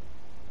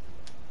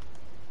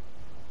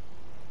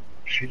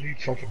 She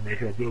needs something to make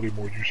her ability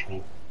more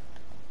useful.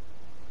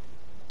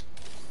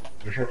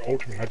 There's her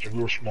ultimate has a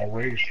real small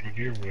range to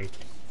begin with.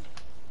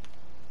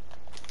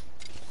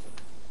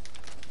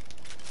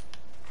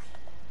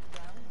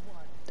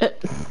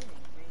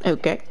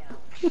 Okay.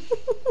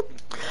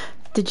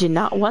 Did you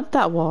not want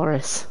that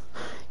walrus?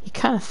 You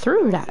kind of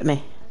threw it at me.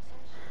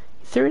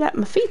 You threw it at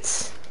my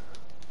feet.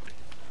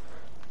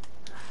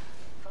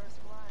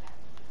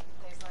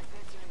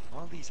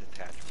 All these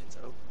attachments.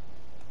 Oh.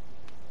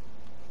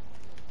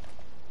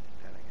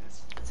 That I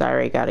guess. Cause I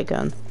already got a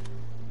gun,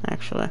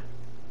 actually.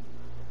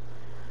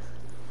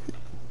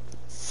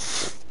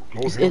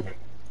 Gold helmet.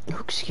 Oh,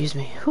 excuse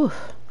me. Whew.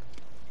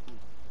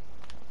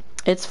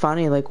 It's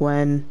funny, like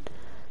when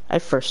I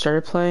first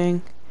started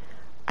playing,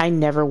 I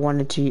never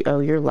wanted to. Oh,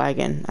 you're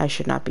lagging. I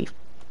should not be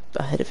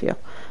ahead of you.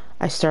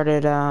 I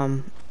started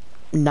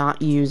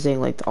not using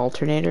like the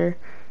alternator,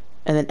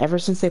 and then ever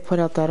since they put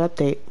out that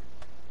update.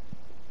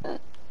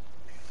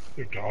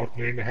 If the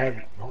alternator have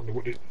it, I don't know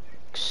what it.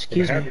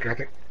 Excuse the me. Havoc, I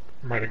think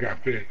might have got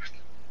fixed.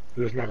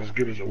 It's not as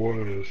good as it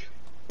was.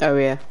 Oh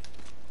yeah.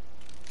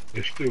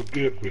 It's still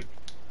good, but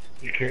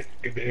you can't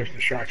get the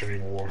instant shots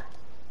anymore.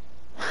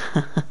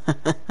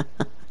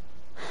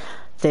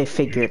 They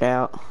figured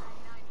out.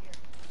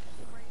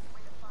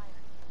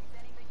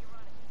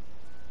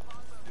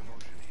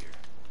 Devotion here.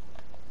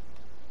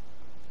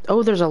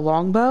 Oh, there's a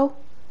longbow?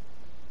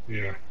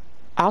 Yeah.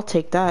 I'll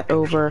take that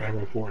Give me some over.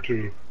 ammo for it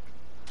too.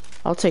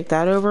 I'll take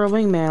that over a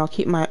wingman. I'll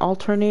keep my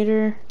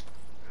alternator.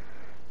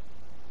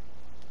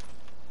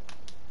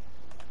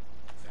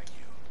 Thank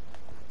you.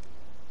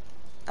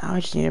 Oh, I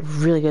just need a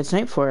really good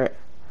snipe for it.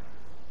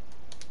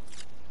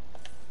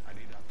 I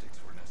need optics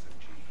for an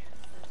SMG.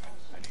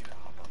 I need to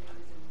hop up.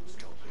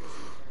 Skill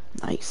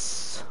base.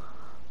 Nice.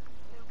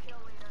 New kill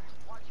leader.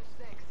 Watch your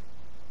six.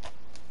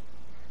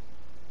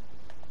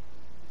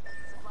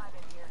 Supply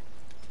bin here.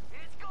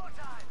 It's go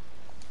time.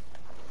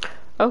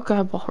 Oh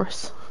god,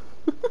 walrus.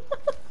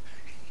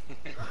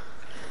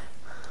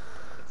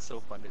 That's so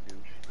fun to do.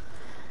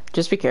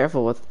 Just be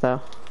careful with it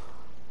though.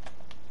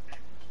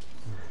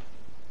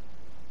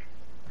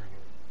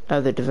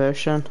 Oh, the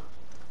devotion.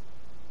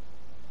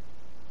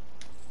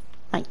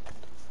 Ay.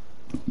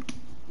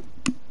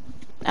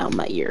 Ow,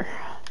 my ear.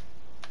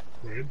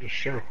 We're in the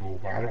circle,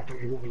 but I don't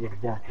think we want to go to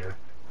bunker.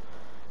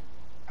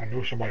 I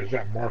know somebody's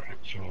at market,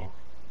 so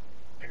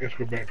I guess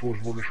go back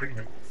towards border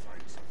treatment.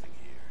 Find something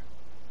here.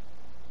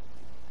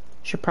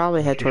 Should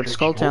probably head towards Just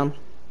Skulltown.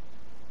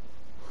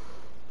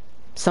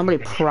 Somebody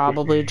That's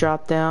probably quick.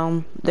 dropped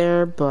down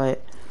there,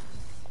 but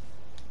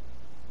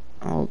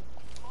oh,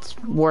 it's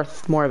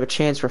worth more of a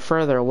chance for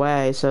further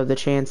away, so the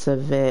chance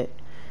of it,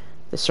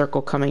 the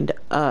circle coming to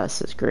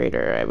us is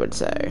greater, I would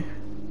say.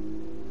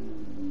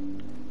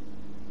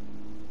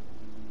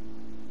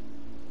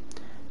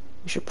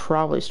 We should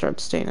probably start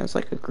staying as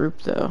like a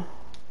group though.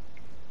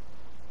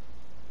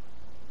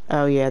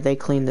 Oh yeah, they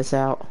cleaned this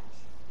out.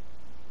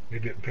 They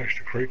didn't touch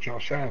the crates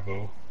outside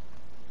though.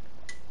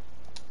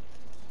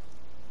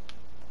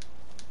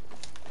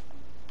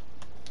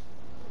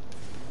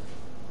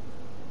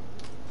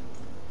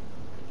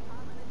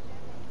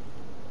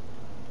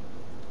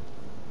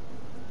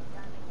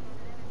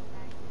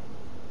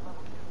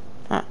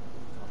 Ah,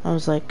 I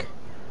was like,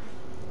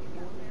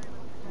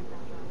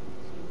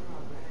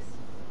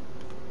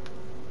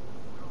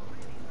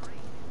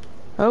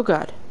 oh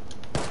god.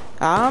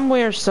 I'm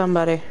where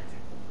somebody.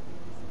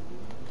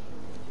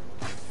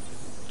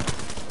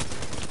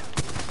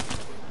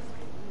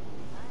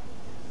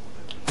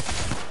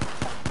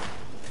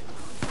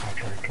 I'll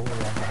try to come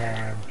around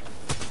behind.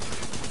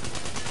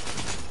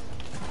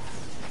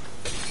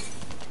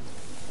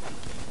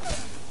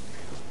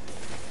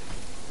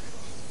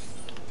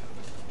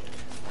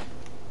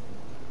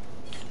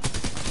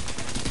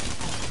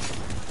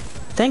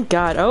 Thank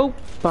god. Oh,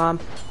 bomb.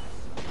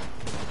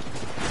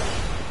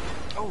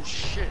 Oh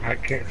shit! I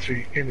can't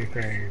see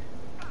anything.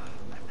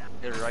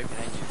 They're right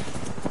behind you.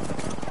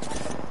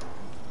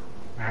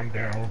 I'm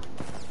down.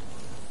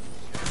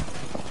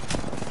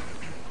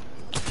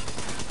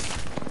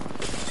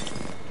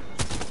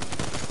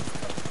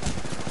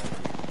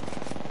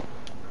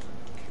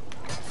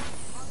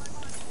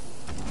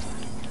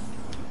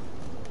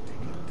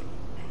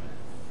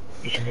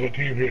 There's another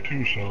team here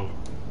too, so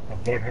my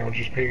bloodhound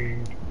just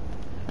pinged.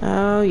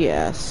 Oh,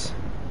 yes.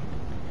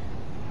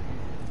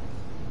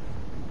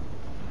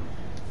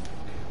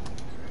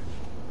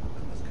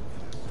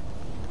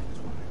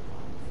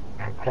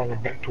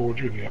 crawling back towards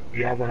you.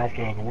 Y'all run off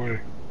the other way.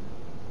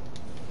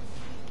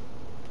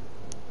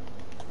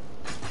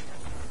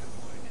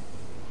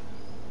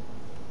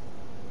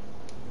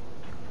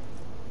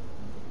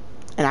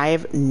 And I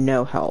have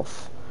no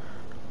health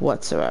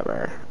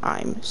whatsoever.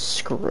 I'm There's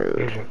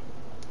screwed. a,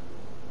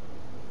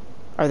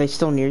 Are they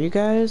still near you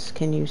guys?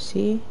 Can you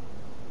see?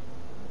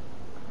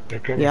 they're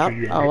coming Yep. to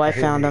you. Oh, I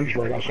hear found him. him. He's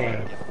right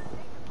outside.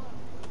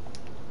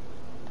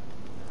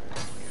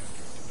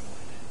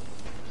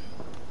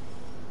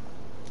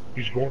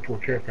 He's going to a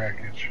care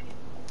package.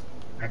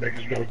 I think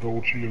he's got a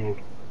gold shield.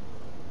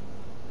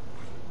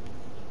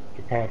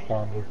 The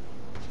Pathfinder.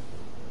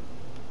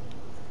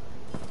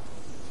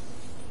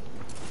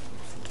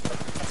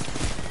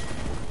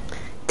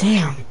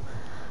 Damn.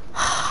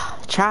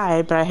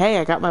 Tried, but hey,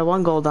 I got my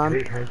 1 gold on.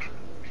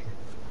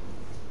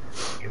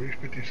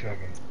 357.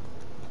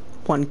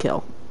 1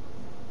 kill.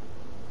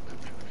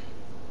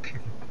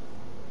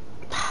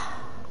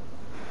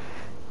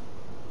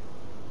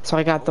 So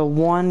I got the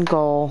 1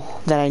 goal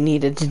that I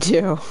needed to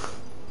do.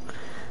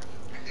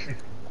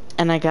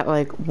 And I got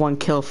like 1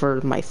 kill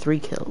for my 3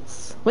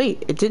 kills.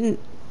 Wait, it didn't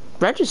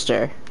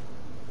register.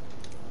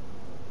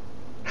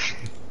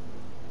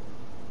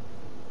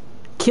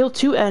 Kill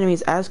 2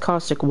 enemies as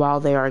caustic while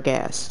they are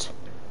gassed.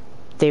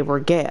 They were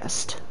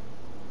gassed.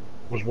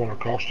 Was one a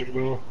caustic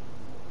though?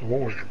 The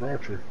one was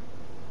Gibraltar.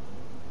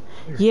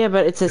 Yeah,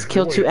 but it says There's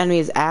kill no 2 way.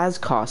 enemies as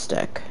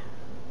caustic.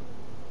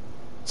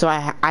 So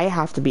I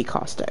have to be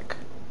caustic.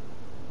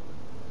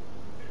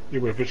 Yeah,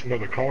 but if it's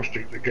another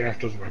caustic, the gas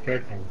doesn't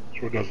affect them,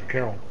 so it doesn't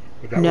count.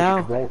 But that No. was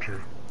a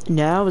Gibraltar.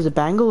 No, it was a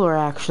Bangalore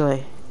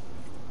actually.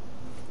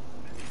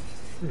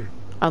 Hmm.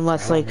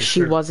 Unless That like makes she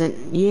sense.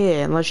 wasn't,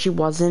 yeah, unless she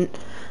wasn't,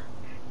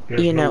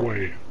 There's you no know.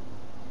 way.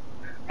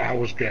 I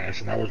was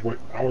gassed and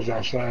I was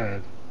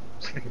outside.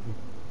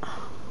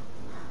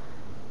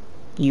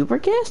 You were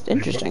gassed? They mu-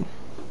 Interesting.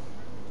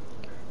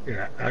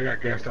 Yeah, I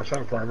got gassed outside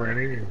before I ran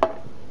in.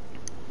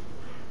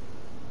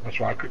 That's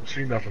why I couldn't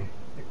see nothing.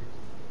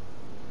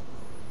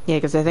 Yeah,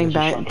 because I think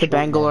Unless you shot the the smoke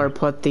Bangalore bomb.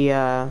 put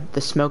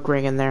the smoke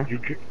ring in there. You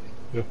get,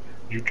 yeah,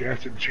 you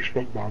gassed it and she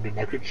smoke bombed it and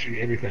I couldn't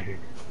see anything.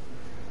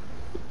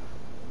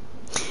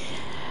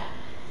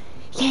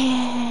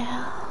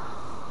 Yeah.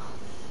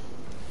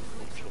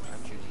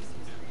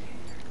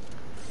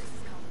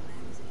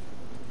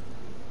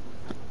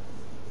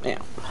 Yeah.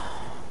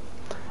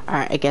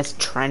 Alright, I guess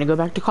trying to go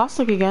back to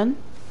caustic again.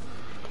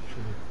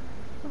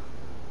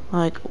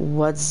 Like,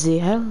 what the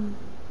hell?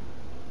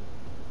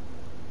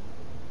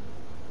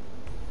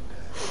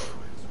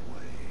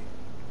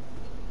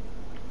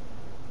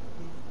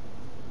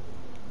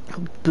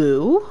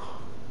 Boo?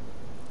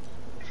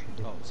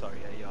 Oh, sorry,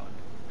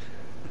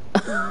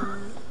 I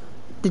yawned.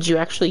 Did you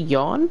actually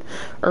yawn?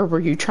 Or were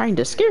you trying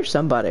to scare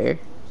somebody?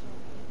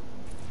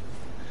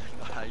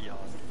 I yawned.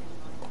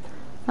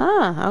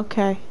 Ah,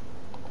 okay.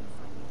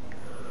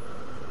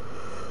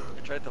 I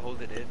tried to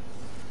hold it in,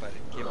 but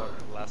it came out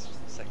at the last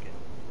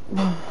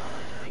second.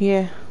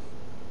 Yeah.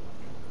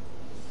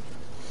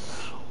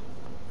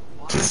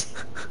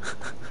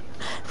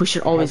 We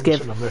should always give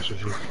Send a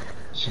message.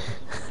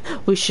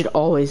 we should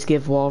always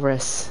give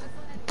Walrus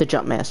the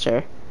jump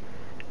master.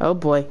 Oh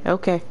boy,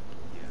 okay.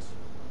 Yes.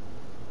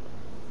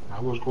 I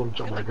was going to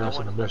jump, but I got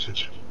send a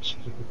message.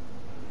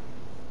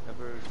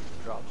 Never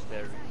drops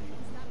there really.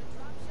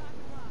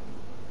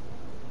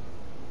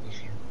 This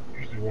is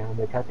usually one of the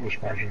more popular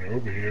spots when you're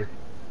over here.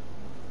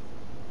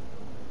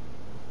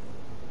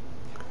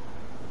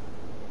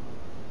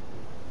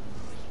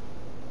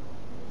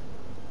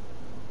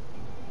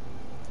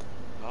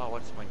 Oh,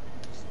 what's my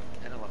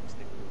analog stick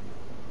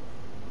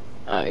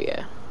doing? Oh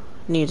yeah.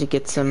 Need to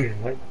get some.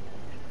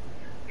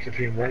 It's a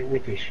team right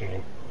with us,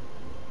 so.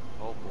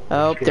 Oh boy.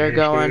 Oh, let's go they're ahead and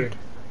going. stay in.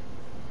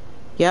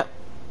 Yep.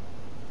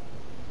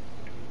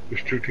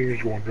 There's 2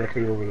 teams going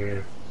directly over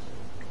there.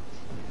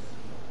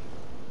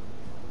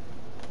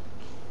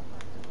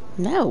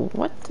 No,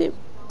 what the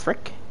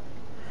frick?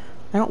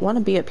 I don't want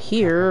to be up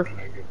here.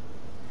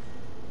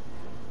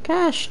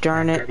 Gosh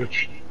darn it.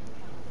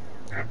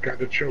 I've got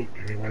the choke.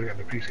 Anybody got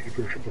the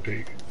Peacekeeper triple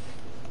take?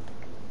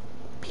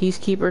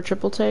 Peacekeeper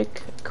triple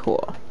take?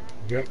 Cool.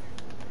 Yep.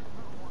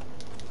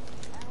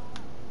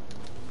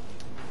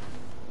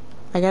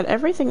 I got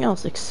everything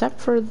else except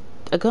for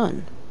a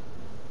gun.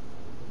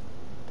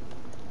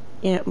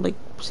 You know, like,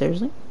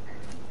 seriously?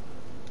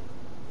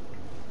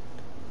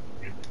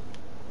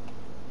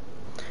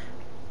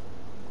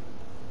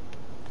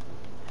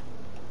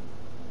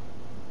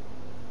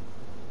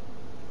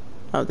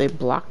 Oh, they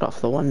blocked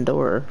off the one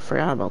door.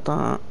 Forgot about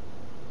that.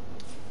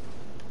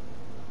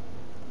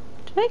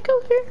 Did I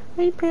go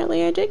here?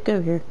 Apparently I did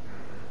go here.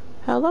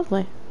 How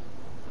lovely.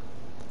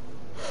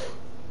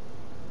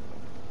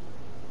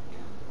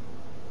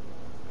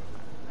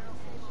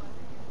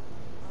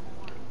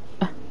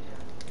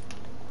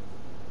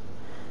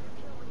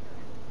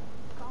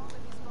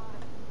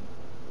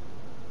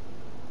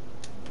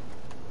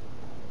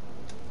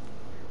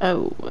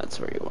 Oh, that's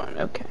where you want.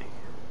 Okay.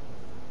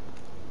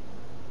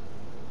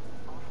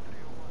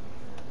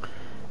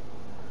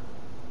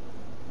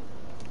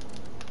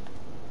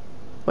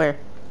 Where?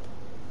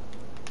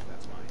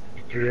 That's mine.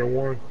 The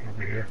 301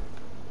 over here.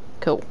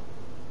 Cool.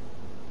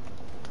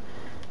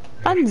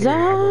 There's plenty of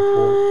ammo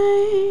for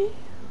it.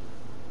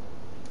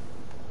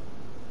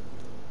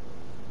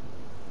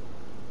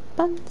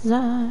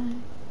 Banzai. Banzai.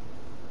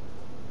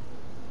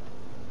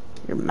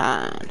 You're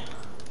mine.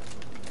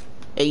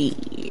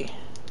 Hey.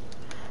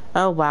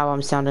 Oh wow,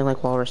 I'm sounding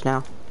like Walrus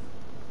now.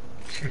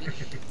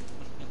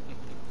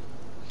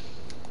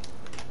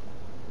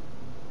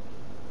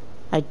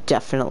 I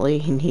definitely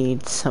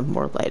need some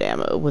more light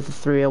ammo with a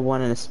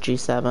 301 and a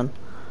G7.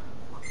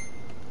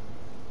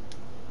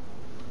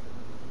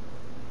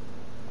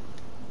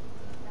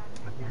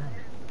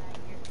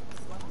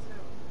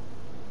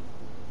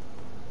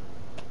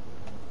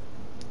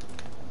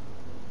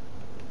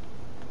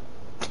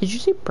 Did you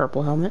see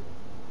purple helmet?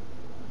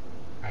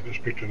 I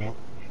just picked it up.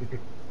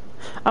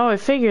 Oh, I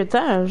figured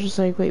that. I was just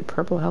like, wait,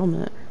 purple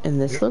helmet in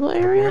this Yep, little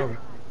purple area? helmet.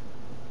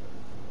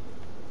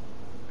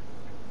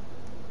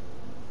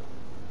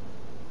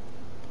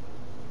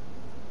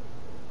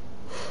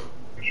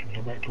 I should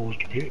go back towards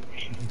the pit. I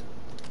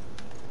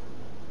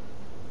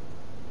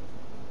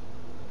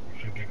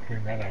said they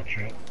clean that out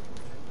yet.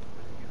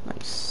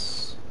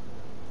 Nice.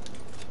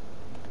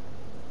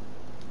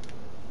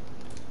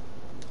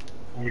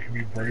 Or we can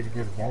be brave and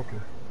go to the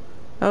bunker.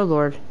 Oh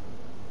lord.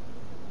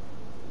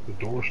 The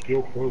door's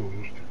still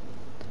closed.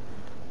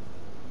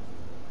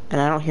 And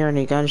I don't hear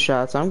any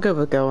gunshots. I'm good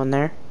with going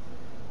there.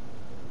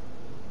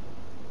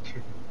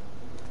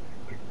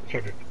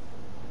 Second.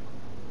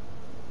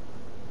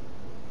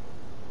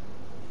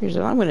 Here's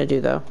what I'm gonna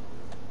do though.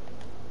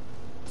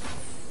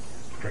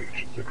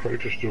 The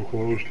crates are still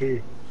closed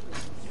too.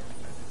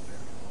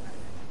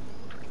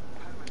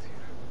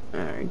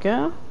 There we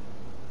go.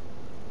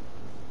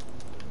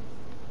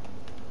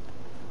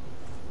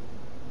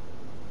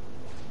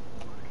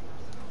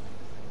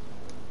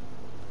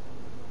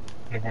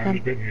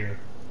 Nobody's been here.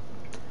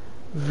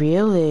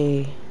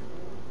 Really?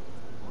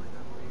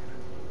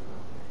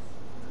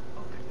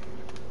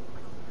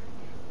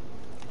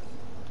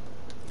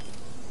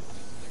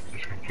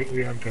 It's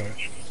completely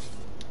untouched.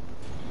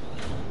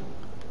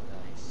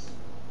 Nice.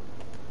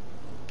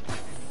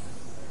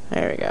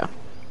 There we go.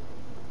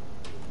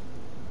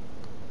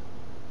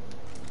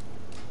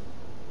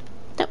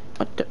 No,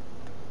 what the?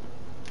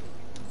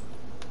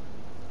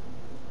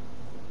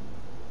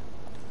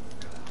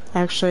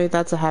 Actually,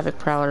 that's a Havoc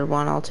Prowler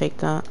one. I'll take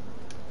that.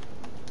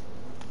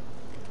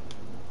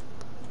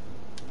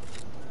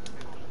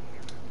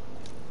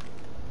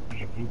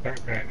 There's a blue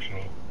backpack,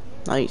 so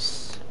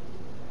Nice.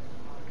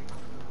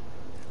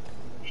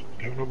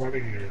 still nobody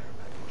here.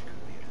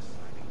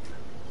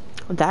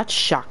 That's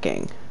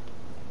shocking.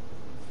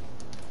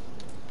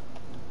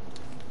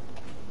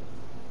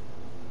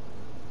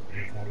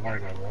 There's more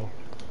light ammo.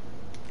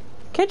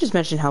 Can I just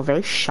mention how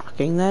very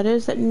shocking that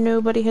is that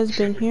nobody has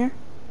been here?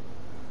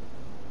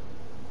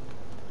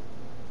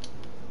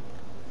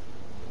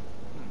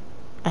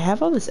 I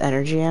have all this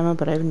energy ammo,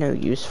 but I have no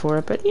use for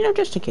it, but you know,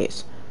 just in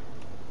case.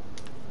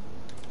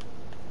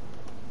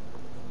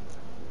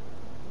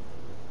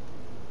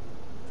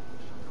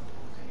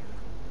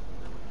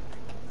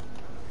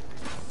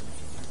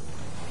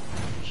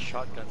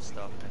 Shotgun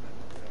stuff. And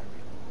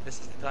this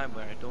is the time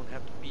where I don't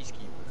have the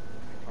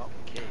peacekeeper.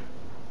 Okay.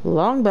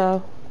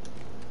 Longbow.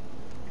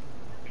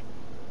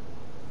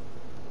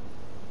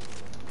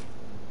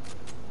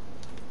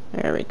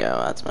 There we go,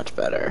 that's much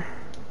better.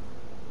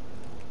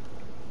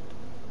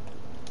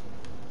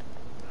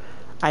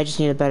 I just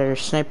need a better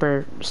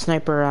sniper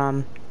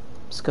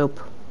scope.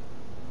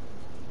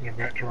 They're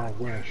back to our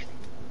west.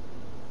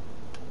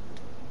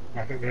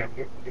 I think they're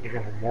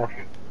going to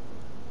market.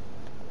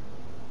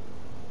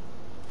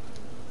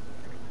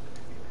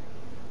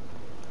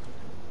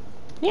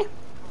 Yeah.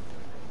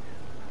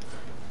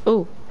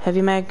 Ooh,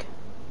 heavy mag.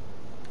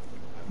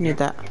 Need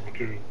that. Number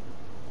 2.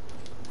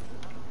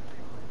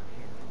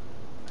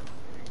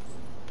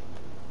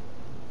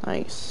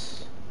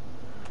 Nice.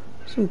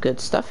 Some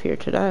good stuff here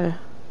today.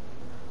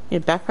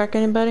 Need a backpack,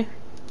 anybody?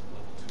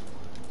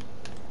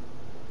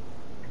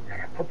 Got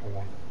a purple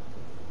one.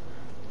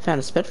 Found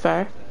a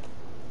Spitfire.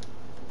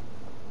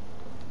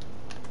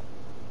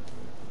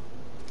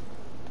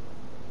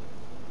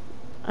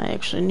 I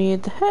actually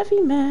need the heavy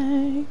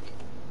mag.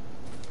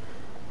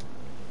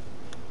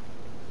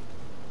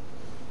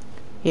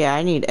 Yeah,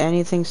 I need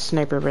anything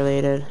sniper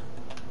related.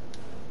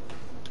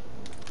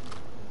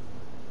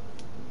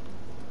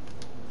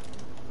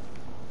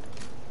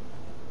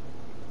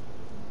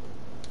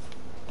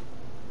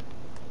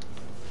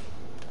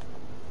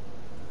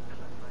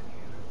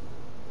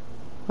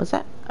 What's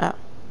that? Oh.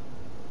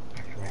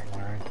 Flat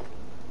line.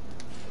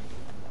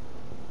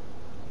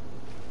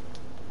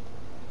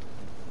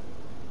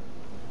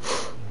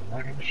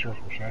 Right in the circle,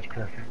 so that's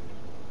perfect.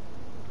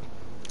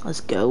 Let's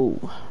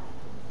go.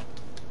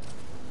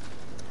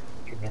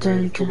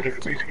 Nobody told me to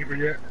take a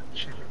peacekeeper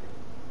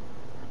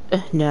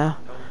yet? No.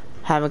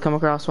 Haven't come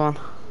across one.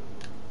 I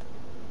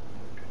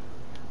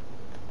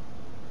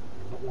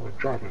don't want to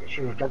drop it. As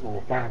soon as I drop it,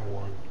 we'll find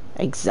one.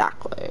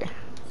 Exactly.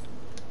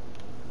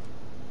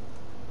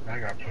 I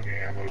got plenty of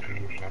ammo too,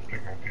 so I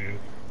think I'm good.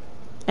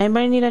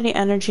 Anybody need any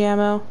energy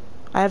ammo?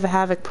 I have a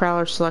Havoc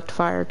Prowler Select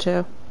Fire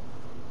too.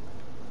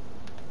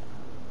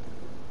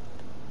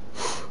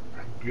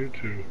 I'm good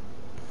too.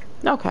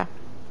 Okay.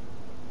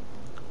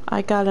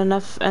 I got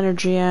enough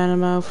energy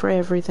ammo for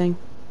everything.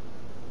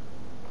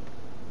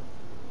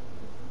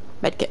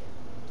 Medkit.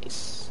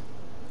 Nice.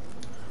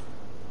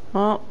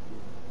 Oh,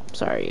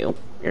 sorry,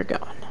 you're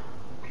gone.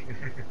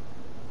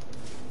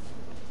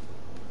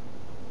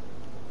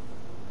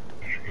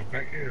 I should go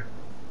back here.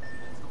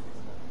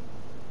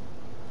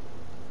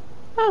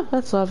 Oh,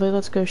 that's lovely.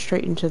 Let's go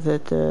straight into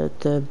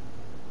the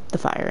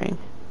firing.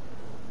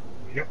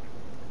 Yep.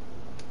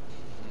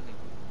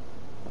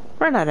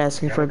 We're not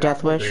asking for a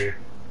death wish.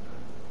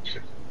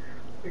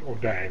 They're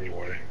gonna die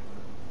anyway.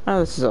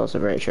 Oh, this is also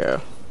very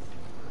true.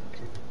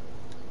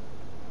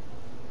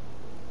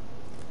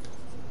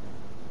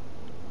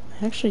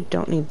 I actually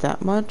don't need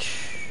that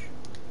much.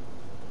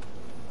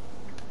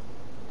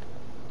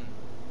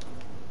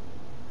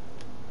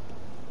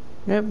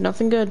 Nope,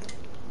 nothing good.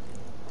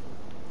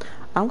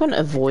 I'm gonna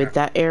avoid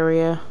that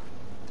area.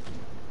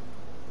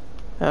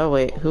 Oh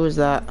wait, who was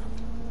that?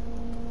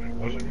 It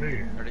wasn't me.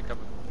 Are they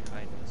coming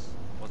behind us?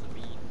 Wasn't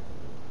me.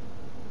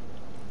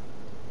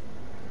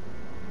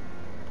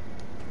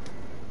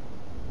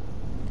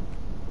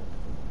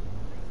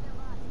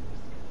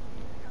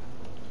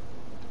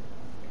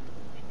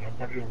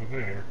 Nobody over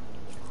there.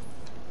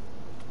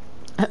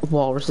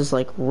 Walrus is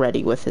like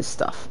ready with his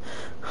stuff.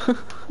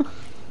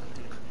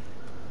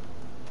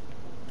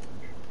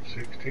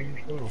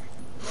 16-12. Well,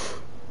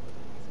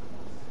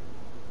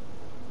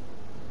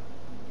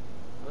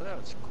 that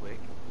was quick.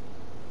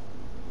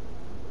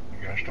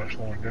 You gotta start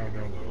slowing down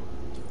now though.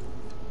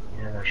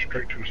 We're gonna run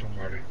straight to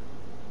somebody.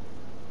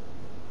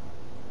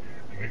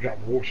 And they got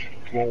wolves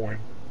flowing.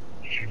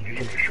 So you need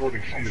to make sure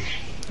they see us.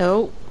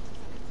 Oh,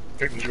 I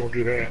think he's gonna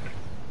do that.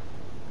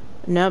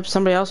 nope,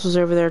 somebody else was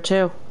over there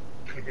too.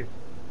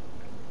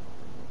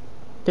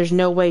 There's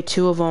no way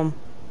two of them.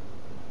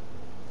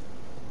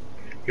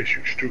 It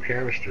shoots 2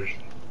 canisters.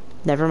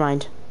 Never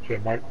mind. So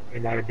it might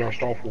have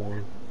bounced off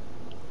one.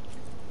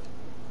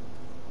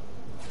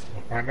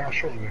 We'll find out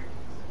shortly.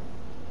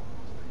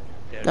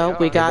 There Oh, they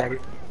we are. got.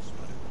 Everybody-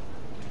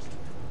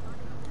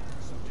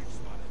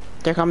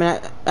 They're coming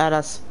at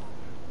us.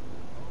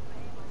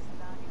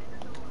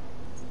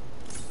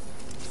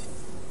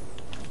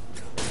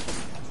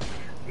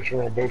 It's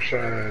one on both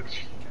sides.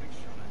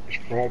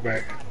 Just fall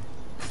back.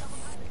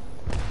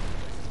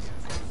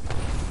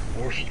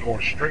 Horse is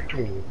going straight to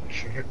him.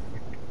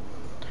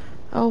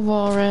 Oh,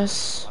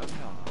 Walrus.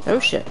 Oh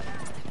shit.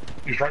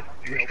 He went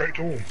straight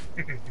to him.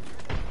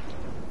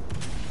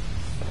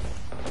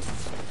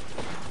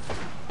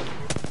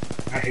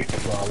 I hate the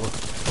flower.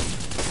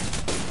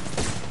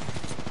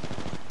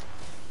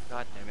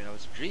 God damn it, I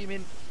was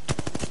dreaming.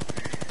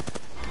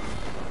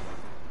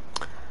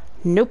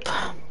 Nope.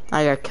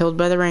 I got killed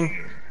by the ring.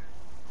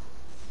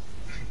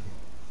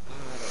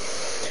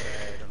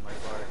 Bad on my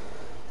part.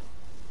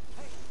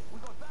 We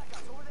got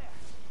backups over there.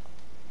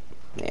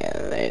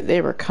 Yeah,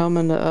 they were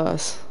coming to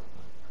us.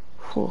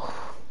 Whew.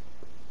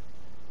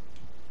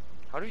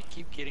 How do we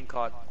keep getting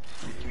caught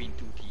between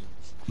two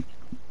teams?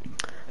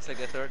 It's like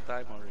the 3rd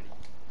time already.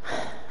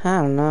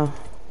 I don't know.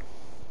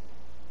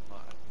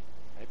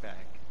 I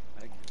back.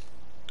 I agree.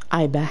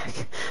 I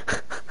back.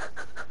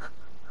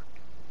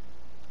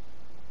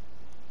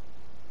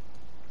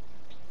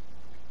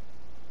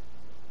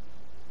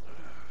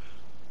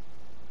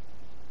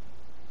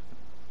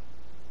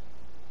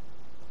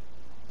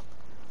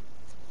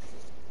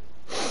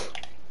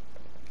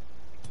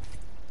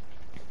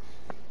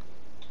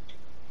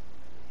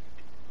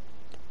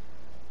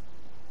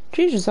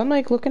 Jesus, I'm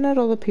like looking at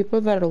all the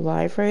people that are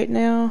live right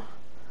now.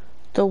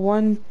 The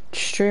one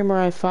streamer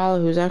I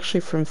follow who's actually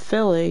from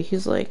Philly,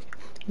 he's a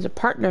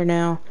partner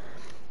now.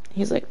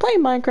 He's like,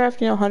 playing Minecraft,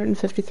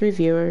 153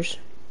 viewers.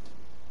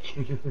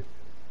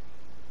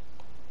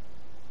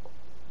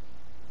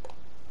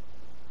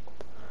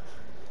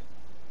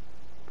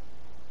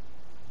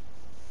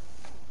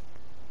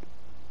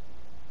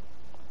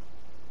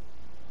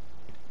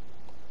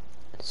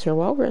 Sir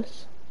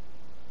Walrus.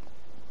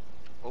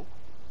 Oh,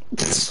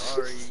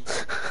 sorry.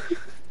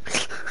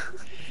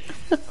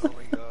 Oh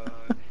my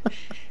god.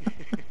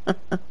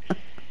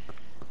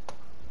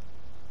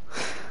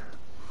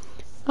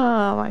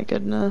 Oh my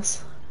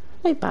goodness.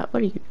 Nightbot,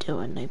 what are you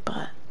doing,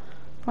 Nightbot?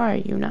 Why are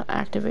you not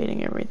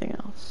activating everything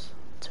else?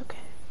 It's okay.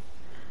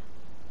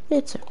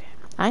 It's okay.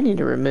 I need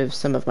to remove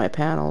some of my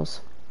panels.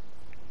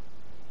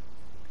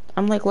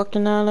 I'm like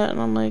looking at it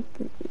and I'm like,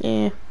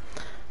 yeah,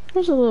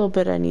 there's a little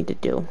bit I need to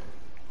do.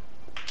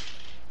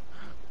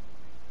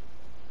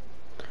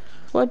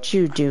 What'd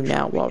you do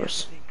now,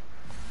 Walrus?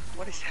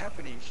 What is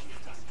happening?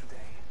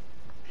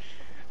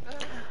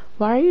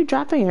 Why are you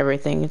dropping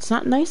everything? It's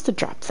not nice to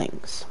drop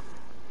things.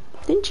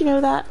 Didn't you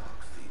know that?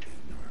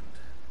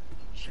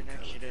 It's an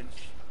accident.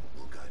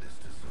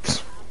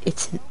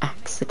 It's an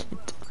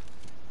accident.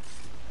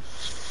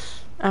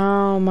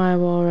 Oh my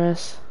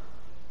Walrus.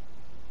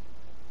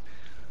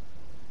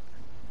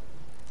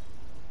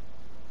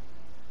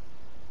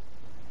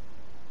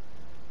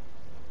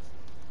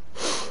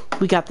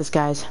 We got this,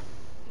 guys.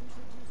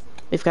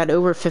 We've got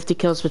over 50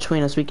 kills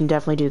between us. We can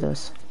definitely do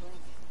this.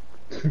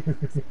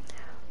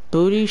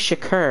 Booty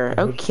Shakur.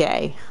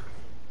 Okay.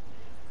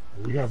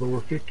 We have over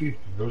 50, and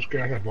those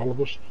guys have all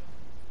of us.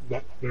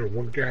 There,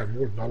 one guy has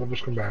more than all of us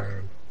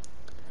combined.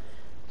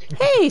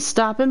 Hey,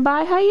 stopping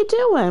by. How you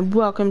doing?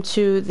 Welcome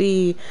to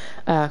the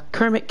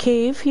Kermit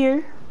Cave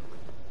here.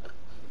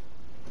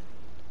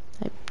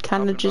 I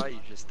kind of just... You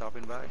just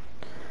stopping by?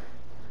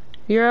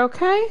 You're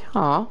okay?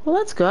 Aw, well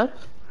that's good.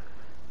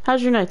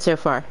 How's your night so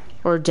far?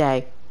 Or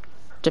day?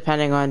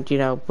 Depending on, you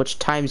know, which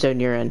time zone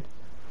you're in.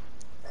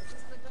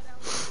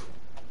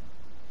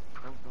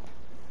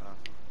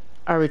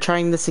 Are we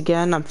trying this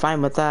again? I'm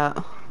fine with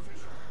that.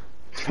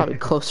 It's probably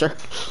closer.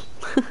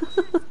 I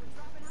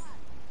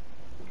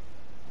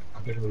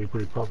think it'll be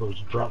pretty popular. The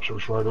drop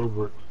ship's right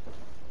over it.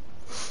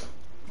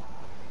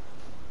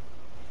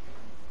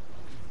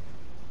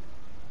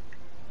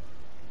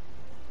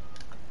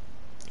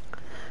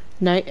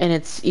 Night, and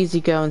it's easy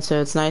going,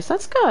 so it's nice.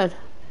 That's good.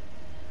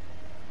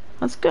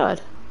 That's good.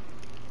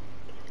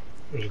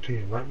 There's a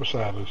team right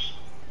beside us.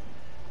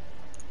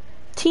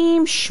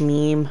 Team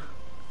Shmeem.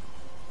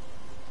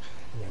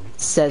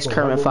 Says So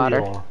Kermit right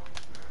Fodder. where we are.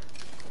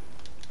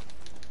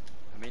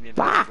 I mean, it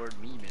Ah. has the word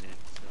meme in it,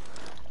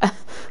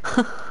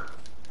 so.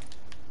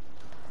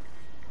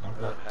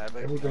 I've got Have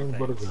it? everything No,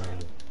 but a thanks. gun.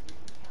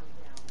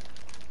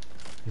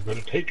 You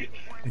better take it.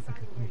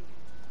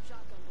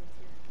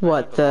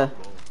 What the...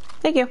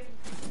 Thank you.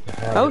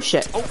 Oh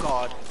shit. Oh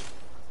god!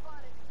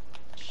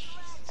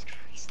 Jesus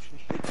Christ.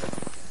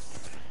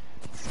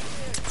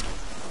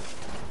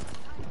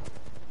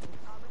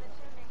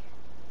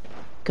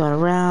 Going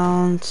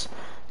around.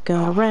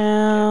 Going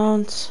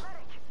around.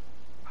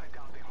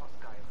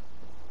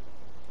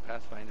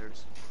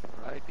 Pathfinders,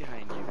 right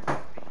behind you.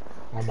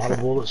 I'm out of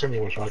bullets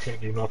anyway, so I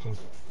can't do nothing.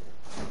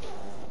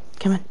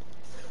 Come on.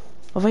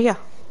 Over here.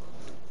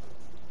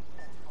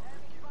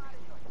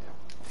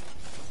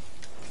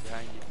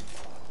 Behind you.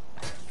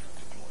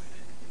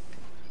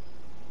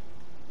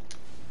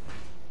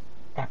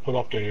 I put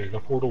up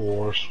the Portal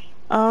Wars.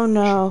 Oh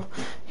no.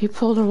 You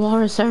pulled a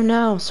walrus. Oh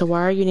no. So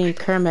why are you named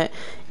Kermit,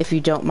 if you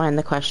don't mind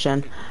the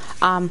question?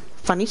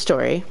 Funny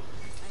story.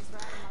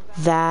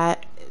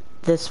 That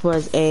this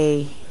was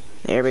a...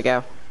 There we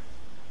go.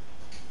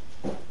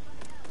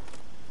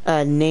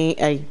 A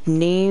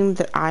name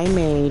that I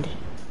made.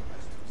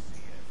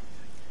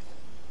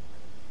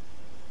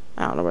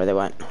 I don't know where they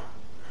went.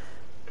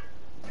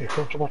 Hey,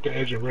 come up the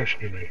edge and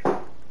rescue me.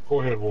 Go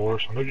ahead,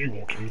 Wars. I know you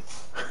want to.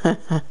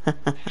 I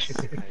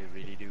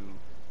really do.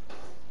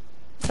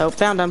 Oh,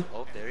 found him.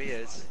 Oh, there he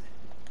is.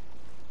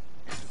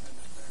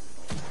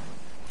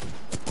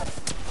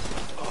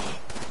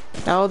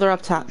 Oh, they're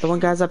up top. The one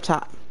guy's up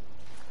top.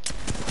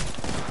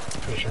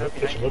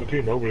 There's another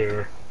team over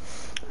there.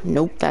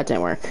 Nope, that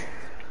didn't work.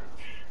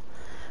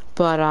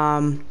 But,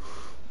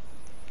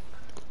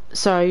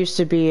 so I used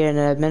to be an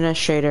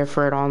administrator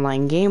for an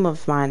online game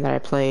of mine that I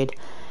played,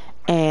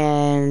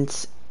 and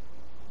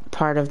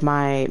part of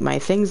my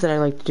things that I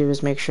like to do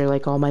is make sure,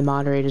 like, all my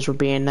moderators were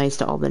being nice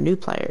to all the new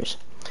players.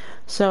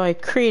 So I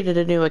created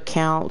a new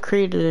account,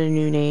 created a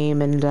new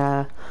name,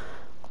 and,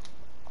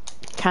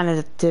 kind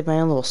of did my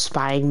own little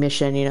spying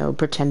mission, you know,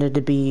 pretended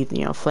to be,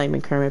 you know,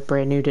 Flaming Kermit,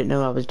 brand new, didn't know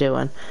what I was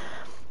doing.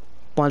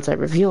 Once I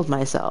revealed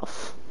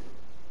myself,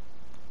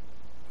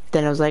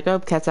 then I was like, oh,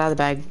 cat's out of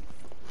the bag.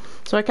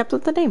 So I kept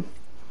with the name.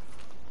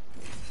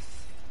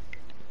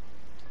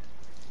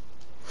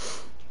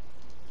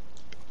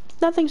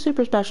 Nothing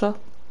super special.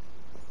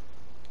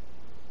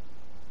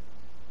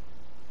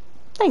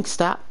 Thanks,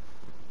 Stop.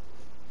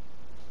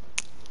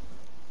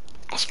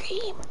 Ice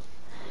cream.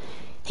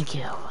 Thank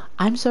you.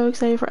 I'm so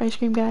excited for ice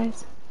cream,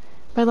 guys.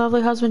 My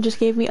lovely husband just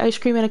gave me ice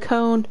cream in a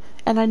cone,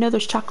 and I know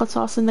there's chocolate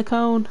sauce in the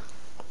cone.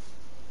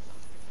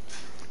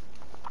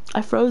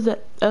 I froze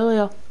it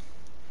earlier.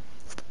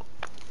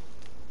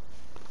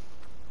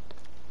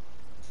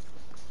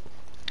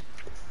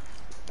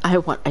 I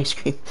want ice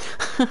cream.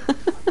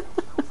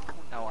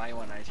 Now I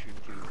want ice cream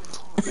too.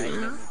 Right?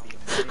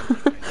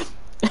 That would be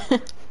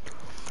amazing.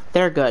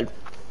 They're good.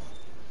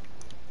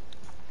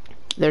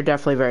 They're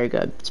definitely very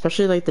good.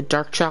 Especially like the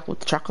dark chocolate with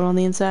the chocolate on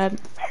the inside.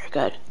 Very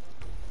good.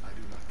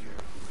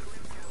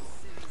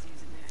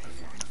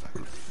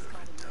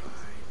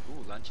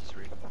 Ooh, lunch is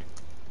ready.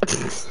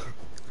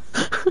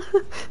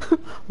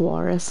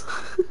 Walrus.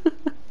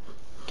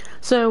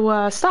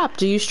 So, Stop,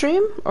 do you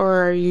stream?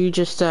 Or are you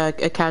just a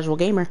casual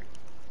gamer?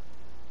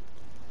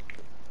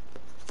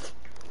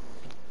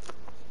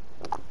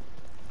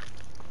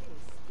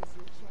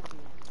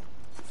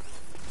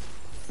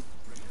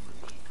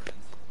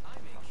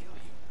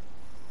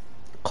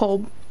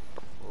 Cold.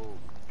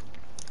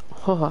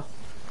 Oh.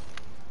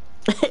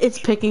 It's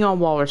picking on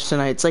Walrus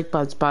tonight. It's like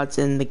Bud Spots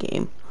in the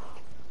game.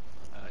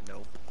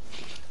 Nope.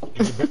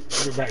 Give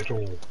it back to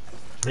him.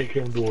 Make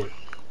him do it.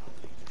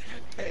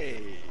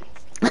 Hey.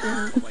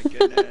 Oh my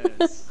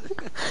goodness.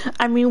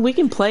 I mean, we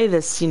can play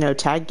this, you know,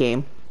 tag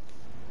game.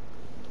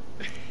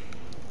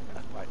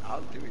 Right,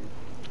 I'll do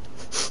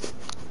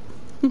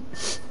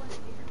it.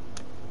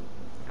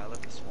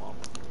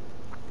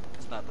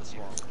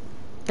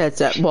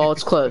 It's well,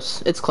 it's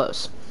close. It's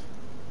close.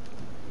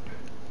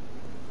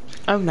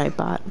 Oh,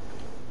 Nightbot.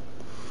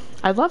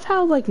 I love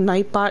how like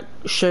Nightbot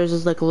shows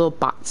as like a little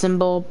bot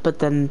symbol, but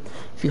then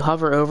if you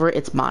hover over it,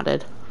 it's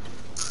modded.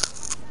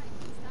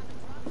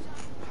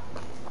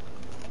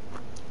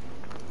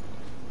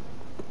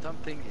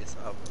 Something is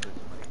up with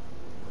my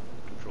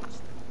control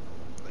stick,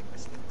 like my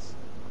sticks.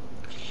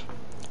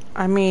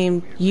 I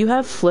mean, you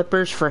have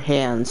flippers for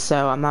hands,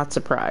 so I'm not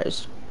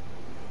surprised.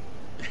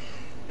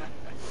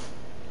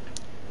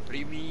 What do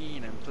you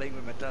mean? I'm playing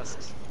with my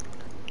tusks.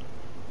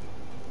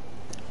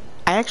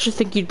 I actually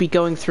think you'd be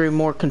going through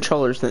more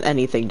controllers than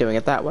anything doing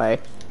it that way.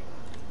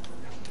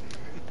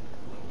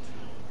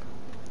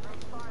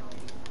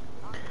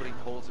 Putting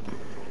holes in my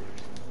controllers.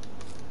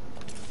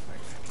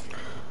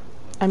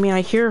 I mean,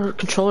 I hear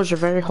controllers are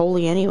very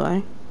holy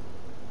anyway.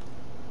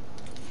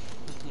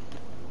 Putting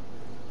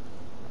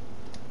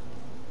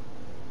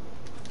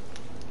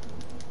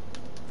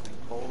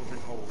holes in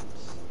holes.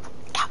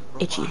 Ow,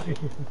 itchy.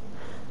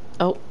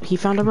 Oh, he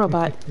found a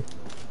robot.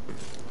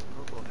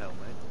 Robo helmet.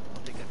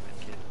 I'll take that med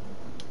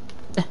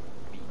kit.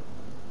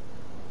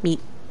 Meat.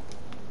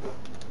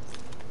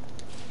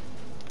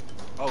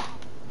 Oh,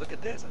 look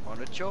at this. I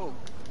found a choke.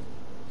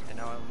 And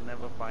now I'll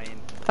never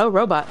find Oh,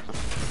 robot.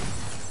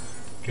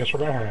 Guess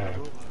what I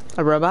have?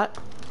 A robot?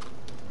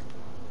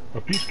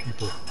 A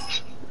peacekeeper.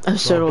 Oh,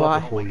 so do I'll I.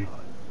 double for you.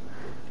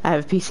 I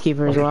have a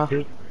peacekeeper as well.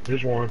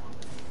 Here's one.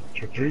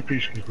 So 3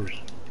 peacekeepers.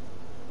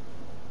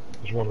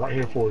 There's one right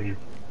here for you.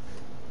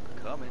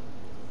 coming.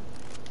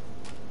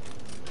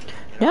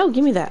 No,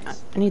 give me that.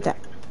 I need that.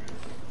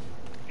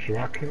 So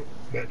I kept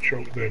that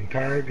choke the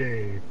entire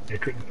game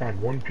and couldn't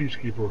find one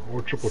peacekeeper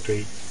or triple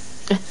take.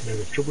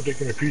 There's a triple take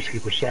and a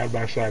peacekeeper side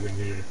by side in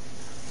here.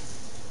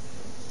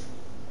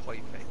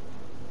 Perfect.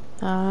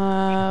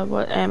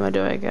 What ammo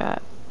do I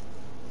got?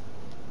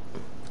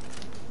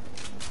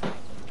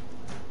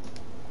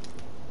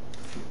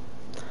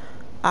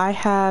 I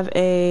have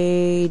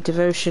a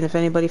devotion if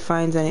anybody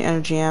finds any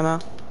energy ammo.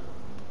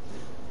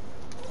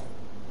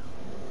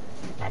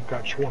 I've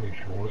got 20 if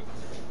you want it.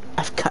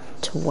 I've got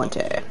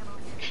 20.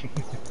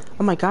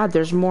 Oh my god,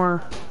 there's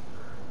more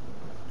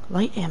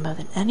light ammo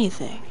than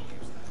anything.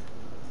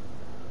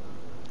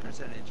 There's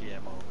energy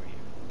ammo over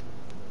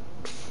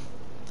here.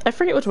 I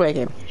forget which way I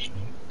came.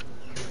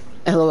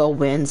 LOL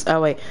wins. Oh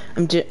wait,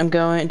 I'm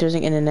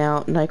dozing in and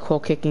out.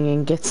 NyQuil kicking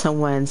in. Get some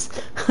wins.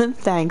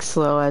 Thanks,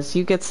 Lois.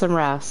 You get some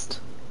rest.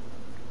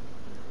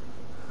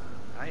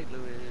 Hi,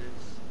 Lewis.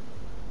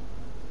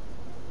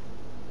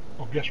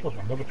 Oh, guess what?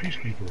 Another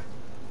peacekeeper.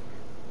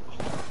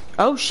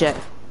 Oh shit.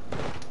 Oh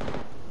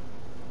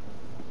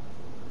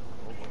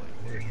boy.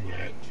 Where are you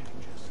at?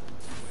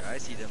 Yeah, I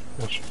see them.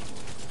 What's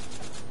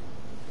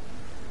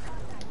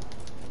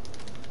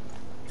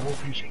 4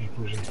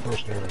 peacekeepers in the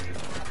first area.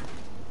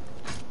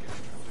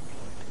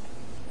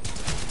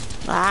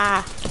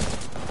 Ah!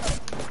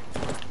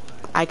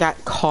 I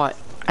got caught.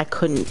 I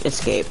couldn't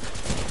escape.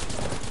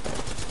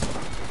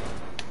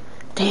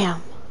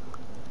 Damn.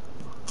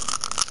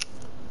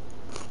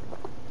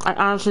 I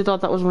honestly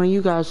thought that was one of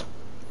you guys.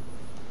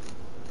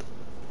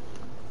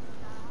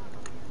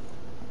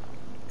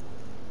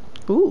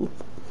 Ooh.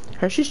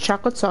 Hershey's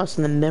chocolate sauce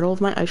in the middle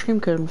of my ice cream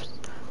cone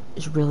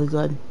is really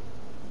good.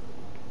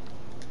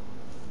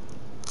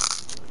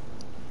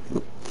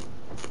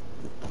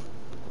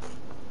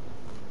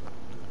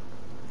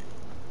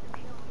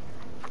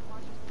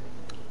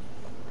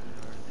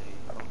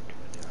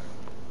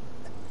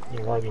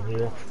 They're right in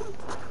here.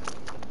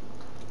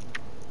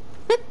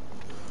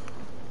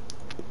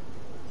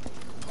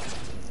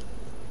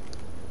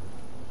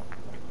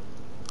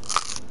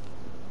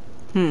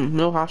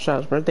 No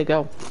hostiles. Where'd they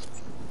go?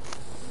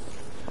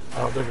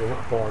 I don't think it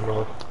went far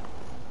enough.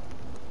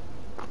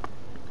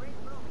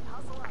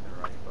 They're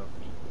right above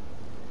me.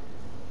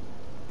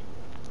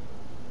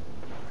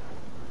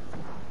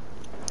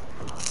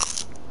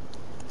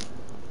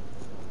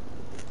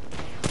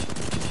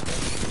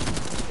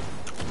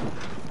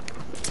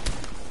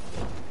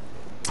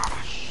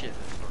 Shit,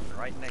 there's one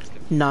right next to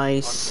me.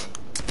 Nice.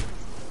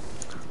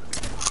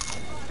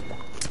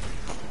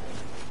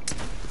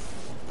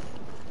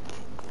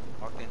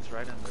 Hawkins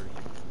right under you.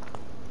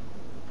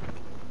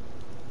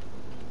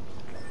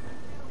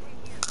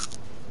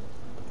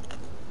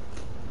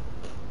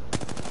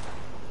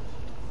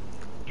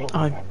 Don't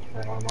I- mind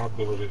my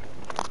ability.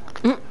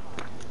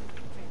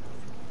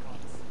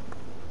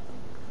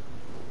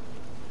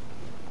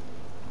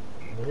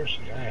 Where's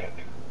she at?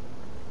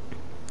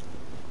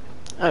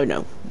 Oh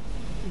no.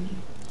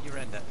 You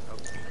ran that. Oh,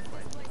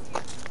 right.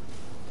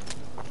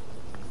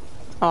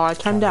 Oh, I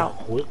timed out.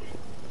 Quit.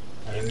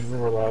 I didn't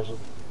even realize it.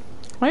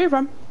 Where are you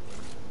from?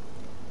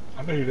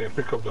 I knew he didn't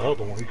pick up the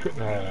other one. He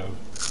couldn't have.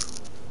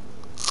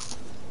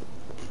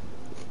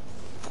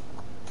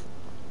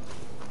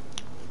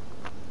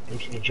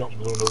 There's the jump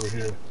balloon over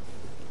here.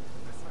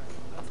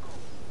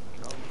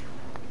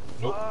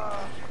 Nope.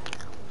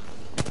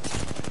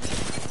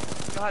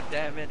 God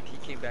damn it, he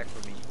came back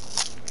for me.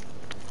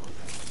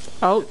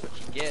 Oh, That's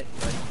what you get,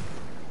 but...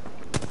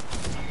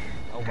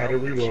 Oh, Gotta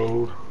well,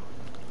 reload.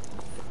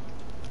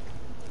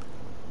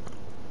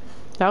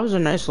 That was a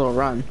nice little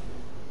run.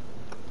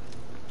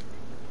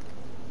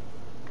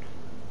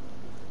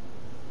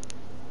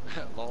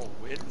 Lol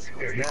wins?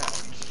 What's Yeah,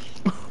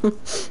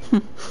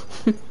 that?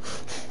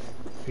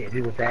 yeah, we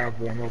revived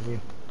one of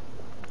them.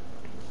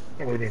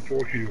 That would have been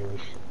 4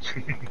 kills. Oh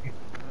man.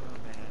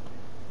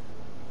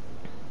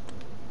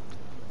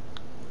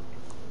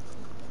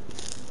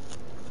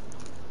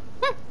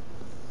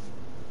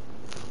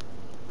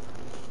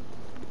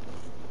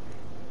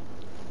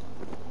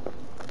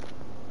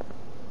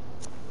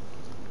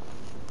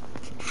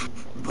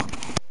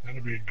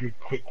 That'd be a good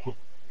quick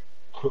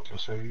to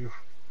save.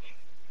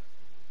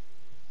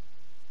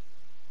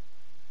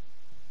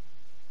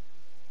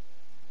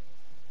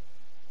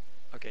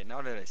 Okay,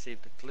 now that I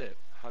saved the clip,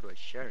 how do I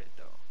share it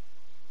though?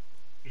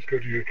 Just go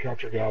to your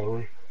capture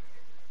gallery.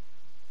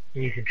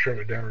 And you can trim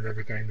it down and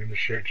everything, then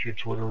just share it to your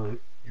Twitter or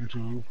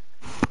YouTube.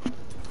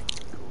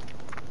 Cool.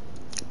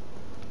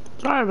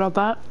 Sorry about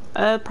that.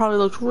 That probably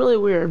looks really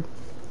weird.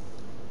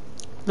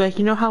 Like,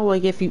 you know how,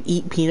 like, if you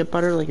eat peanut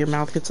butter, like, your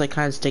mouth gets, like,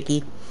 kind of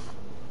sticky?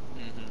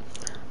 Mm-hmm.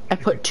 I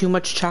put too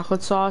much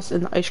chocolate sauce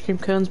in the ice cream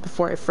cones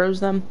before I froze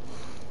them.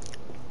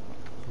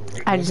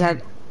 Wait I on just me.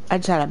 had, I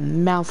just had a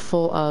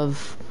mouthful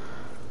of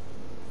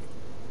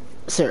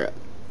syrup.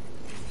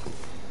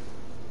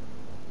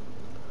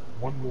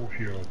 One more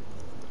kill.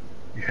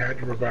 You had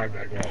to revive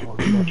that guy.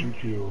 Only got 2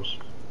 kills.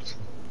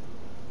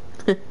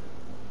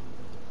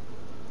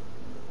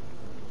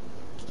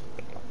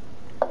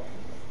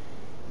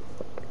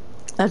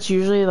 That's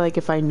usually, like,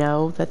 if I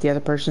know that the other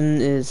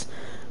person is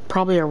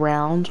probably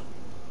around,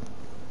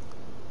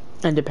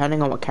 and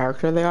depending on what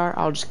character they are,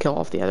 I'll just kill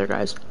off the other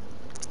guys.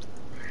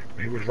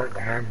 He was right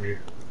behind me.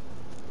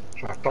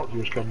 So I thought he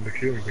was coming to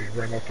kill me, but he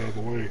ran off the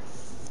other way.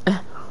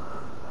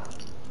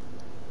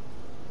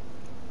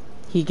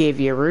 He gave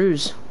you a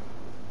ruse.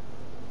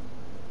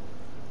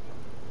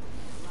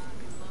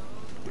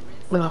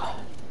 Ugh.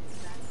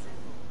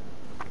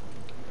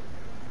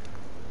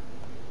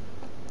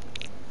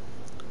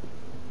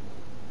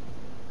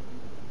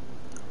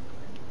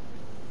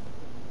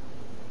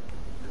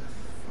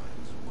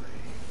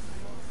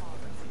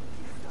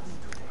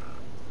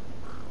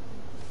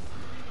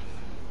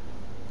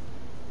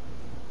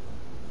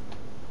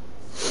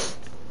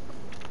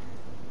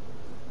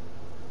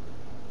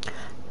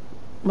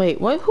 Wait,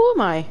 what? Who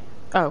am I?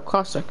 Oh,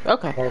 Caustic.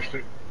 Okay.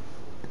 Caustic.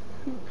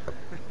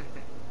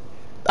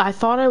 I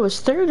thought I was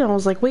third, and I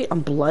was like, wait, I'm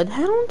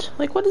Bloodhound?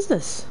 Like, what is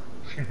this?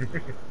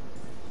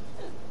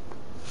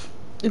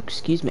 Oops,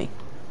 excuse me.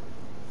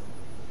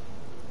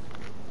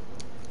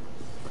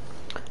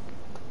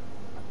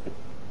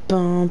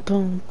 Bum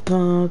bum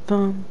bum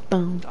bum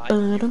bum I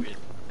knew bum. it.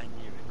 I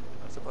knew it.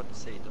 I was about to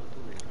say, don't do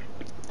it.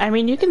 I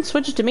mean, you can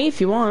switch it to me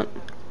if you want.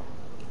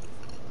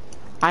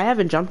 I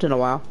haven't jumped in a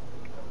while.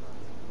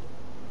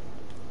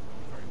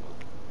 Very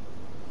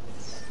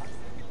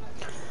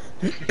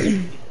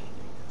well.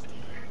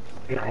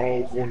 They're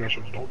all going there,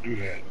 so don't do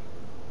that.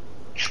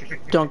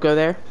 Don't go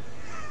there.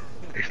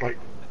 It's like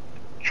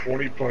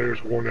 20 players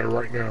going there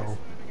right now.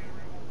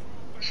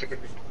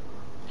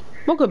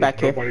 We'll go back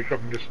here.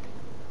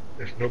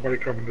 There's nobody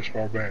coming this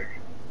far back.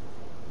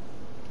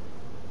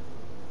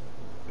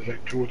 There's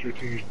like 2 or 3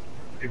 teams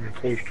even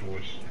close to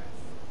us.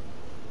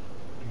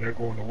 And they're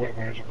going to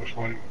wetlands, it looks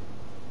like.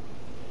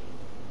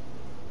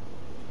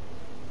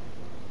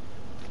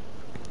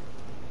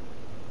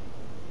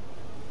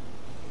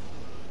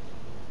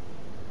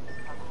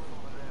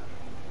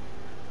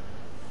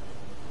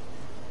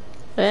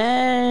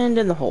 And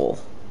in the hole.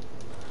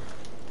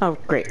 Oh,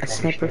 great, a All this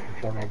sniper. stuff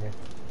in front of them.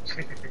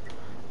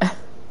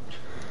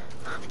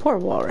 Poor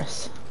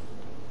walrus.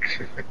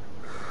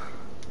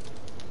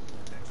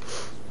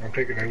 I'm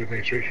taking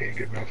everything so he can't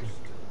get nothing.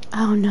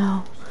 Oh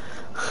no.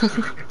 Take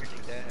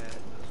that.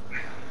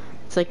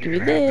 It's like, give me You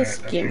can have this,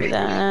 that, that's give me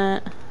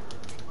useless. that.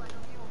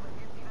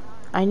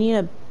 I need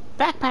a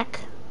backpack.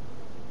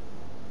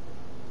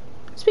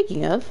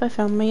 Speaking of, I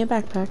found me a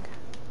backpack.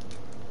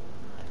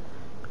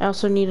 I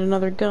also need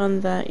another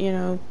gun that, you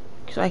know,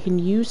 'cause I can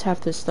use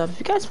half this stuff. If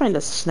you guys find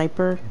a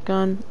sniper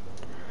gun,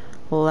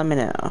 let me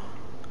know.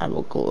 I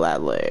will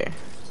gladly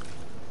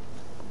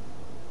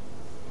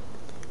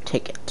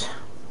take it.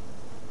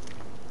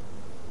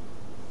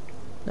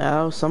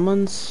 Oh,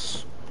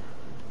 someone's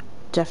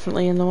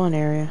definitely in the one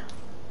area.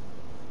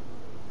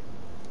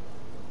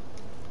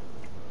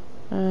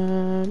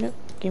 Nope,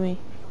 gimme.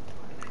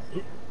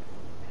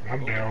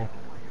 I'm down.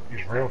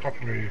 He's right on top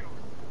of me.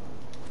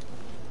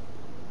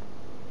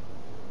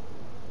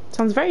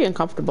 Sounds very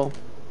uncomfortable.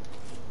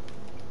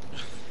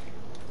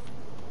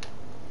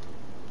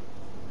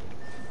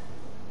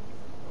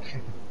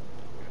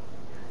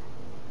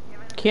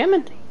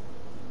 Kermit.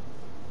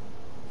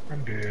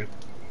 I'm dead.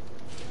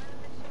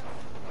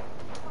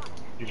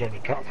 He's on the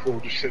top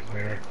floor just sitting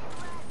there.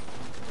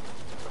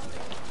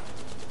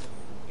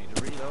 Need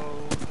to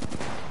reload.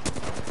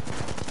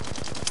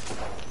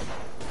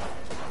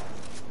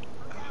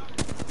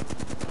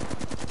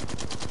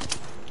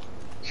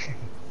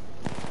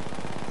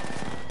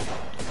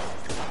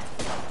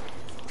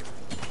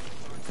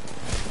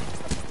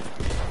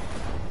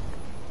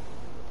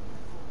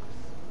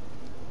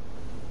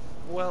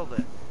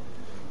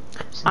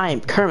 I am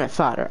Kermit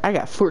Fodder. I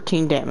got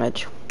 14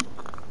 damage.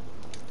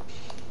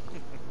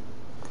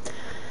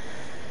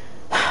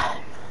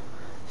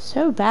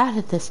 So bad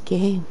at this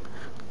game.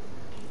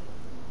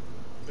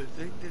 I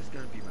think this is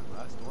gonna be my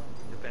last one.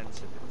 Depends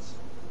if it's a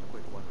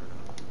quick one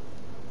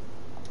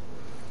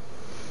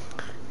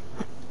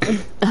or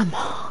not. I'm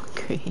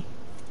hungry.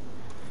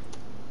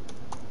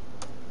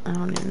 I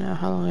don't even know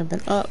how long I've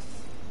been up.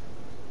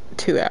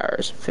 2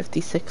 hours,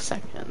 56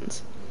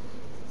 seconds.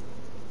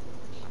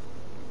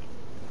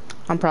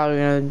 I'm probably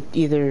gonna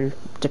either,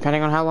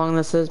 depending on how long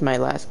this is, my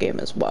last game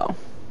as well.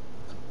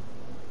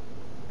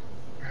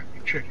 I have to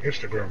check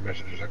Instagram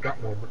messages. I got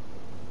one, but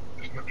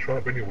it's not showing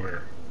up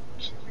anywhere.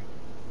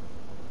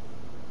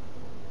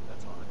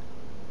 That's odd.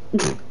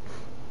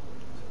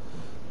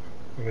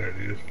 There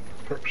it is.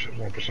 Purpose it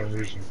one for some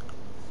reason.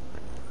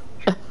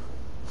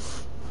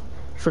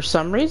 For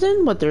some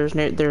reason? What, there's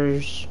no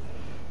reason?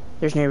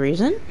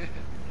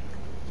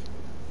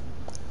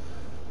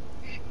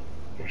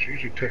 Well, she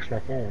usually texts my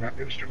phone, not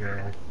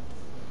Instagram.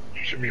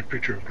 She sent me a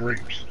picture of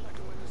grapes.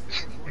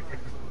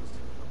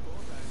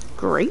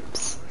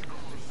 Grapes?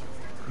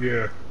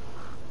 Yeah.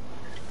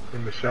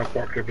 In the South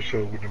Park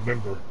episode with the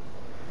member.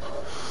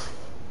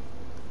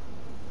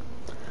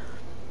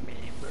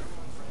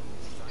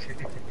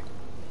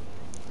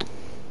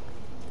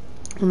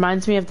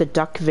 Reminds me of the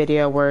duck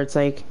video where it's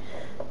like,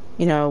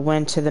 you know,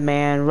 went to the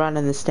man, run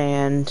in the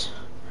stand.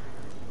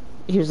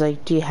 He was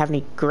like, do you have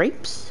any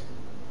grapes?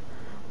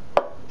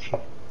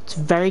 It's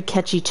a very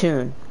catchy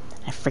tune.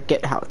 I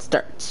forget how it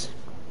starts.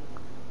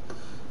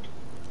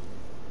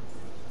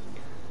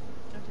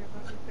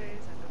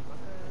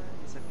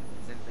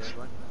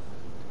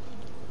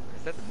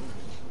 Is that the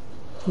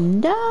movie?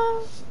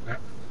 No. I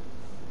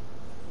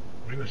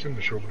mean, it's in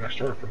the show, but I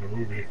started from the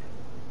movie.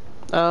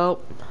 Oh.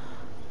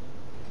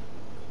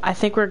 I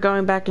think we're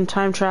going back in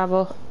time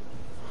travel.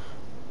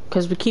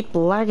 Because we keep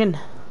lagging.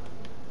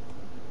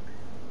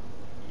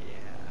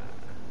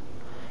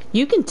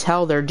 You can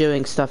tell they're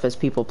doing stuff as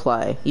people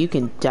play. You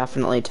can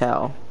definitely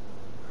tell.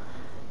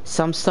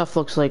 Some stuff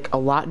looks like a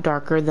lot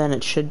darker than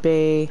it should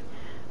be.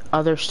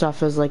 Other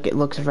stuff is like it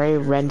looks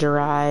very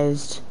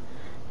renderized.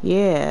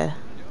 Yeah.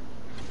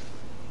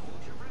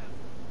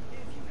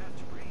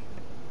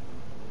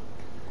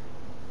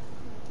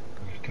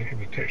 Just taking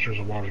the textures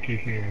of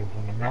Waikiki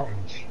from the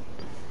mountains.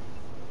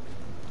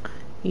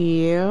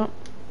 Yeah.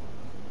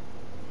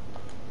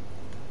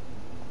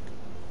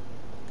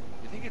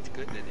 You think it's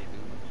good that they do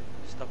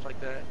stuff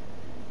like that?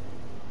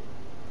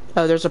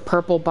 Oh, there's a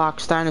purple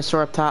box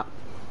dinosaur up top.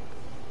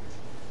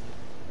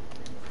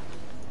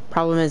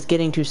 Problem is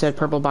getting to said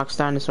purple box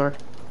dinosaur.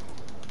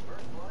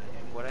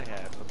 What I have,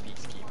 a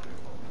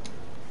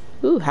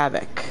peacekeeper. Ooh,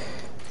 Havoc.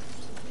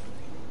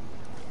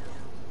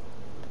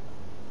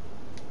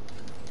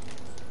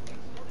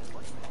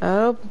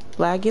 Oh,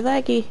 laggy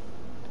laggy.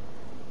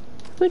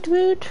 Woot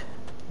woot.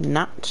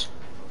 Not.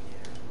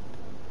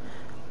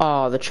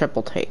 Oh, the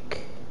triple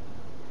take.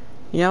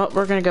 You know what?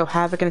 We're gonna go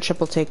Havoc and a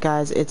triple take,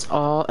 guys. It's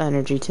all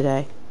energy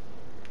today.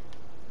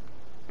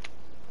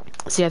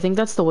 See, I think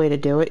that's the way to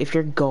do it. If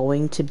you're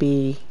going to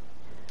be,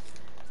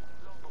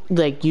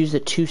 like, use the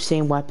two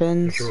same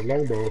weapons. It's your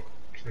longbow.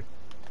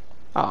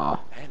 Aw.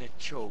 And a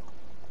choke.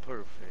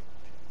 Perfect.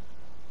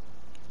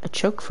 A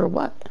choke for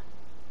what?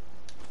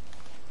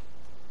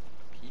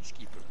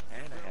 Peacekeeper.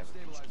 And I have a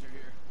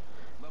peacekeeper.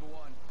 Level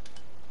 1.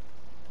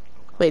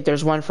 Wait,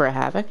 there's one for a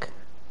Havoc?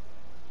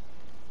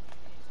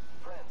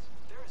 Friends,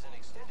 there is an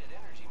extended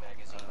energy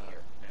magazine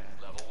here.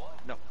 Yeah. Level 1.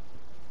 No.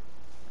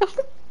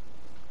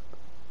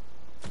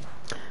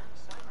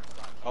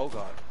 Oh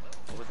god.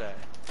 What was that?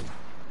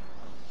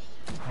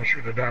 I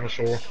shoot the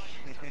dinosaur.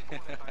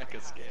 I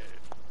got scared.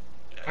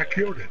 I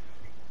killed it.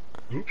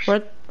 Oops.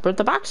 Where'd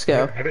the box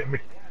go? I didn't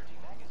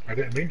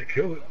mean to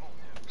kill it.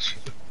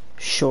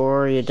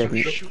 Sure you You're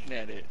didn't. shooting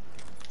at it.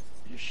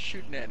 You're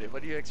shooting at it.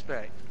 What do you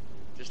expect?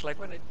 Just like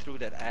when I threw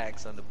that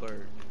axe on the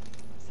bird.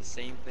 It's the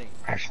same thing.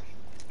 I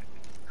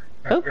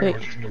Oh, was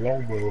wait. using the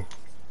longbow.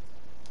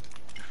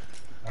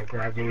 I'll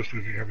grab those two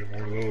if you have any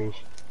more of those.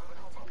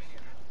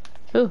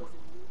 Ooh.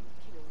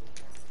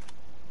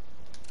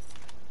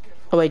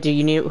 Oh wait, do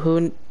you need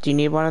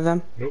one of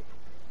them? Nope.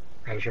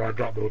 That's why I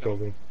dropped both of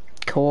them.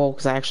 Cool,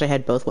 because I actually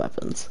had both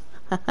weapons.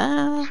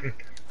 That's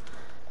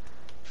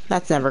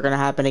never gonna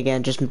happen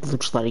again. Just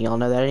letting y'all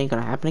know that ain't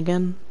gonna happen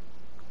again.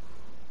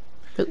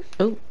 Ooh,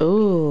 ooh,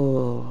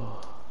 ooh.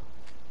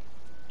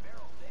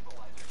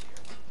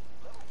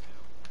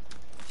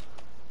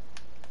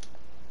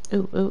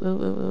 Ooh, ooh, ooh,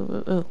 ooh,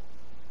 ooh, ooh, ooh.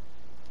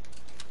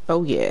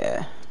 Oh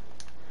yeah.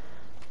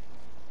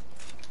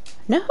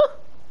 No.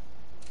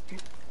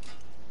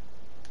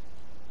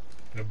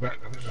 They're back.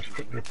 I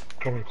think they're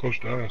coming close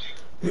to us.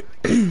 Yeah,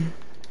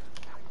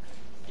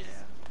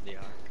 they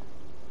are.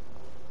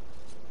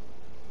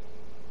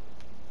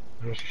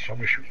 There's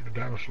somebody shooting the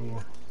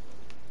dinosaur.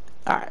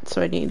 Alright,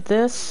 so I need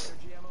this.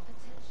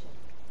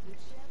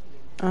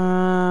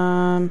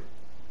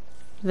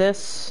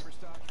 This.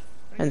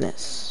 And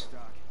this.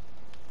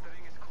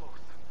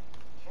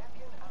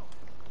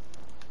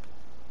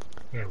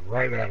 They're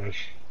right at us.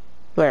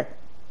 Where?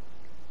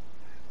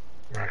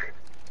 Like,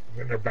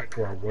 then they're back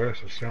to our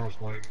west, it sounds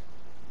like.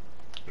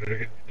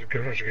 The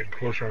Kermits are getting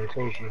closer and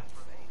closer.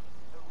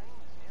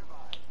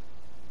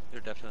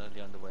 They're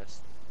definitely on the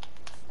west.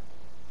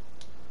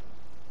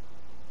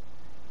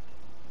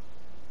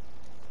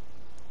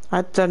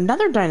 That's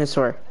another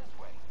dinosaur.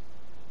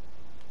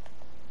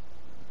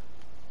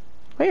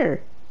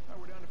 Where?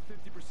 We're down to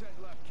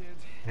 50% left,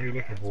 kids. What are you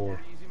looking for?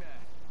 Easy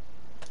math.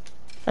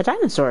 A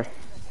dinosaur.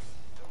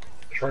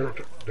 It's right up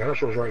the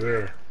dinosaur's right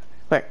there.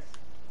 Where?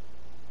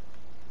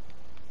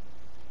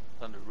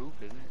 It's on the roof,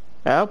 isn't it?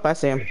 Oh, I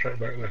see him. It's right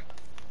back there.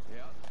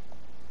 Yeah.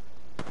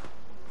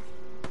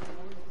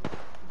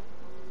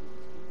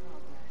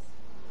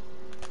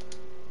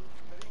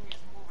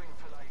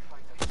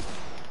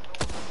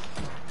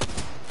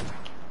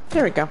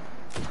 There we go.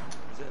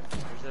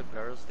 Where's that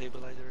barrel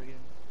stabilizer again?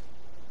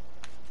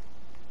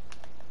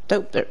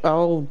 Oh, there.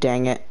 Oh,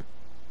 dang it.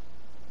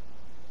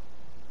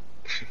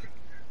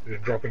 They're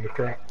dropping the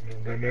crap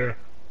down there.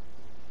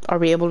 Are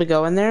we able to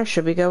go in there?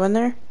 Should we go in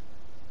there?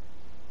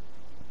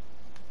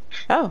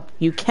 Oh,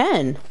 you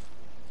can.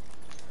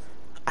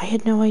 I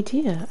had no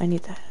idea. I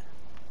need that.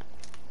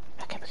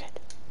 Okay, we're good.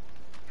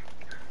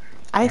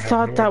 I had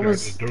thought no that idea I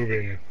was... just dove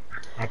in.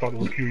 I thought it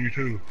would kill you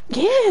too.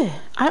 Yeah,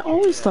 I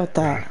always thought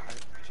that.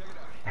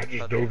 I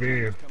just dove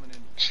in.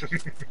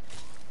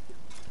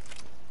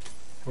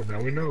 Well,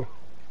 now we know.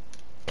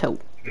 Cool.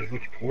 It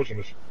looks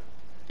poisonous.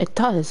 It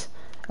does.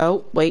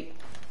 Oh, wait.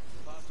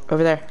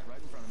 Over there.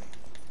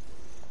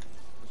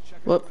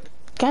 Whoop.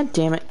 God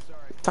damn it.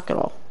 Fuck it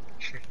all.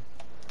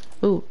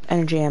 Ooh,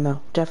 energy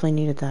ammo. Definitely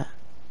needed that.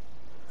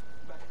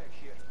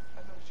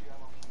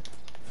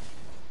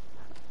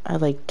 I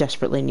like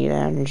desperately need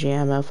energy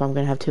ammo if I'm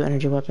gonna have 2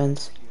 energy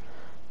weapons.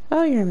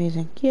 Oh, you're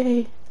amazing.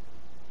 Yay.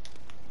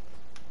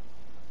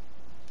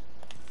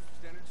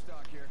 Standard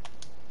stock here.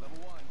 Level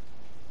 1.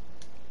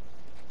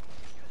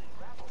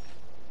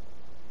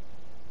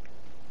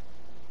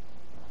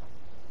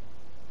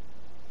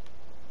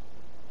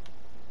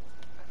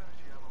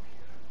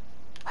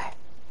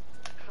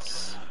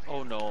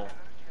 Oh no.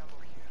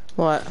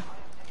 What?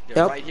 They're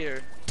Yep. right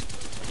here.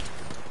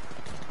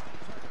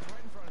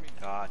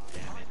 God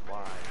damn it,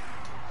 why?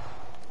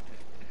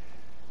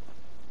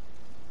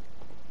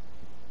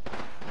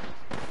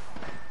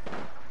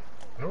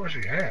 I know what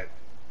she had.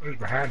 It was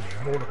behind me.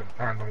 I don't know what I can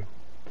find them.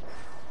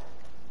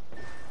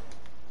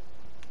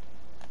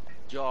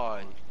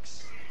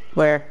 Yikes.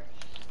 Where?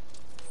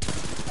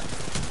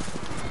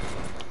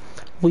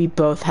 We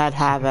both had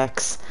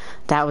Havocs.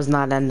 That was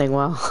not ending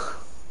well.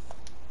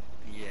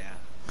 Yeah.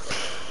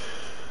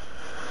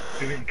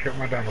 They didn't kill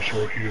my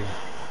dinosaur kill.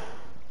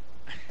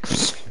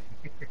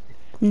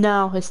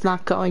 No, it's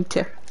not going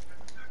to. I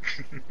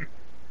can get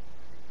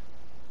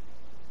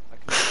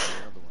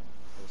another one.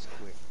 That was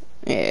quick.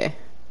 Yeah.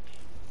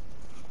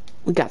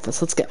 We got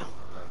this. Let's go.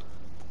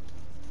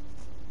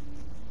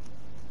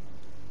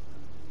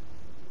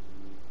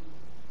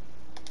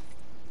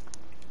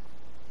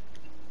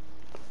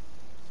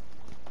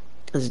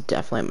 This is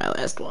definitely my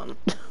last one.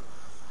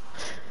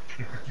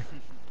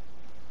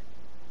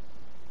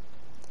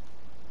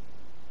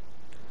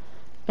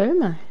 Oh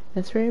my,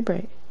 that's very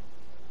bright.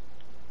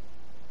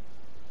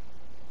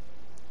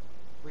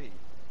 Wait.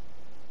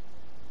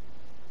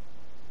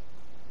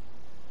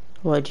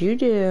 What'd you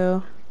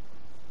do?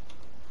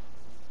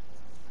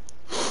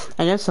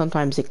 I know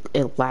sometimes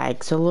it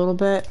lags a little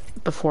bit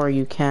before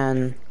you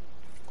can,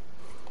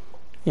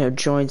 you know,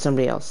 join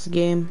somebody else's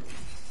game.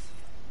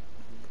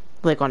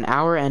 Like on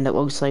our end, it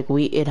looks like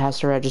it has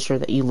to register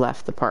that you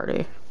left the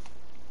party.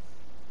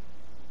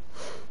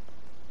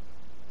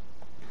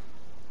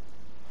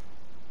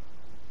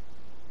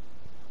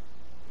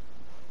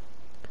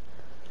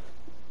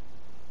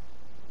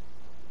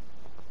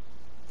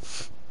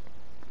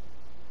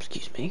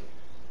 Excuse me.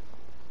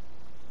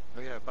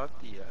 Oh yeah,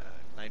 about the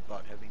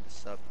Nightbot having the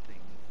sub thing.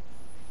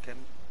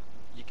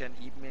 You can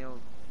email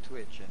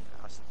Twitch and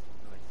ask,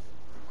 like,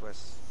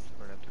 request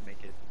for them to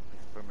make it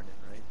like, permanent,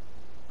 right?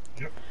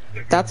 Yep.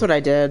 That's what I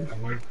did.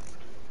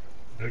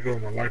 They go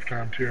in my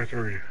lifetime tier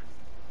 3. Got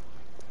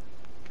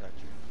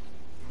you.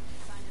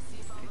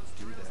 Can't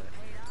do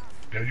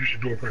that. Yeah, you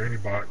should do it for any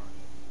bot.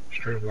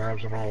 Stream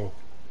lives and all.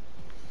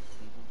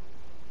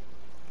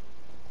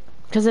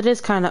 Because it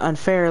is kind of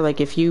unfair, like,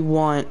 if you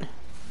want,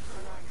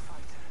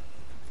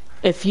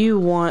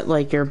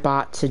 like, your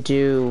bot to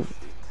do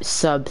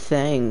sub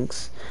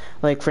things,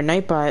 like, for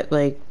Nightbot,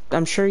 like,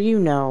 I'm sure you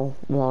know,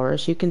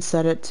 Walrus, you can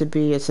set it to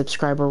be a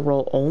subscriber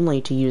role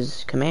only to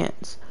use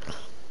commands.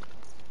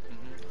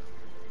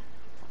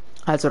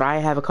 That's what I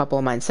have a couple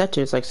of mine set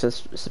to, it's like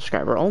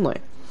subscriber only.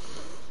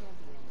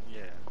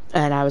 Yeah.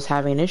 And I was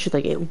having an issue,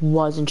 like, it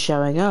wasn't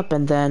showing up,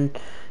 and then, you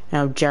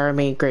know,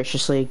 Jeremy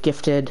graciously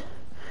gifted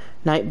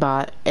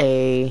Nightbot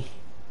a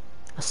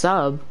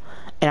sub,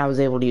 and I was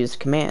able to use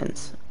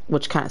commands,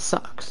 which kind of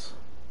sucks.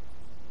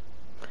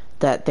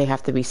 That they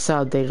have to be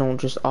subbed, they don't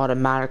just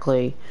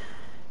automatically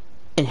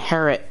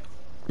inherit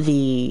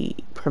the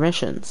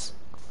permissions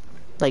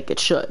like it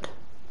should.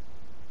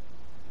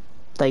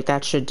 Like,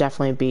 that should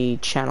definitely be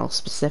channel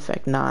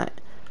specific, not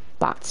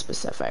bot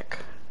specific.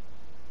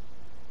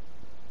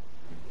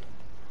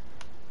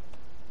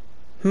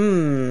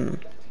 Hmm.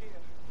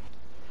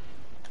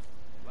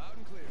 Loud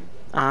and clear.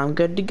 I'm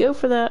good to go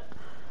for that.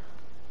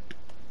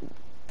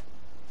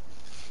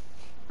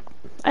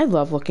 I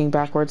love looking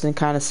backwards and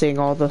kind of seeing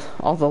all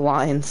the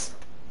lines.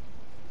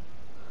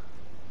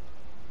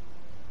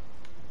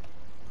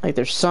 Like,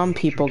 there's some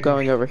There's two people teams.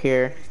 going over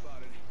here. Enemy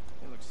spotted.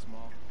 They look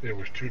small. There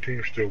was two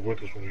teams still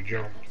with us when we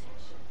jumped.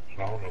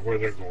 So I don't know where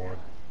they're going.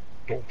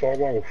 Don't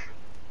fall off.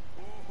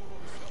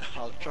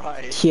 I'll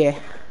try. Yeah.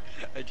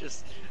 I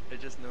just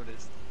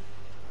noticed.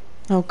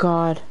 Oh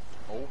God.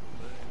 Oh.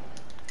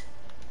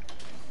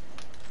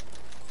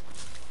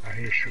 I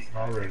hear shooting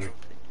already.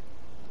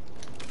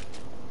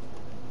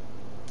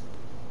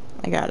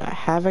 I got a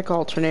Havoc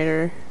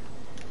alternator.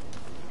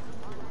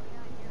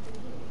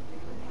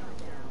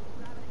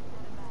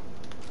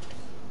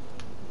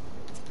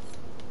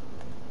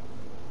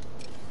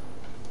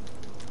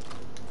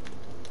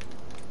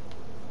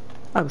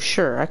 Oh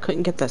sure, I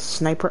couldn't get the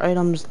sniper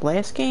items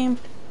last game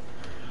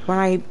when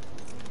I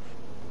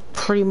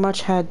pretty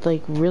much had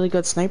like really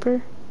good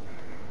sniper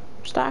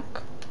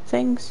stock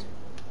things.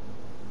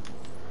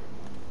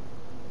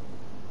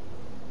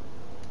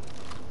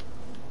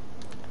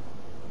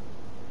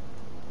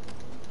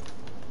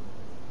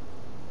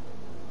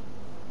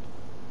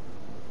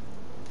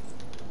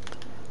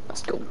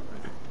 Let's go.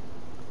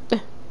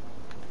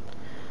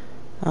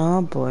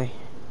 Oh boy.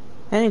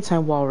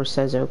 Anytime Walrus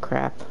says oh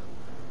crap.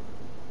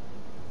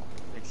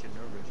 Makes you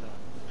nervous, huh?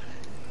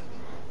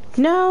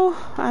 No,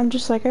 I'm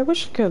just like, I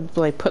wish I could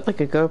like put like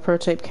a GoPro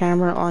type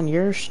camera on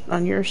your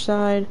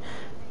side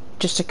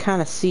just to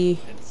kind of see.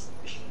 It's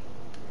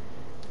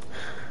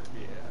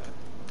yeah.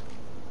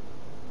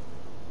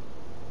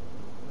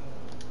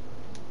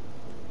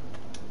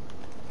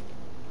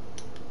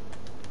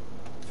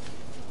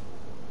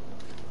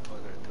 Oh,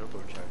 there's a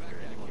turbocharger.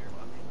 Anyone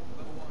want?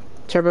 Level 1.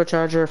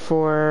 Turbocharger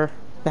for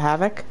the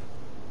Havoc.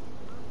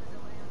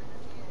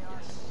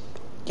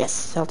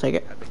 Yes, I'll take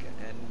it. Epic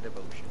and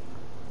devotion.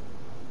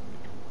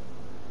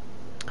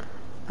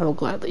 I will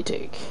gladly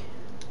take.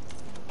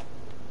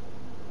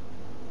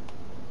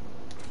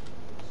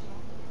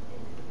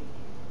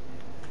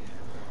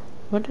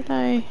 What did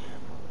I...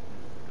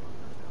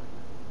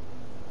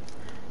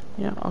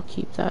 You know, I'll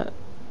keep that.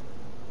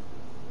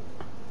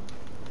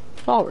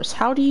 Walrus,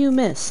 how do you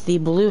miss the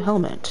blue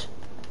helmet?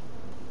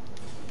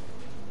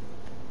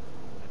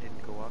 I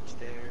didn't go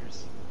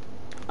upstairs.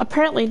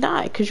 Apparently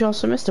not, because you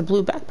also missed a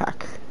blue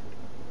backpack.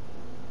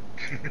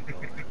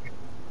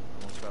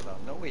 Almost fell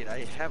out. No, wait, I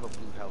have a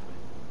blue helmet.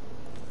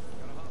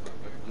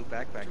 But blue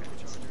backpack. I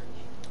didn't see.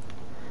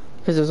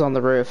 Because it was on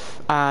the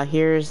roof.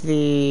 Here's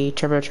the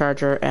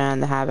turbocharger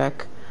and the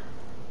Havoc.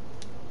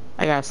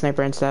 I got a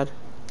sniper instead.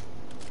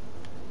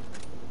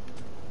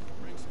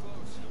 Rings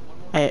close.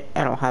 One more.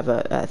 I don't have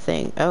a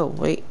thing. Oh,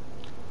 wait.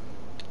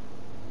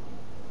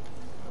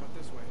 How about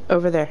this way?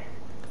 Over there.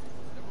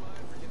 Never mind,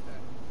 forget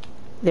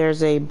that.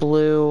 There's a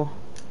blue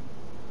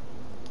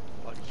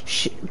Body.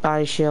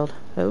 body shield.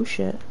 Oh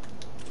shit.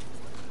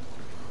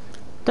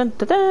 Dun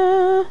da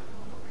da! Hope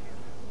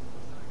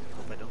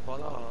I don't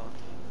fall off.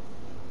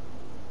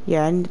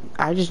 Yeah,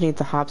 I just need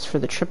the hops for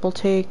the triple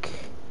take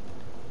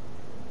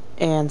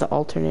and the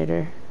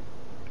alternator.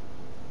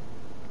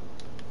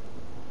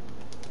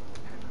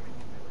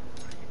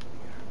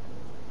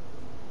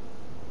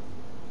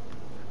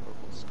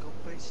 Purple scope,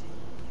 I see.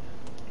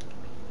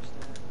 Use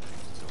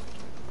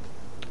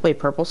that. Wait,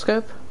 purple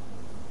scope?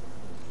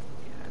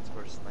 Yeah, it's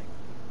for sniper.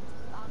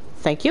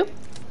 Thank you.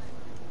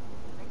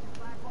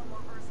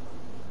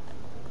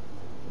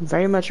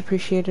 Very much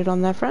appreciated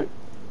on that front.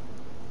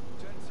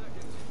 10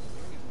 seconds.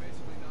 Ring is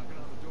basically knocking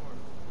on the door.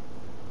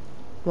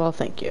 Well,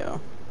 thank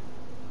you.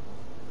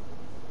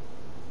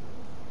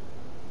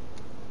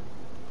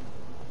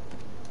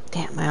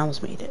 Damn, I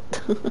almost made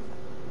it. I need a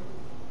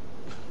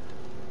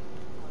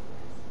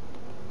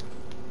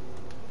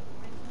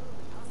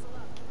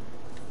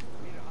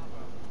hop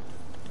out.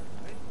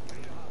 I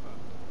need a hop out.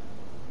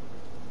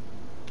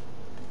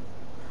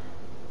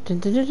 Dun,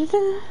 dun, dun, dun,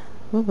 dun.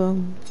 Boom,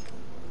 boom.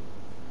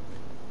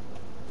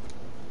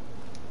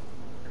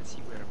 Let's see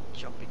where I'm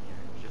jumping here.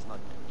 I'm just not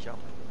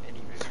jumping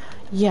anywhere.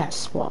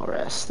 Yes,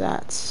 Walrus,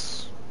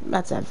 that's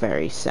a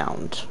very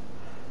sound,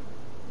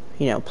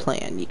 you know,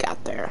 plan you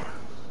got there.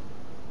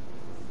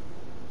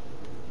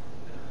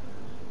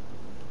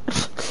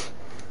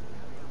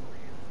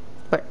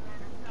 Where?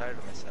 Tired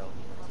of myself.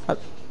 Oh,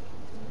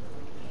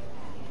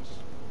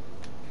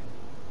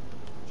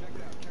 Check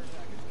it out. Care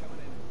package coming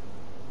in.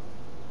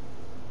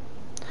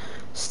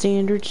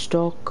 standard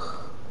stock.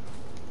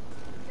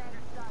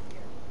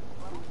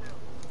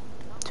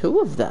 Two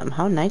of them.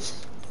 How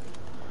nice.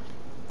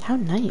 How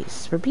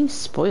nice. We're being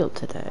spoiled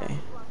today.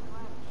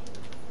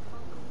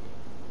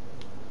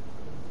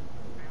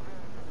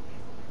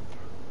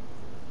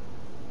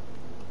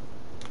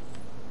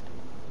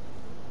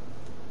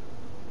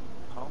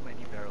 How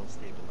many barrel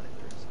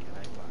stabilizers can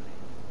I buy?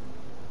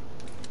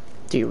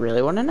 Do you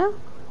really want to know?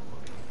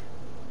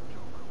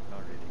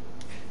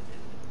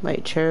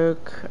 Wait,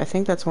 choke. I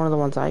think that's one of the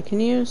ones I can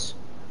use.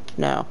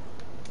 No.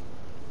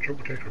 Choke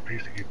protector,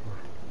 peacekeeper.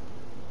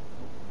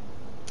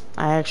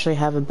 I actually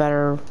have a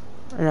better...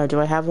 No, do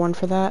I have one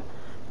for that?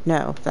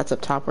 No, that's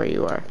up top where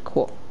you are.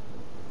 Cool.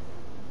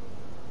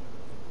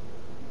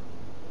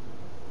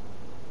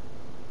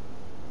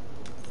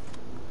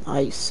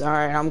 Nice.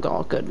 Alright, I'm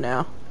all good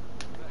now.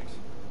 Thanks.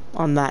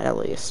 On that, at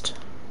least.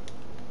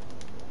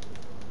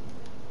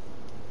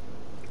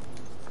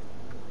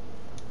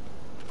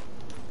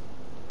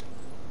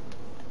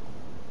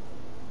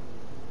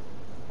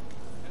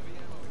 Heavy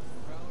ammo.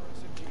 Prowler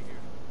SMG here.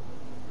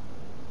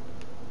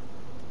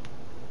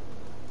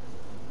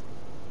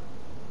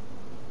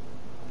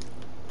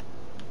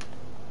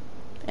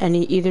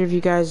 Any either of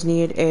you guys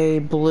need a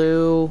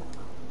blue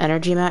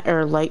energy mag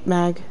or light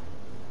mag?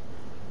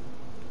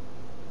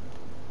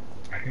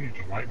 I can use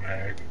a light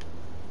mag.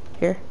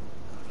 Here.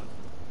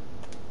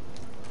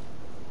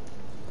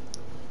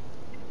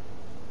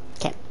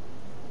 Okay.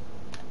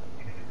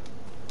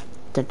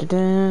 Da da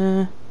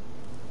da.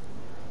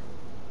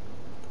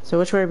 So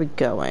which way are we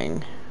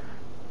going?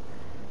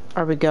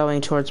 Are we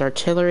going towards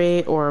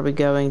artillery or are we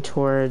going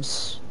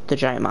towards the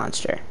giant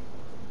monster?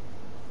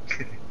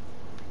 Giant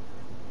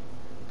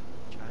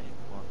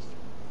monster.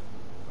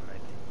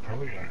 Alright.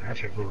 Probably I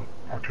should go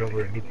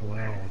artillery and loop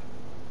around.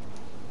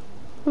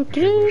 Ooh, And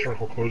see where the doo.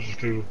 circle closes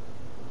to.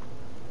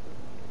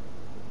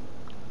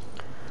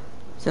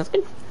 Sounds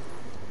good.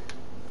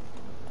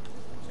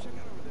 Check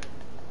out over there.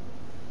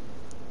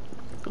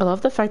 I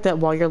love the fact that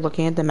while you're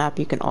looking at the map,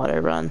 you can auto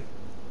run.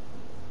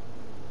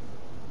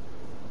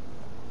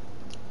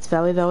 It's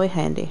very, very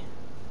handy.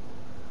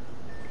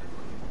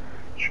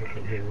 Check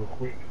up here real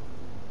quick.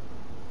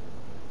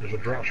 There's a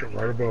drop ship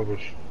right above us.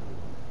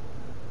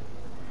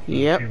 There's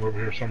a Yep. team over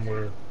here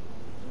somewhere.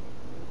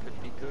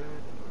 Could be good, or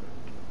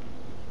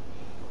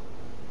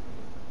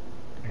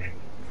I mean,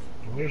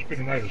 the way it's been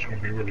tonight is going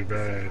to be really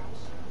bad.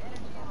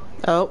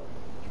 Oh.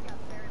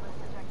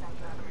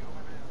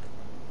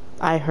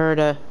 I heard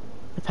a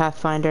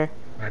Pathfinder.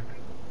 I,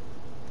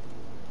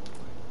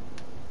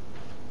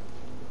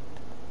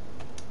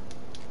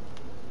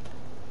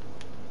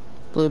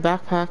 Blue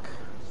backpack. Backpack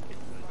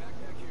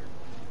here.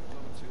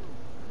 Level 2.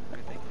 I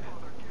think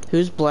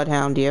Who's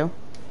Bloodhound, you?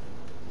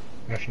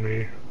 that's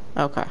me.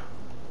 Okay.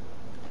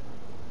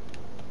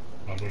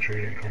 I'll make sure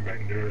you didn't come back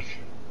and do this.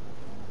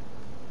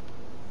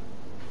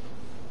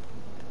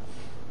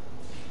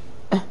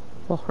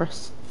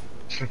 Walrus.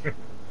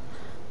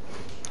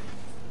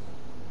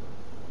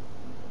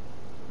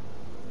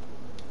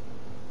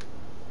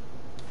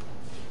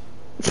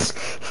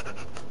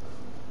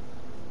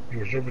 He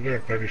was over there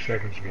 30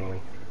 seconds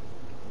ago.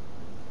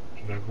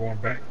 So they're going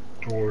back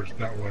towards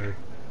that way.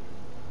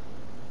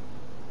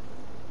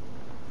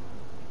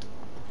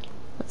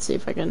 Let's see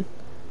if I can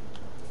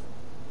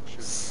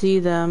shoot. see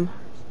them.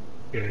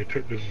 Yeah, they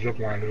took this zip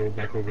line to go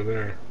back over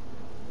there.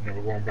 And they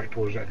were going back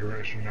towards that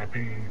direction. I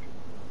pinged.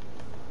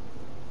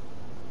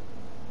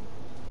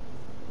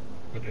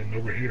 But then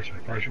over here, so they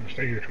probably shouldn't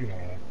stay here too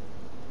long.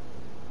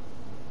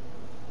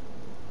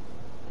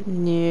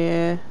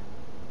 Yeah.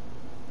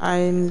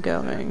 I'm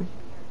going.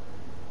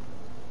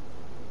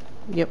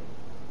 Yep.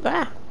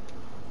 Ah!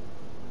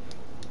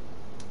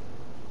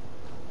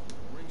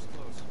 Ring's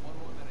close. 1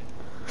 more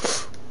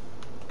minute.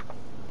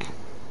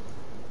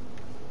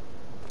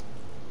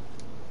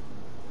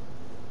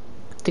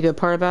 The good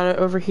part about it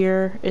over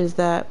here is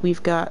that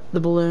we've got the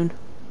balloon.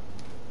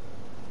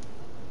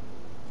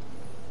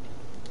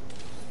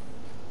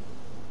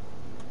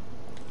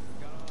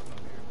 Got off up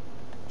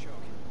here.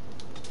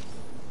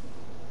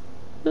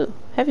 Choke. Ooh,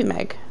 heavy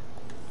mag.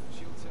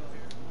 Shield cell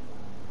here.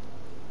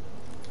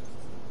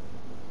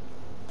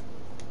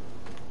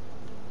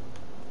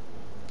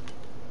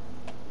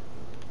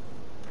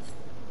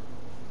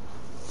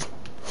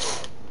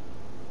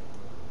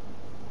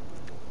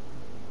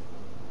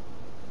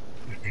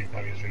 If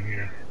anybody's in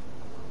here.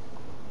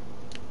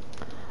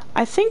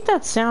 I think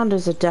that sound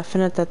is a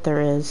definite that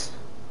there is.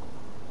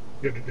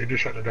 Yeah, they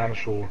just shot the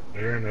dinosaur.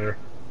 They're in there.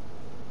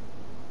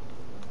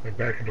 They're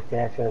back in the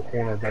far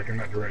corner, back in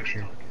that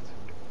direction.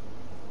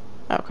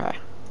 Okay.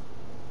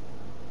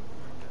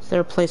 Is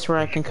there a place where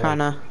I can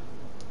kinda...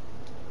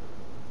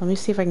 Let me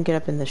see if I can get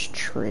up in this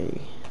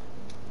tree.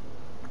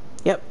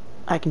 Yep,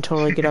 I can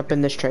totally get up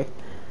in this tree.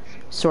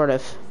 Sort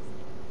of.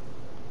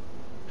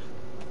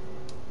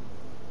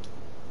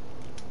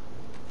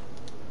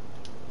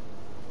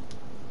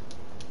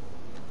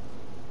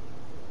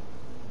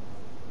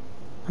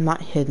 I'm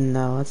not hidden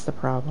though, that's the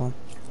problem.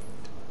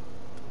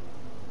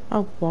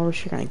 Oh,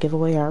 Walrus, you're gonna give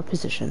away our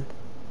position.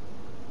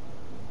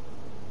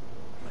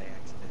 By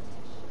accident.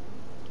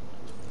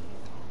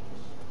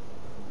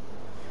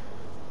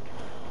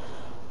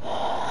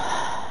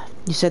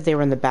 You said they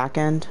were in the back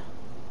end?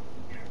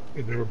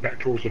 And they were back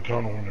towards the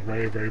tunnel in the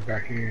very, very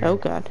back end. Oh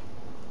god.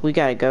 We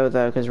gotta go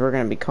though, because we're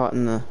gonna be caught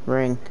in the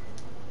ring.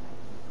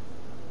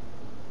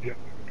 Yep.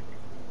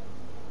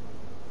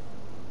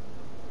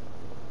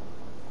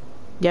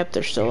 Yep,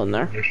 they're still in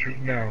there. They're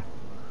shooting now.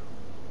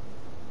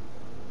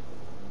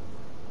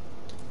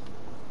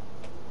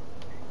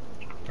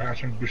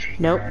 Passing bushes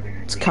Nope. behind you.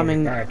 It's There's only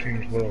coming. 5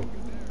 teams low.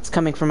 It's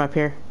coming from up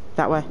here.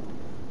 That way.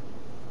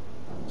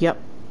 Yep.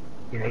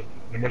 They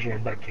must have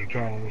went back to the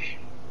tunnels.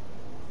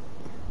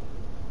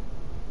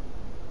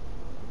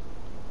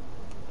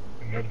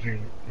 Another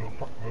team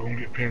will gonna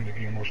get pinned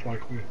again, most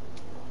likely.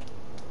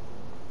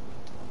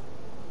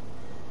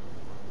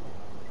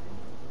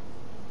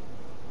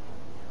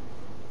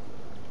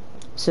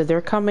 So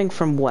they're coming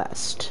from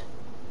west.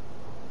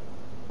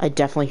 I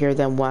definitely hear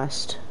them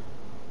west.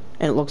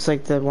 And it looks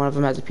like one of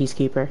them has a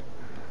peacekeeper.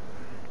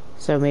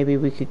 So maybe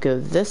we could go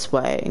this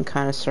way and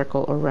kind of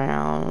circle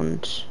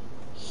around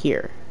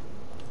here.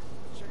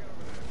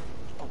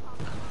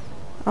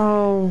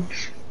 Oh,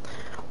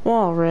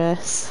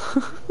 Walrus.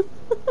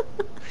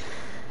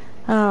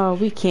 Oh,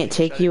 we can't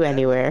take you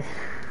anywhere.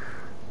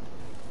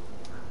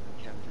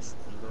 Yeah, I'm just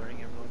luring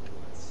everyone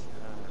to us.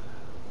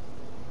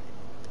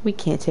 We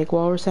can't take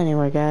Walrus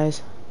anywhere,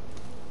 guys.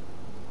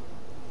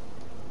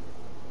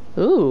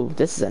 Ooh,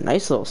 this is a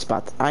nice little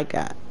spot that I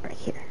got right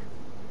here.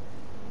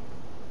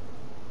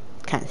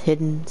 Kind of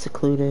hidden,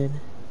 secluded.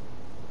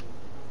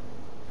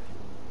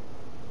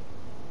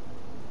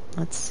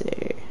 Let's see.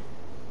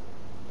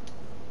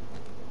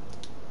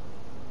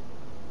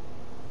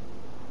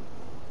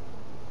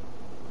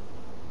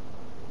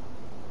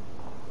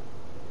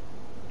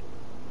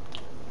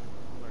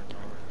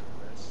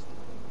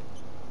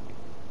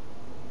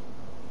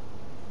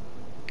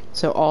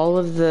 So all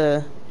of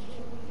the...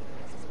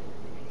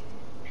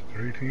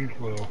 3 teams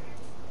low.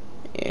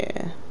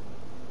 Yeah.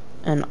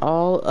 And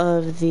all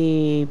of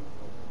the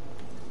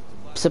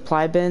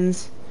supply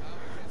bins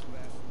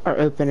are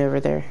open over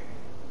there.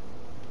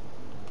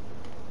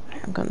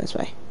 I'm going this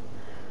way.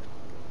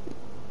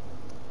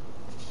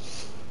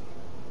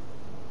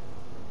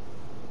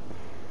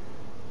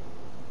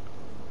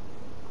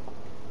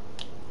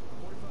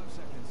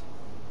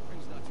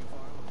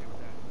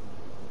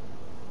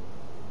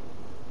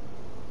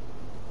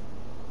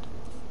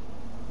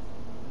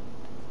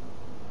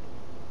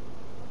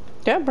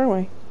 Yeah, burn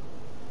away.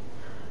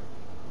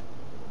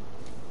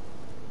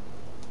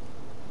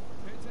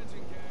 Pay attention,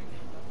 gang.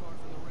 Not far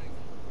from the ring.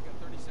 We got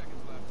 30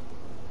 seconds left.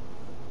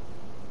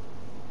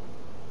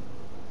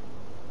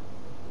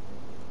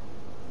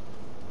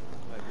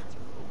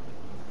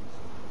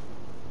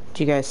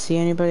 Do you guys see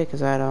anybody?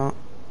 Because I don't.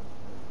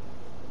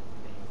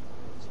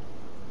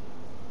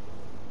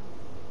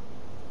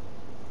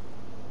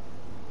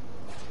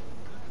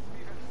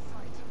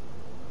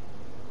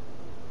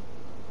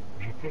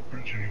 No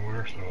footprints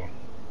anywhere, so.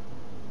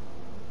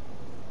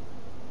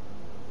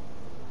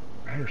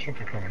 I hear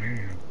something coming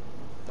in.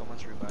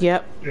 Someone's revived.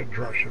 Yep. Yeah,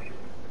 drop ship.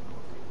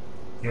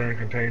 They're in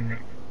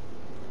containment.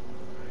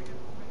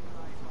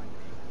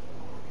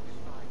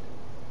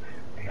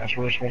 And that's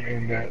where it's going to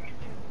end at.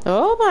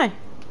 Oh my.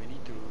 We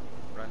need to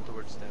run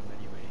towards them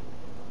anyway.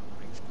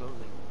 Ring's closing.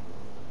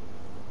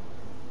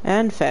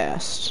 And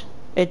fast.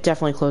 It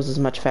definitely closes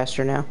much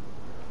faster now.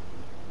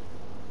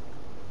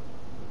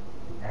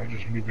 I'll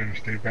just move in and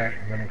stay back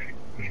and then I'll keep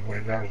this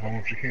way out as long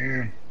as you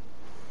can.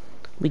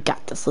 We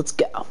got this. Let's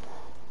go.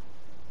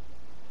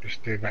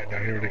 Just stay back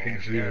down here where they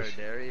can't see There, us.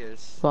 there he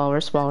is.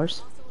 Walrus,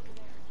 walrus.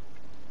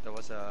 That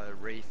was a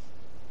wraith.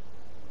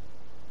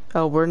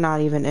 Oh, we're not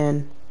even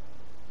in.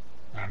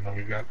 I know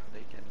we got.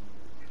 They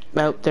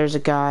can Oh, there's a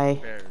guy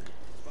bear.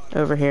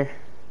 over here.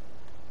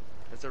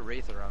 There's a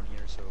wraith around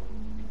here, so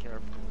be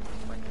careful.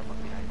 It might come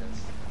up behind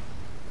us.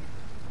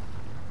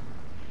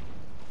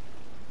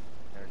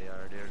 There they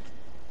are. They're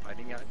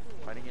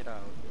fighting it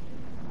out.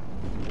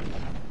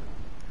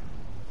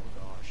 Oh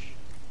gosh.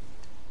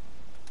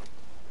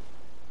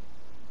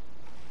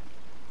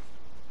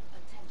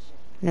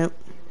 Nope.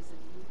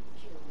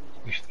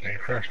 Just stay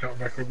crashed out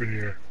back over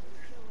here.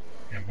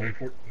 And wait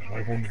for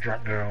them to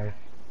drop down.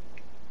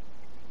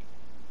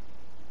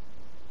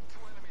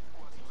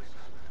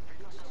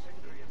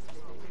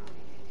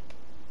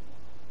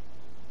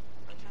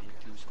 Okay,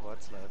 2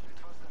 squads left.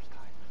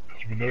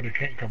 Because we know they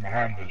can't come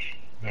behind us.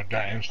 They'll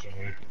die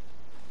instantly.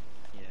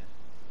 Yeah.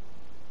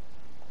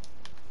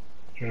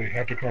 So they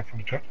have to come from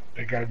the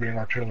they gotta be in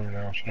artillery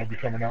now, so they'll be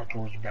coming out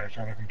towards the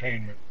backside of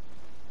containment.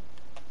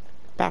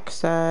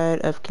 Backside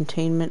of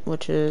containment,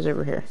 which is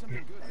over here. Yeah,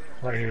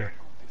 right here.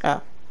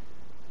 Oh,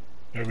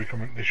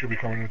 They should be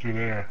coming in through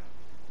there.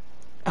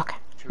 okay.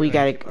 Should We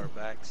gotta... keep our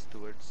backs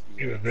towards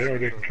the Either there or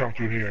they can come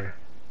through here.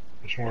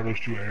 It's one of those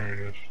 2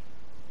 areas.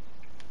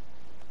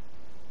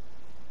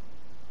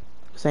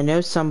 Because I know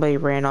somebody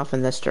ran off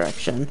in this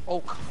direction. Oh,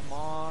 come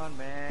on,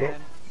 man. Well,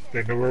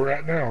 they know where we're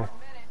at now.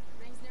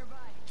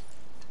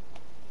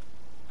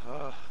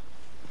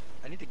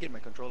 I need to get my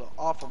controller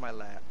off of my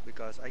lap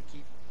because I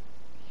keep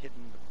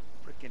hitting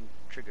the freaking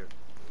trigger.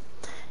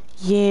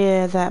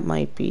 Yeah, that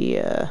might be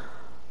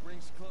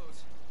Ring's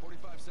close.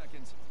 45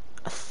 seconds.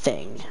 a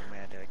thing. So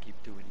mad that I keep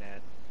doing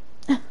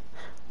that.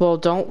 Well,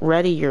 don't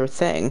ready your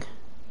thing.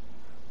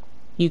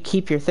 You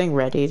keep your thing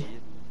readied. See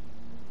it?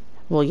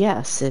 Well,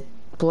 yes, it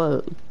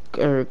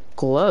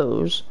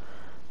glows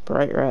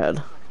bright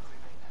red.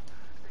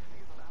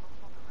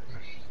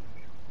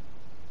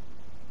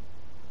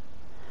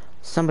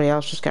 Somebody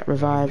else just got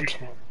revived.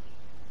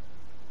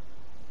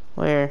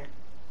 Where?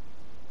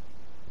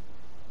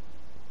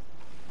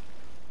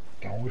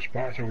 The only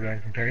spots over there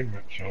in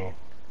containment, so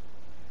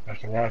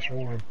that's the last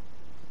one.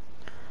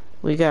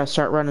 We gotta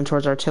start running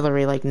towards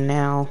artillery like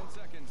now.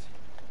 10 seconds.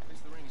 At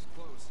least the ring is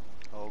close.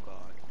 Oh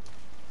god.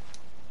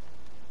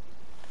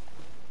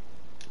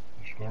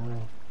 Let's go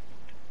around.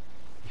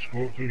 Let's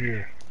go up through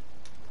here.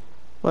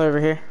 What, over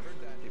here?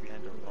 They're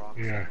behind the rocks.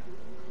 Yeah.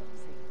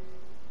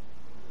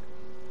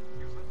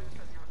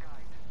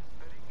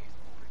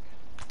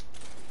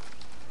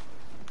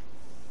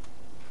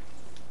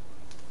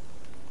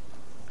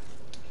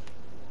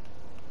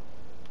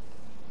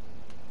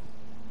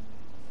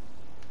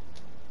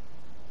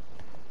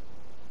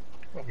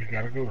 But we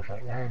gotta go. It's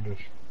right behind us.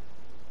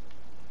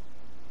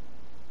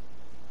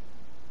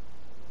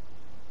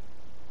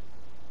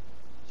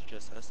 It's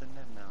just us and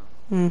them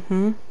now.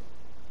 Mm-hmm.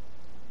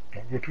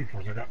 Don't go too far.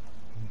 I got.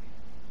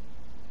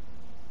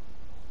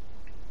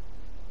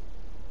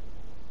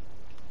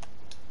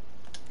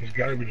 There's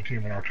gotta be the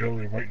team in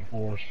artillery waiting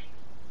for us.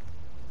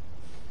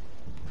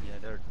 Yeah,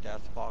 there are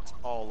death box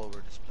all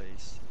over this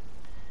place.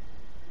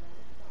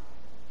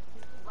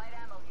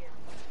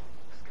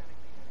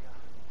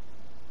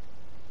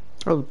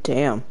 Oh,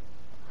 damn.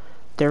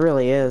 There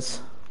really is.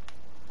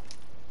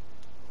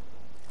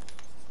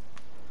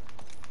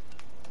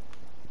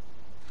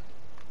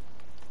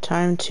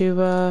 Time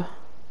to,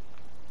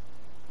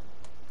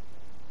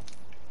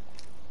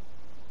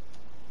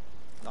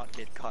 Not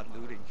get caught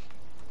looting.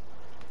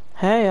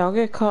 Hey, I'll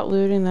get caught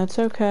looting, that's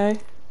okay.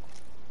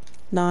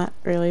 Not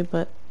really,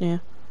 but yeah.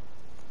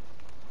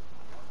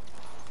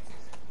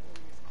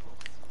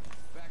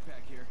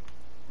 Backpack here.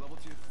 Level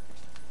 2.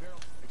 Barrel.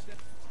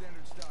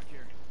 Standard stock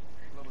here.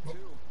 Level 2.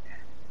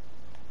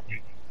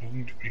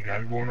 We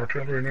gotta go in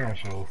artillery now,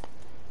 so.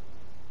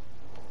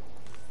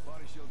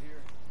 Body shield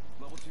here.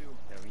 Level 2.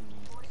 Yeah, we need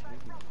to.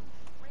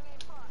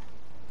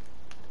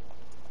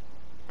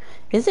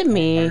 Is it By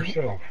me?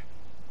 yourself.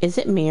 Is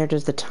it me or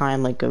does the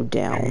time like go It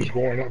down? was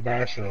going up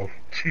by itself.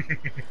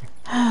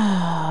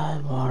 Ah,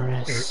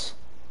 Morris.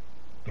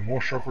 The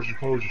more circles you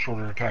close, the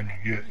shorter the time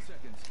you get. 3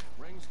 seconds.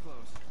 Ring's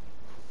close.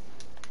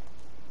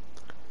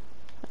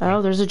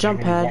 Oh, there's a jump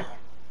You're gonna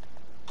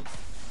pad.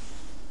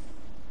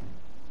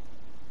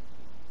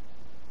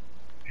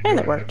 You And know it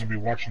they're worked. gonna be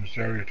watching this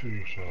area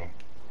too, so.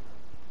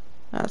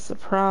 That's the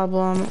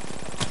problem. Get out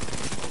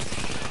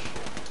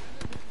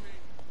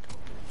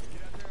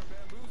there and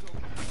bamboozle.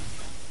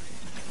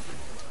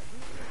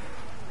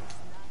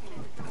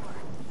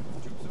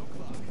 Troops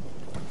o'clock.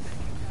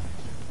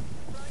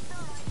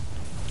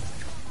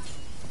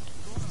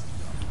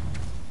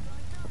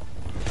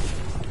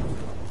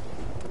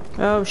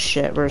 Oh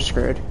shit, we're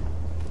screwed.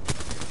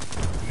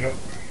 Yep.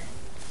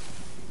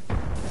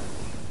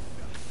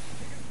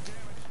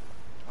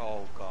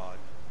 Oh god.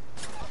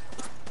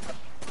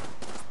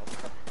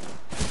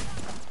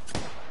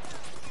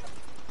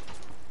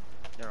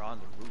 They're on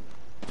the roof.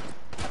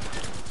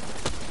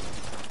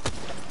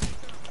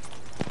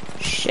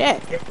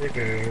 Shit. Yep, we're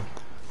dead.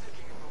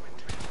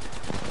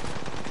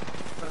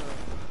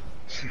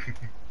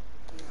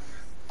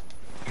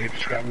 They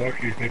just got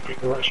lucky. They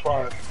picked the right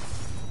spot.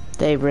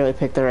 They really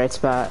picked the right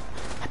spot.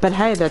 But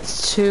hey,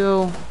 that's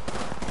two,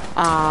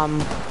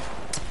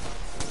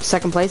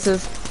 second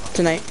places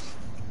tonight.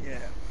 Yeah.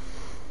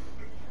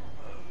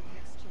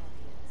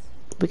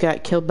 We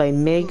got killed by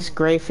Migs,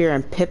 Greyfear,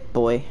 and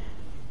Pip-Boy.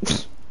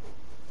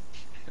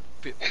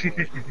 Bit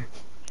boy.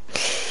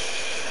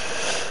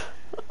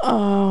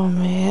 Oh,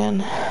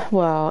 man.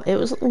 Well, it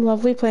was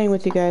lovely playing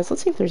with you guys.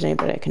 Let's see if there's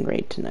anybody I can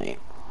raid tonight.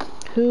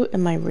 Who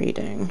am I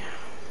raiding?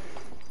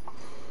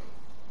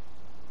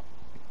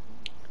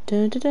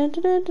 Dun, dun, dun,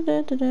 dun, dun, dun,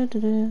 dun, dun,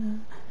 dun,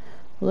 dun.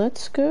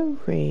 Let's go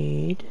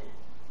raid.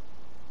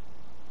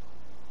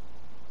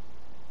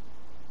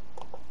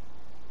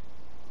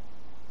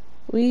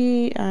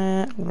 We,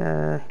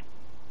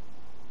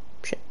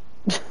 shit.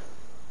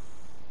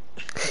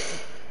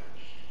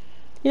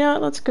 You know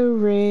what, let's go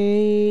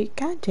raid.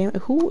 God damn it,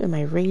 who am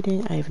I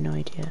raiding? I have no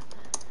idea.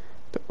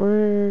 But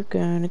we're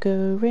gonna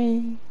go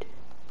raid.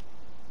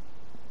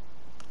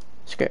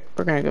 Screw it,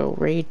 we're gonna go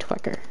raid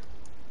Twecker.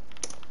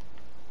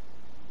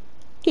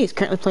 He's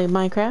currently playing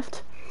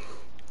Minecraft.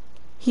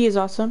 He is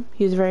awesome.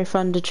 He's very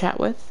fun to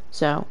chat with.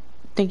 So,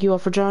 thank you all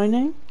for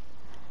joining.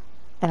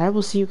 And I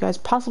will see you guys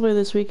possibly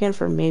this weekend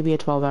for maybe a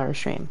 12-hour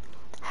stream.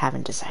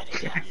 Haven't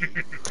decided yet.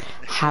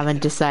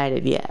 Haven't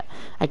decided yet.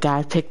 I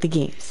gotta pick the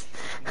games.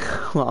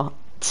 Well,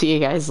 see you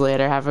guys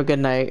later. Have a good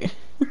night.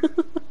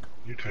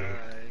 You too.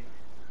 Bye.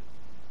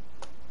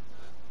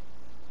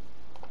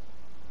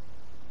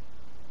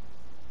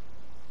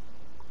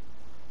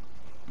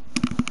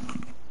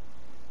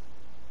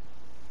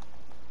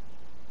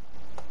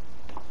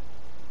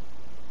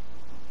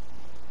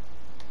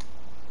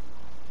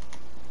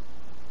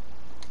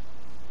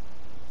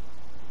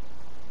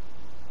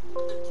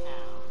 Attack.